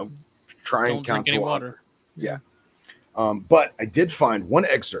try and count to 100. Water. Yeah. But I did find one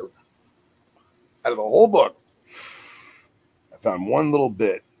excerpt out of the whole book. I found one little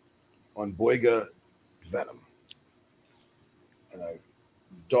bit on Boiga venom, and I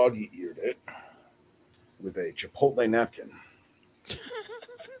doggy-eared it with a Chipotle napkin.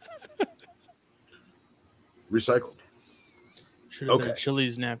 Recycled. Should have been a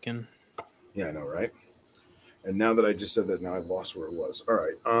Chili's napkin. Yeah, I know, right? And now that I just said that, now I've lost where it was. All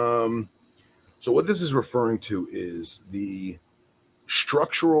right. So what this is referring to is the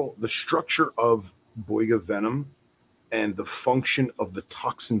structure of Boiga venom and the function of the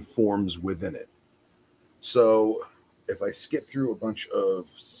toxin forms within it. So if I skip through a bunch of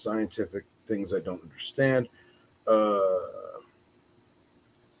scientific things I don't understand,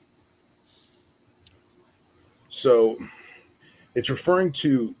 so it's referring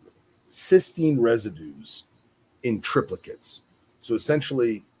to cysteine residues in triplicates. So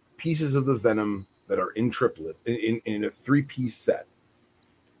essentially pieces of the venom that are in triplet in a 3-piece set.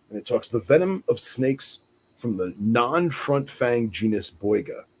 And it talks the venom of snakes from the non-front fang genus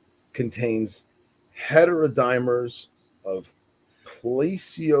Boiga contains heterodimers of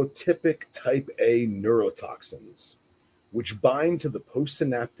plesiotypic type A neurotoxins, which bind to the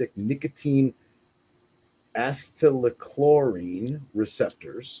postsynaptic nicotine acetylchlorine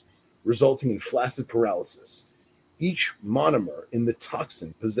receptors, resulting in flaccid paralysis. Each monomer in the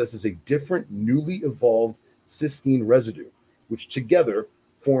toxin possesses a different newly evolved cysteine residue, which together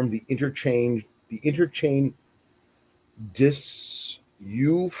form the interchain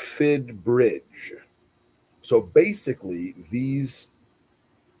disulfide bridge. So basically, these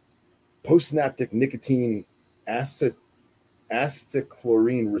postsynaptic nicotine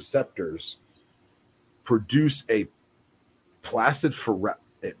acetylchlorine receptors produce a flaccid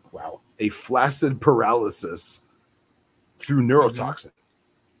paralysis through neurotoxin.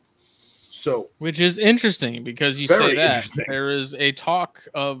 So, which is interesting because you say that there is a talk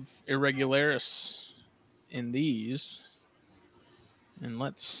of irregularis in these, and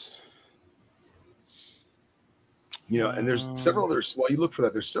let's, and there's several others. While you look for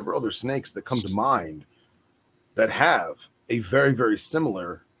that, there's several other snakes that come to mind that have a very, very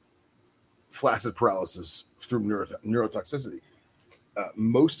similar flaccid paralysis through neurotoxicity.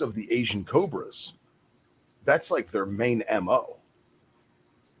 Most of the Asian cobras, that's like their main MO.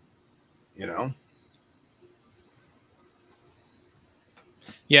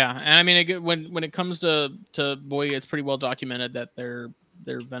 Yeah, and I mean, when it comes to Boiga, it's pretty well documented that their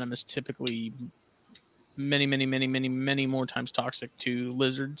venom is typically many more times toxic to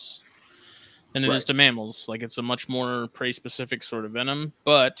lizards than it is Right. to mammals. Like, it's a much more prey specific sort of venom,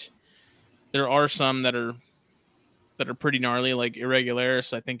 but there are some that are pretty gnarly. Like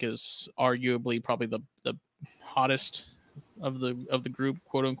Irregularis, I think, is arguably probably the hottest of the group,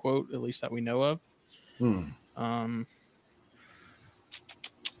 quote unquote, at least that we know of.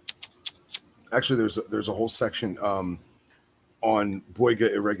 Actually, there's a whole section on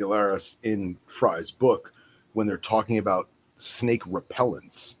Boiga irregularis in Fry's book when they're talking about snake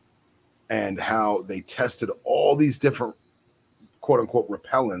repellents and how they tested all these different quote unquote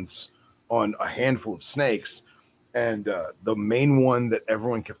repellents on a handful of snakes. And the main one that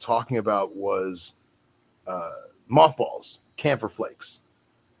everyone kept talking about was mothballs, camphor flakes,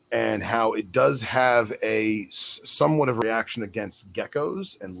 and how it does have a somewhat of a reaction against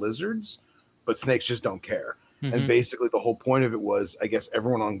geckos and lizards, but snakes just don't care. Mm-hmm. And basically the whole point of it was, I guess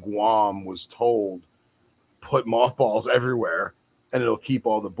everyone on Guam was told, put mothballs everywhere and it'll keep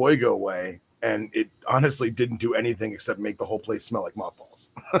all the boiga away. And it honestly didn't do anything except make the whole place smell like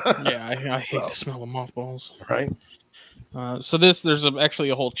mothballs. Yeah, I hate the smell of mothballs. Right. So there's actually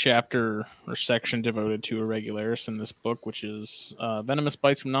a whole chapter or section devoted to Irregularis in this book, which is venomous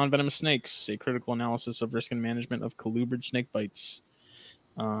bites from non-venomous snakes, a critical analysis of risk and management of colubrid snake bites.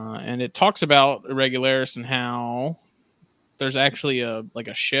 And it talks about Irregularis and how there's actually a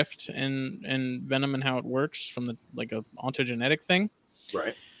shift in venom and how it works from a ontogenetic thing.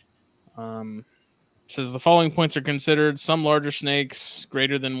 Right. Says the following points are considered. Some larger snakes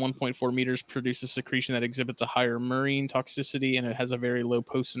greater than 1.4 meters produce a secretion that exhibits a higher marine toxicity, and it has a very low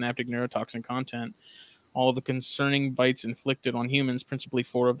postsynaptic neurotoxin content. All the concerning bites inflicted on humans, principally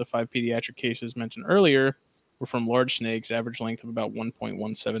 4 of the 5 pediatric cases mentioned earlier, were from large snakes, average length of about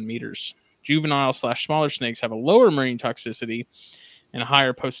 1.17 meters. Juvenile/smaller snakes have a lower marine toxicity and a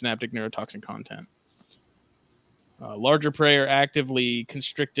higher postsynaptic neurotoxin content. Larger prey are actively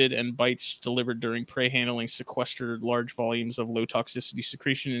constricted, and bites delivered during prey handling sequestered large volumes of low toxicity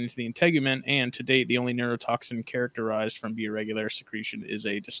secretion into the integument, and to date, the only neurotoxin characterized from B. irregularis secretion is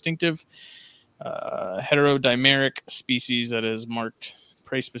a distinctive heterodimeric species that is marked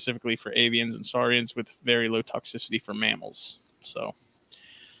prey specifically for avians and saurians with very low toxicity for mammals. So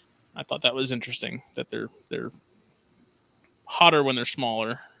I thought that was interesting that they're hotter when they're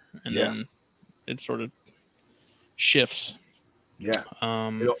smaller, and then it sort of shifts. Yeah.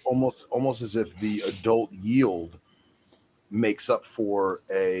 It almost as if the adult yield makes up for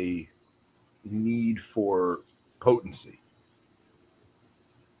a need for potency.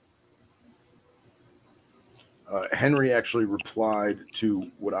 Henry actually replied to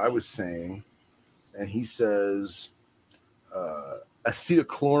what I was saying, and he says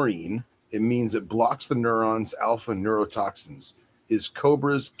acetylchlorine, it means it blocks the neurons alpha neurotoxins, is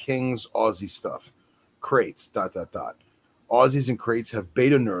Cobra's King's Aussie stuff. Crates, ... Aussies and crates have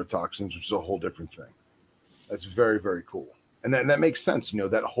beta neurotoxins, which is a whole different thing. That's very, very cool. And that makes sense.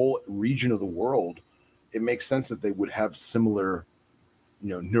 That whole region of the world, it makes sense that they would have similar,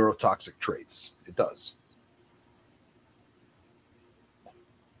 neurotoxic traits. It does.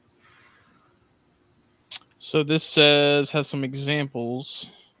 So this has some examples.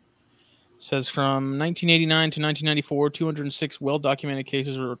 It says from 1989 to 1994, 206 well-documented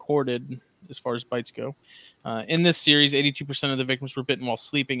cases were recorded as far as bites go. In this series, 82% of the victims were bitten while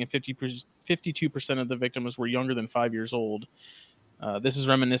sleeping, and 52% of the victims were younger than 5 years old. This is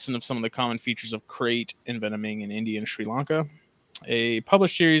reminiscent of some of the common features of crate envenoming in India and Sri Lanka. A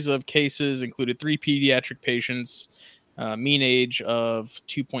published series of cases included 3 pediatric patients, mean age of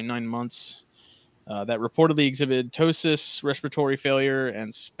 2.9 months, that reportedly exhibited ptosis, respiratory failure,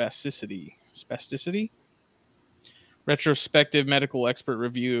 and spasticity. Retrospective medical expert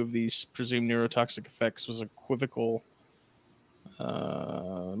review of these presumed neurotoxic effects was equivocal.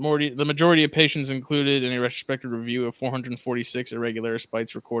 The majority of patients included in a retrospective review of 446 irregularis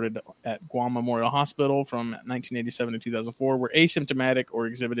bites recorded at Guam Memorial Hospital from 1987 to 2004 were asymptomatic or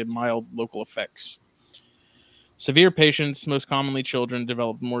exhibited mild local effects. Severe patients, most commonly children,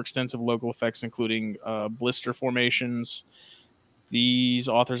 developed more extensive local effects, including blister formations. These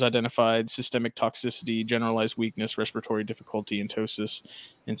authors identified systemic toxicity, generalized weakness, respiratory difficulty, and ptosis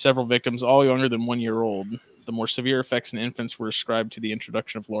in several victims, all younger than 1 year old. The more severe effects in infants were ascribed to the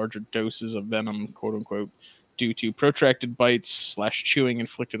introduction of larger doses of venom, quote unquote, due to protracted bites / chewing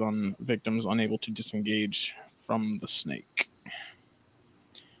inflicted on victims unable to disengage from the snake.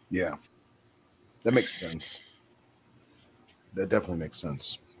 Yeah, that makes sense. That definitely makes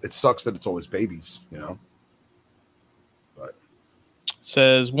sense. It sucks that it's always babies, But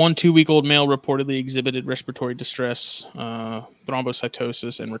Says 1 2-week-old male reportedly exhibited respiratory distress,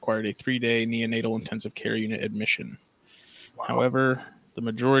 thrombocytosis, and required a 3-day neonatal intensive care unit admission. Wow. However, the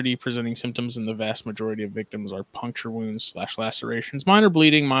majority presenting symptoms in the vast majority of victims are puncture wounds / lacerations, minor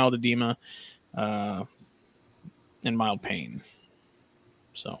bleeding, mild edema, and mild pain.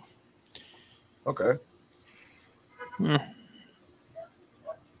 So, okay.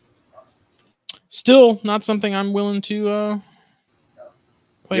 Still not something I'm willing to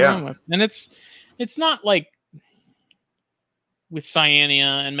play along with. And it's not like with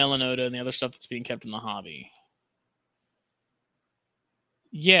cyanea and melanota and the other stuff that's being kept in the hobby.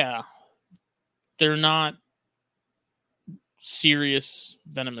 Yeah, they're not serious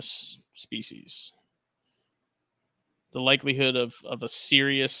venomous species. The likelihood of a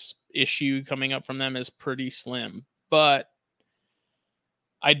serious issue coming up from them is pretty slim. But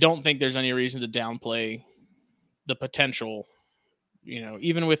I don't think there's any reason to downplay the potential. You know,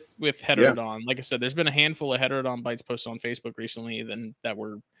 even with heterodon, like I said, there's been a handful of heterodon bites posted on Facebook recently that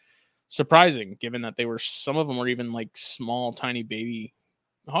were surprising, given that some of them were even like small, tiny baby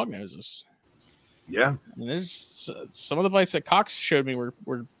hog noses. Yeah, and there's some of the bites that Cox showed me were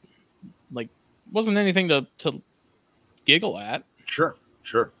like wasn't anything to giggle at. Sure.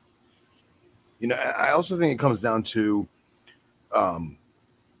 You know, I also think it comes down to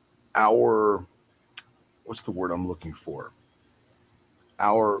our, what's the word I'm looking for?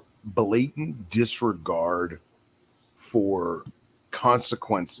 Our blatant disregard for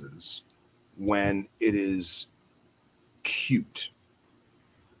consequences when it is cute.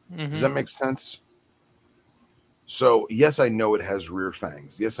 Mm-hmm. Does that make sense? So, yes, I know it has rear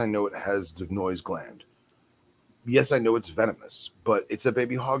fangs. Yes, I know it has Devnoy's gland. Yes, I know it's venomous, but it's a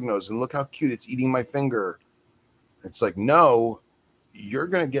baby hognose, and look how cute. It's eating my finger. It's like, no, you're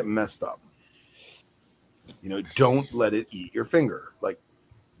going to get messed up. You know, don't let it eat your finger. Like,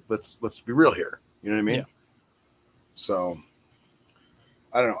 let's be real here. You know what I mean? Yeah. So,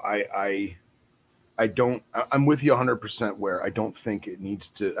 I don't know. I'm with you 100% where I don't think a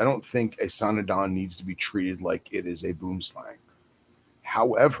Sonodon needs to be treated like it is a boomslang.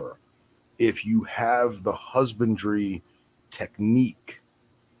 However, if you have the husbandry technique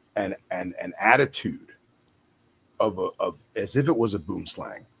and an attitude of as if it was a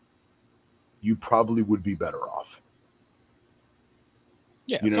boomslang, you probably would be better off.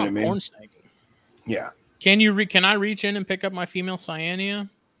 Yeah, you know what I mean? Corn snake. Yeah. Can I reach in and pick up my female cyanea?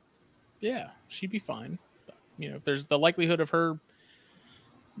 Yeah, she'd be fine. You know, there's the likelihood of her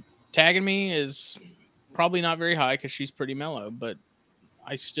tagging me is probably not very high because she's pretty mellow, but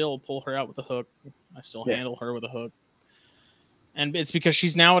I still pull her out with a hook. I still handle her with a hook. And it's because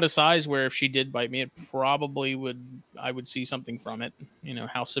she's now at a size where if she did bite me, I would see something from it. You know,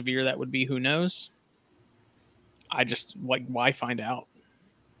 how severe that would be, who knows? I just why find out?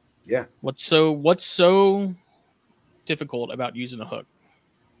 Yeah. What's so difficult about using a hook?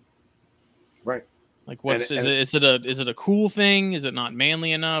 Right. Like, is it a cool thing? Is it not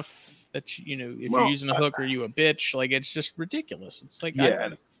manly enough that if you're using a hook, are you a bitch? Like, it's just ridiculous. It's like,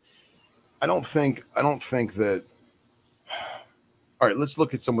 I don't think that. All right, let's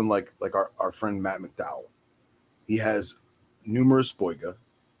look at someone like our friend Matt McDowell. He has numerous boiga.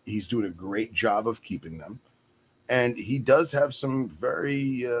 He's doing a great job of keeping them. And he does have some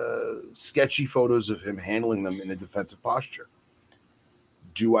very sketchy photos of him handling them in a defensive posture.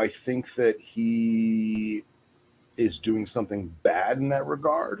 Do I think that he is doing something bad in that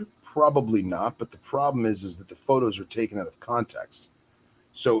regard? Probably not. But the problem is that the photos are taken out of context.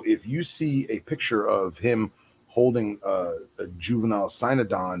 So if you see a picture of him holding a juvenile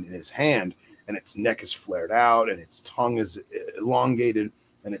cynodon in his hand and its neck is flared out and its tongue is elongated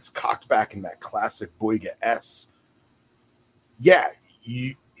and it's cocked back in that classic Boiga S,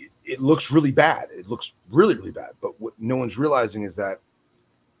 it looks really bad. It looks really, really bad. But what no one's realizing is that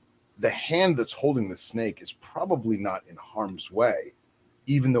the hand that's holding the snake is probably not in harm's way,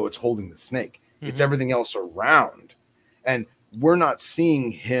 even though it's holding the snake. Mm-hmm. It's everything else around. And we're not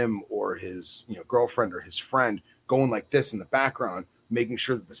seeing him or his girlfriend or his friend going like this in the background, making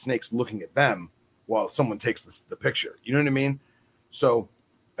sure that the snake's looking at them while someone takes the picture. You know what I mean? So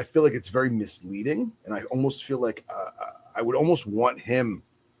I feel like it's very misleading. And I almost feel like I would almost want him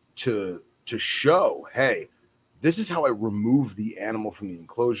to show, hey, this is how I remove the animal from the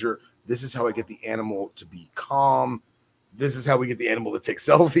enclosure. This is how I get the animal to be calm. This is how we get the animal to take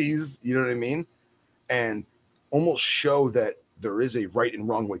selfies. You know what I mean? And almost show that there is a right and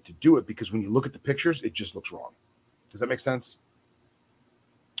wrong way to do it, because when you look at the pictures, it just looks wrong. Does that make sense?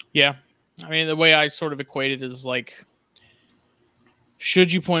 Yeah. I mean, the way I sort of equate it is like,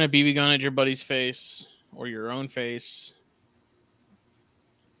 should you point a BB gun at your buddy's face or your own face?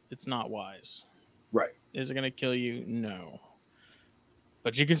 it's not wise. Right. Is it going to kill you? No.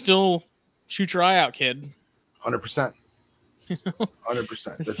 But you can still shoot your eye out, kid. 100%.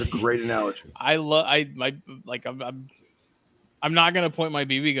 100%. That's a great analogy. I'm not going to point my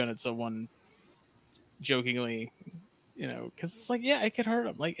BB gun at someone jokingly, because it's like, yeah, it could hurt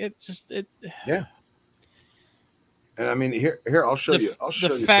them. Like Yeah. And I mean, here, I'll show you. I'll show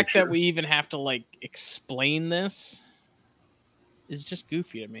the you. The fact picture. that we even have to like explain this is just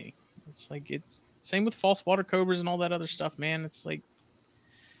goofy to me. It's like, it's same with false water cobras and all that other stuff, man. It's like,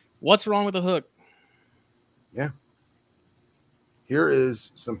 what's wrong with the hook? Yeah. Here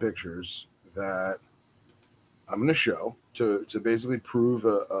is some pictures that I'm going to show to basically prove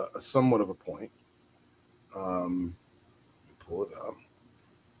a somewhat of a point. Pull it up.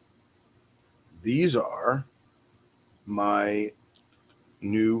 These are my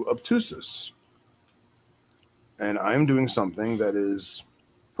new obtusus. And I'm doing something that is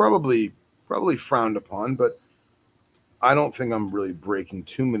probably frowned upon, but I don't think I'm really breaking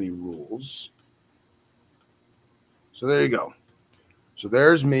too many rules. So there you go. So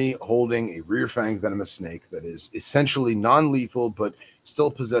there's me holding a rear fang venomous snake that is essentially non-lethal, but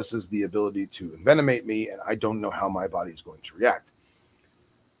still possesses the ability to envenomate me, and I don't know how my body is going to react.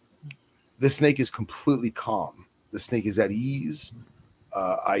 This snake is completely calm. The snake is at ease.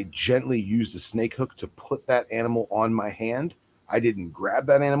 I gently used a snake hook to put that animal on my hand. I didn't grab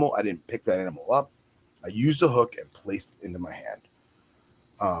that animal. I didn't pick that animal up. I used a hook and placed it into my hand.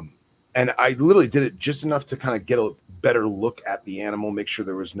 And I literally did it just enough to kind of get a better look at the animal, make sure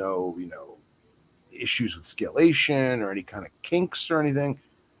there was no, issues with scalation or any kind of kinks or anything,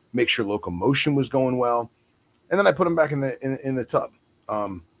 make sure locomotion was going well. And then I put him back in the tub.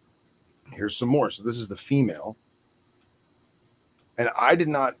 Here's some more. So this is the female. And I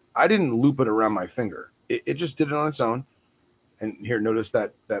didn't loop it around my finger. It just did it on its own. And here, notice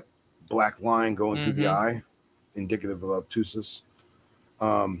that black line going through the eye, indicative of obtusus.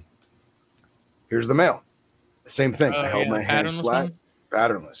 Here's the male. Same thing. I held my hand flat,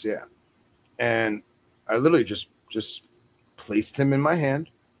 patternless, yeah. And I literally just placed him in my hand.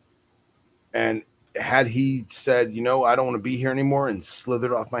 And had he said, I don't want to be here anymore and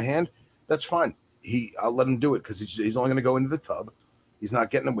slithered off my hand, that's fine. I'll let him do it because he's only going to go into the tub. He's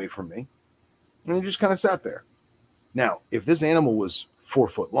not getting away from me. And he just kind of sat there. Now, if this animal was 4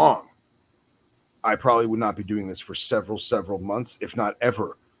 foot long, I probably would not be doing this for several months, if not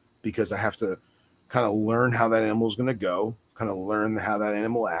ever, because I have to kind of learn how that animal is going to go, kind of learn how that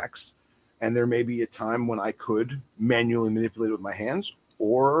animal acts. And there may be a time when I could manually manipulate it with my hands,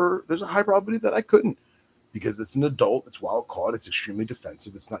 or there's a high probability that I couldn't because it's an adult, it's wild caught, it's extremely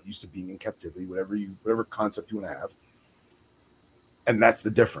defensive, it's not used to being in captivity, whatever concept you want to have. And that's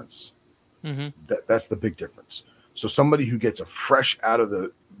the difference. That's the big difference. So somebody who gets a fresh out of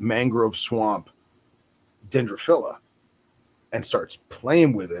the mangrove swamp Dendrophila and starts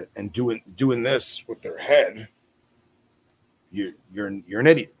playing with it and doing this with their head, you're an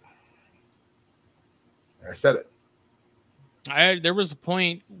idiot. I said it. There was a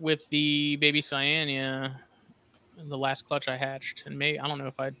point with the baby Cyania, the last clutch I hatched, and I don't know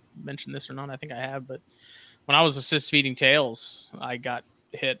if I mentioned this or not. I think I have, but when I was assist feeding tails, I got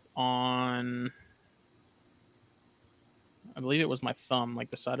hit on, I believe it was my thumb, like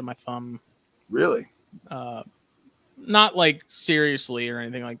the side of my thumb. Really? Not like seriously or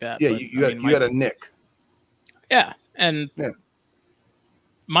anything like that. Yeah, but, you got a nick. Yeah, and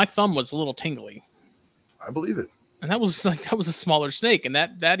my thumb was a little tingly. I believe it. And that was a smaller snake, and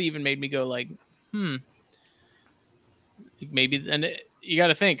that even made me go like, maybe. And you got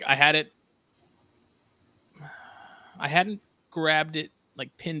to think, I hadn't grabbed it,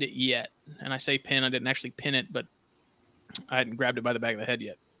 like pinned it yet. And I say pin, I didn't actually pin it, but I hadn't grabbed it by the back of the head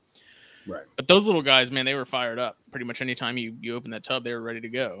yet. Right. But those little guys, man, they were fired up. Pretty much anytime you open that tub, they were ready to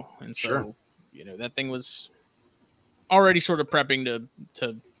go. And so, that thing was already sort of prepping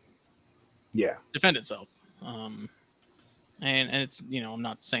to defend itself. And it's, I'm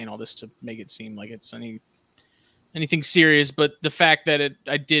not saying all this to make it seem like it's anything serious, but the fact that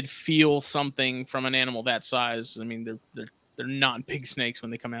I did feel something from an animal that size. I mean, they're not big snakes when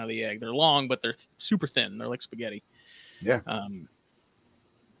they come out of the egg. They're long, but they're super thin. They're like spaghetti. Yeah.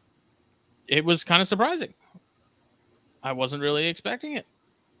 It was kind of surprising. I wasn't really expecting it.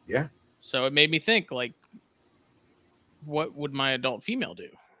 Yeah. So it made me think, like, what would my adult female do?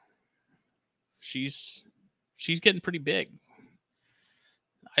 She's getting pretty big.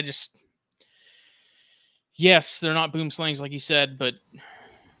 Yes, they're not boom slangs like you said, but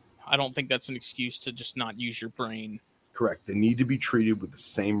I don't think that's an excuse to just not use your brain. Correct. They need to be treated with the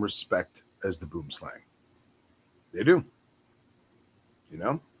same respect as the boom slang. They do.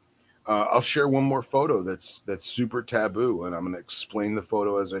 I'll share one more photo that's super taboo, and I'm going to explain the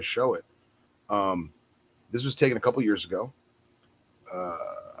photo as I show it. This was taken a couple years ago.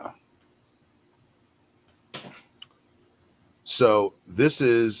 So this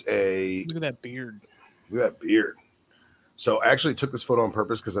is a Look at that beard. Look at that beard. So I actually took this photo on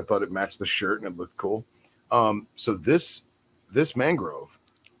purpose because I thought it matched the shirt and it looked cool. So this mangrove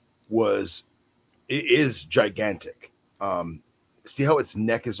is gigantic. See how its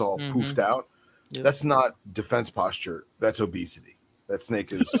neck is all poofed out? Yep. That's not defense posture. That's obesity. That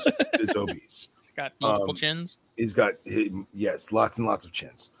snake is obese. It's got multiple chins. He's got lots and lots of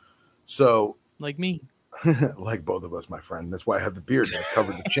chins. So like me. Like both of us, my friend. That's why I have the beard. I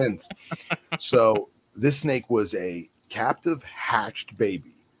covered the chins. So this snake was a captive hatched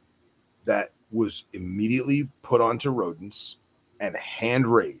baby that was immediately put onto rodents and hand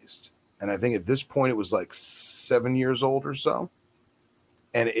raised. And I think at this point it was like 7 years old or so.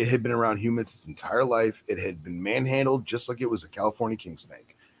 And it had been around humans its entire life. It had been manhandled just like it was a California king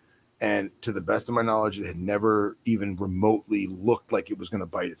snake. And to the best of my knowledge, it had never even remotely looked like it was going to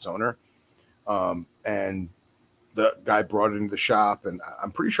bite its owner. And the guy brought it into the shop, and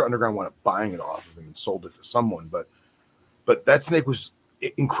I'm pretty sure Underground wound up buying it off of him and sold it to someone. But that snake was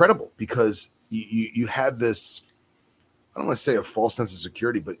incredible because you had this, I don't want to say a false sense of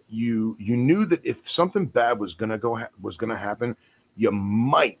security, but you knew that if something bad was gonna happen, you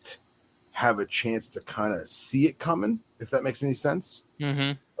might have a chance to kind of see it coming, if that makes any sense.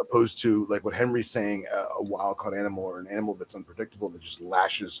 Mm-hmm. Opposed to like what Henry's saying, a wild caught animal or an animal that's unpredictable that just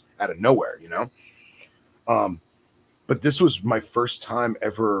lashes out of nowhere, you know? But this was my first time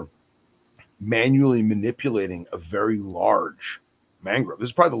ever manually manipulating a very large mangrove. This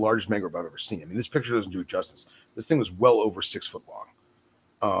is probably the largest mangrove I've ever seen. I mean, this picture doesn't do it justice. This thing was well over 6 foot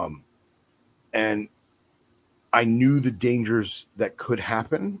long. And I knew the dangers that could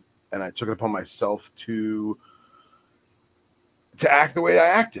happen, and I took it upon myself to act the way I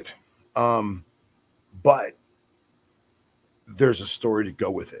acted. But there's a story to go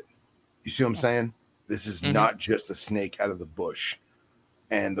with it. You see what I'm saying? This is not just a snake out of the bush.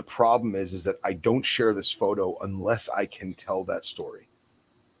 And the problem is that I don't share this photo unless I can tell that story.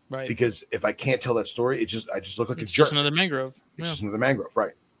 Right. Because if I can't tell that story, I just look like it's a jerk. Just another mangrove. It's just another mangrove,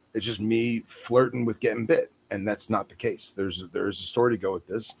 right? It's just me flirting with getting bit, and that's not the case. There's a story to go with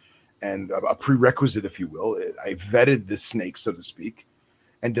this, and a prerequisite, if you will. I vetted this snake, so to speak.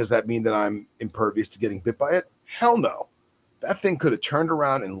 And does that mean that I'm impervious to getting bit by it? Hell no. That thing could have turned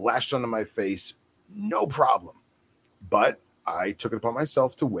around and lashed onto my face, no problem. But I took it upon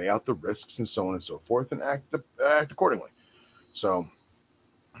myself to weigh out the risks and so on and so forth and act accordingly. So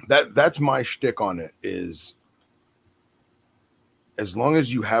that's my shtick on it, is as long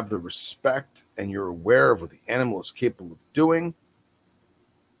as you have the respect and you're aware of what the animal is capable of doing,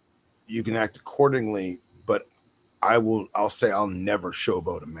 you can act accordingly. But I'll say I'll never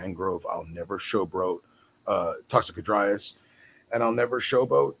showboat a mangrove. I'll never showboat Toxicodrias, and I'll never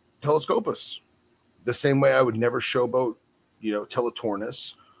showboat Telescopus. The same way I would never showboat,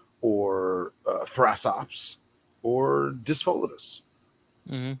 Teletornus or Thrasops or Dyspholidus.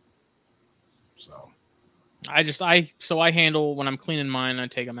 Mm-hmm. So I handle when I'm cleaning mine. I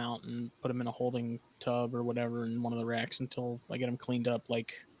take them out and put them in a holding tub or whatever in one of the racks until I get them cleaned up.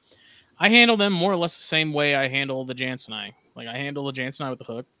 Like I handle them more or less the same way I handle the Jansenii. Like I handle the Jansenii with the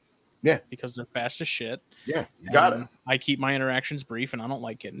hook. Yeah, because they're fast as shit. Yeah, you got it. I keep my interactions brief, and I don't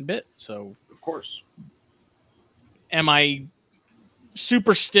like getting bit. So, of course, am I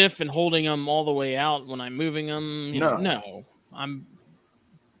super stiff and holding them all the way out when I'm moving them? No.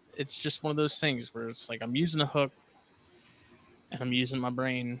 It's just one of those things where it's like I'm using a hook, and I'm using my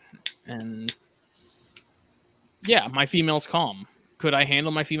brain, and yeah, my female's calm. Could I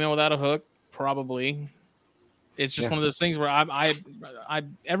handle my female without a hook? Probably. It's just one of those things where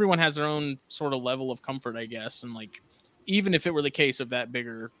everyone has their own sort of level of comfort, I guess. And like, even if it were the case of that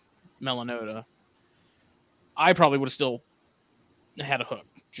bigger Melanota, I probably would have still had a hook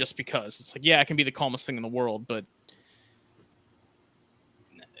just because it's like, yeah, it can be the calmest thing in the world, but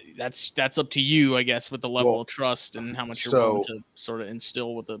that's up to you, I guess, with the level of trust and how much you're willing to sort of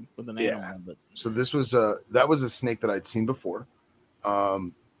instill with an animal. But so this was that was a snake that I'd seen before.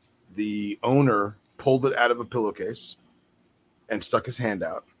 The owner pulled it out of a pillowcase and stuck his hand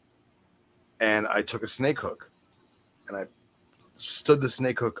out. And I took a snake hook and I stood the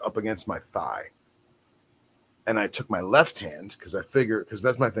snake hook up against my thigh. And I took my left hand because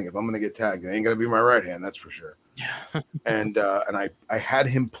that's my thing. If I'm going to get tagged, it ain't going to be my right hand. That's for sure. Yeah. and I had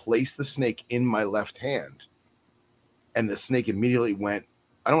him place the snake in my left hand. And the snake immediately went,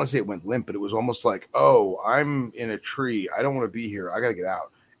 I don't want to say it went limp, but it was almost like, oh, I'm in a tree. I don't want to be here. I got to get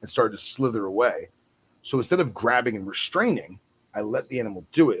out. and started to slither away. So instead of grabbing and restraining, I let the animal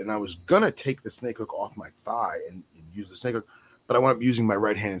do it. And I was going to take the snake hook off my thigh and use the snake hook, but I wound up using my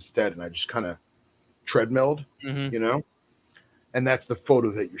right hand instead. And I just kind of treadmilled, Mm-hmm. you know? And that's the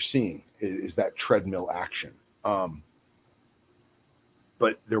photo that you're seeing is that treadmill action. But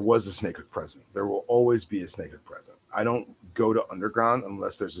there was a snake hook present. There will always be a snake hook present. I don't go to underground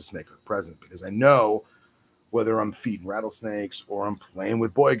unless there's a snake hook present, because I know whether I'm feeding rattlesnakes or I'm playing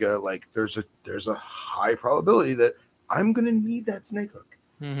with boiga, like there's a high probability that I'm going to need that snake hook.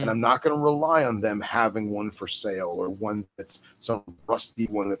 Mm-hmm. And I'm not going to rely on them having one for sale or one that's some rusty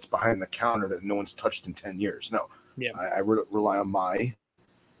one that's behind the counter that no one's touched in 10 years. No, Yeah. I rely on my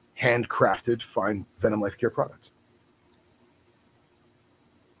handcrafted fine Venom Life Care product.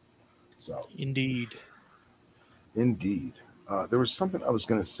 So Indeed. There was something I was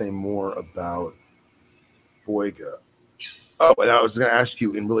going to say more about boiga. Oh, and I was going to ask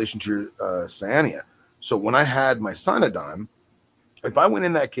you in relation to your Cyania. So when I had my Cyanodime, if I went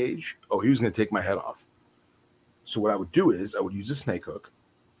in that cage, he was going to take my head off. So what I would do is I would use a snake hook.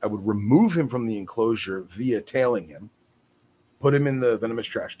 I would remove him from the enclosure via tailing him, put him in the venomous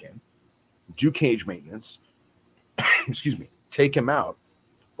trash can, do cage maintenance, excuse me, take him out.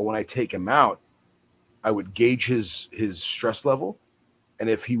 But when I take him out, I would gauge his stress level. And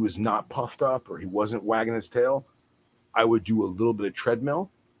if he was not puffed up or he wasn't wagging his tail, I would do a little bit of treadmill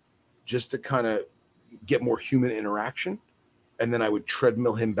just to kind of get more human interaction. And then I would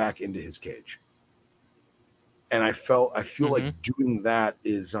treadmill him back into his cage. And I feel like doing that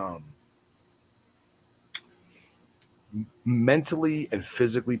is mentally and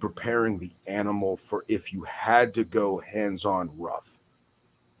physically preparing the animal for if you had to go hands-on rough.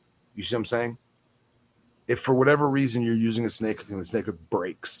 You see what I'm saying? If for whatever reason you're using a snake hook and the snake hook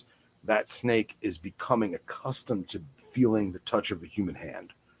breaks, that snake is becoming accustomed to feeling the touch of a human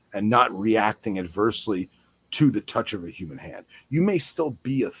hand and not reacting adversely to the touch of a human hand. You may still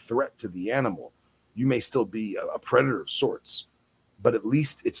be a threat to the animal. You may still be a predator of sorts, but at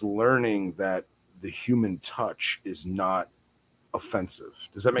least it's learning that the human touch is not offensive.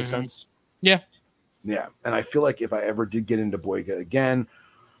 Does that make sense? Yeah. Yeah. And I feel like if I ever did get into boiga again,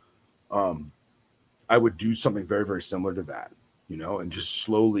 I would do something very, very similar to that, and just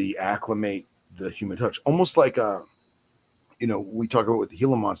slowly acclimate the human touch. Almost like, we talk about with the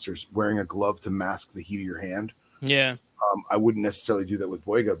Gila monsters, wearing a glove to mask the heat of your hand. Yeah. I wouldn't necessarily do that with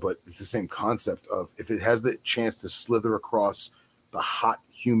boiga, but it's the same concept of if it has the chance to slither across the hot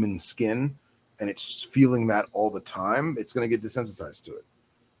human skin and it's feeling that all the time, it's going to get desensitized to it.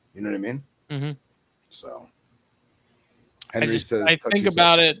 You know what I mean? Mm-hmm. So Henry says, I think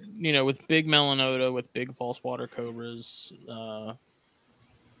about it, with big melanota, with big false water cobras.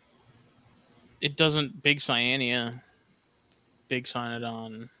 It doesn't, big cyania, big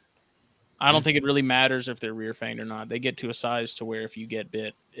cyanodon. I don't think it really matters if they're rear fanged or not. They get to a size to where if you get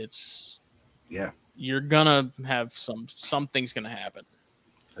bit, you're gonna have something's gonna happen.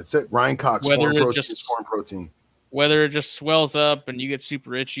 That's it. Ryan Cox, foreign protein. Whether it just swells up and you get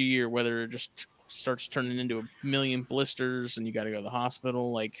super itchy, or whether it just starts turning into a million blisters and you got to go to the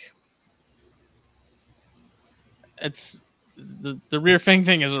hospital, like it's the rear fang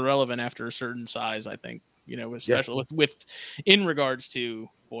thing is irrelevant after a certain size, I think. Especially with in regards to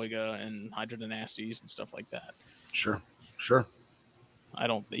boiga and hydrodynasties and stuff like that. Sure. I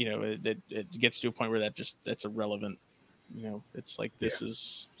don't, it gets to a point where that's irrelevant. It's like this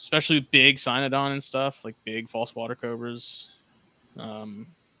is especially big cyanodon and stuff, like big false water cobras.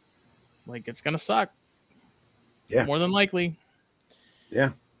 Like it's gonna suck. Yeah. More than likely.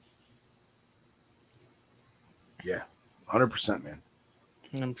 Yeah. Yeah. 100%, man.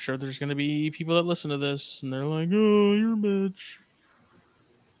 And I'm sure there's gonna be people that listen to this and they're like, "Oh, you're a bitch."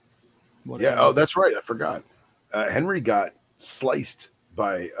 Whatever. Yeah. Oh, that's right. I forgot. Henry got sliced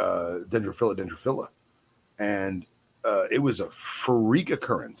by Dendrophila, and it was a freak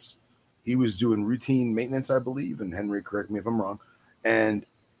occurrence. He was doing routine maintenance, I believe, and Henry, correct me if I'm wrong. And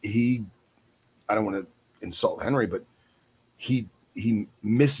I don't want to insult Henry, but he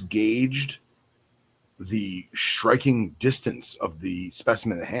misgauged the striking distance of the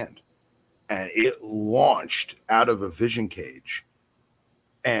specimen at hand, and it launched out of a vision cage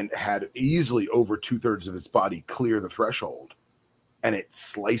and had easily over 2/3 of its body clear the threshold, and it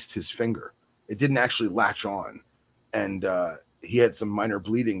sliced his finger. It didn't actually latch on, and he had some minor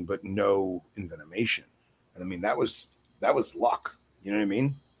bleeding, but no envenomation. And I mean, that was luck. You know what I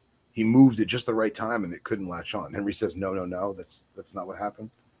mean? He moved at just the right time, and it couldn't latch on. Henry says, "No, that's not what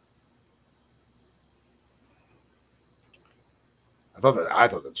happened." I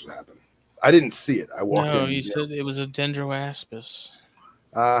thought that's what happened. I didn't see it. I walked in. No, he said it was a dendroaspis.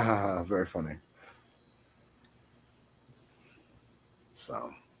 Very funny.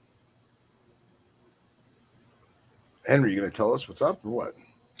 So, Henry, you gonna tell us what's up or what?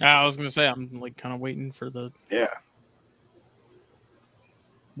 I was gonna say I'm like kind of waiting for the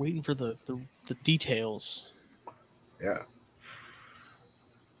details. Yeah.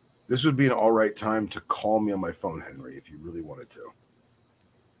 This would be an all right time to call me on my phone, Henry, if you really wanted to.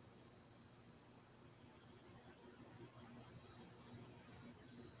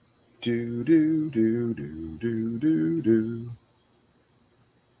 Do do do do do do do.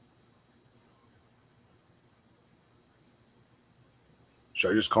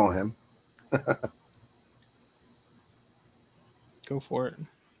 Should I just call him? Go for it.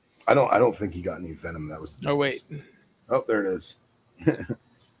 I don't think he got any venom. That was the difference. Oh wait. Oh, there it is.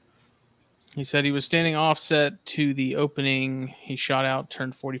 He said he was standing offset to the opening. He shot out,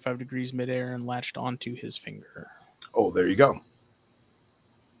 turned 45 degrees midair, and latched onto his finger. Oh, there you go.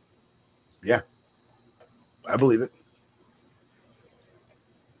 Yeah. I believe it.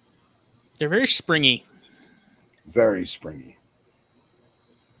 They're very springy. Very springy.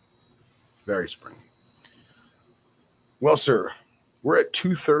 Very springy. Well, sir, we're at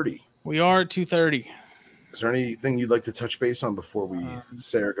 2:30. We are at 2:30. Is there anything you'd like to touch base on before we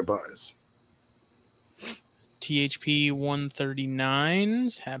say our goodbyes? THP 139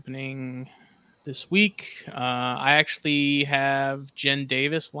 is happening this week. I actually have Jen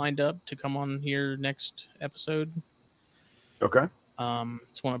Davis lined up to come on here next episode. Okay.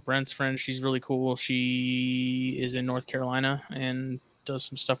 It's one of Brent's friends. She's really cool. She is in North Carolina and does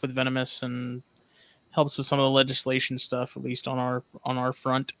some stuff with Venomous and helps with some of the legislation stuff, at least on our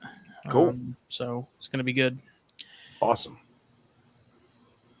front. Cool. So it's going to be good. Awesome.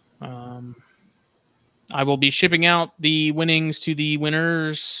 I will be shipping out the winnings to the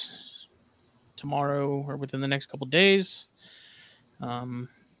winners tomorrow or within the next couple of days.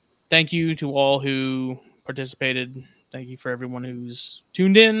 Thank you to all who participated. Thank you for everyone who's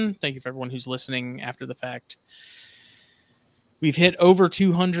tuned in. Thank you for everyone who's listening after the fact. We've hit over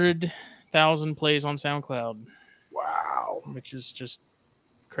 200,000 plays on SoundCloud. Wow. Which is just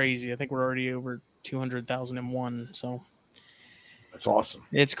crazy. I think we're already over 200,001. So that's awesome.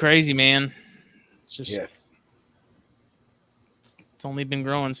 It's crazy, man. It's just, yeah. It's only been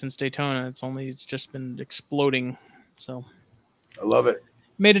growing since Daytona. It's just been exploding. So I love it.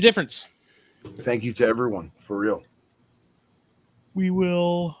 Made a difference. Thank you to everyone, for real. We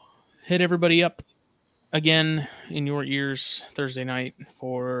will hit everybody up again in your ears Thursday night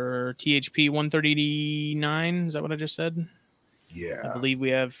for THP 139. Is that what I just said? Yeah. I believe we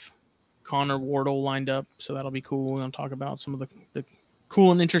have Connor Wardle lined up, so that'll be cool. We're going to talk about some of the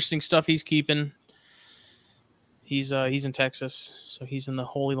cool and interesting stuff he's keeping. He's in Texas, so he's in the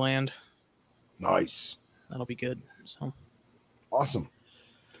Holy Land. Nice. That'll be good. So awesome.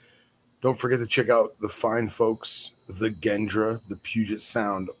 Don't forget to check out the fine folks, the Gendra, the Puget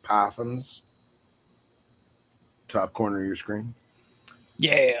Sound Pathans. Top corner of your screen.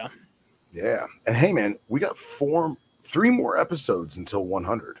 Yeah. Yeah. And hey, man, we got 3 more episodes until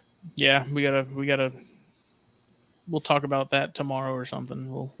 100. Yeah, we gotta. We'll talk about that tomorrow or something.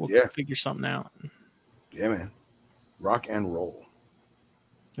 We'll figure something out. Yeah, man. Rock and roll.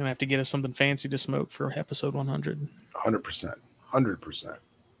 Gonna have to get us something fancy to smoke for episode 100. 100%. 100%.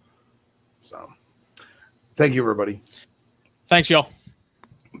 So, thank you, everybody. Thanks, y'all.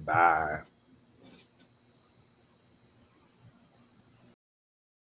 Bye.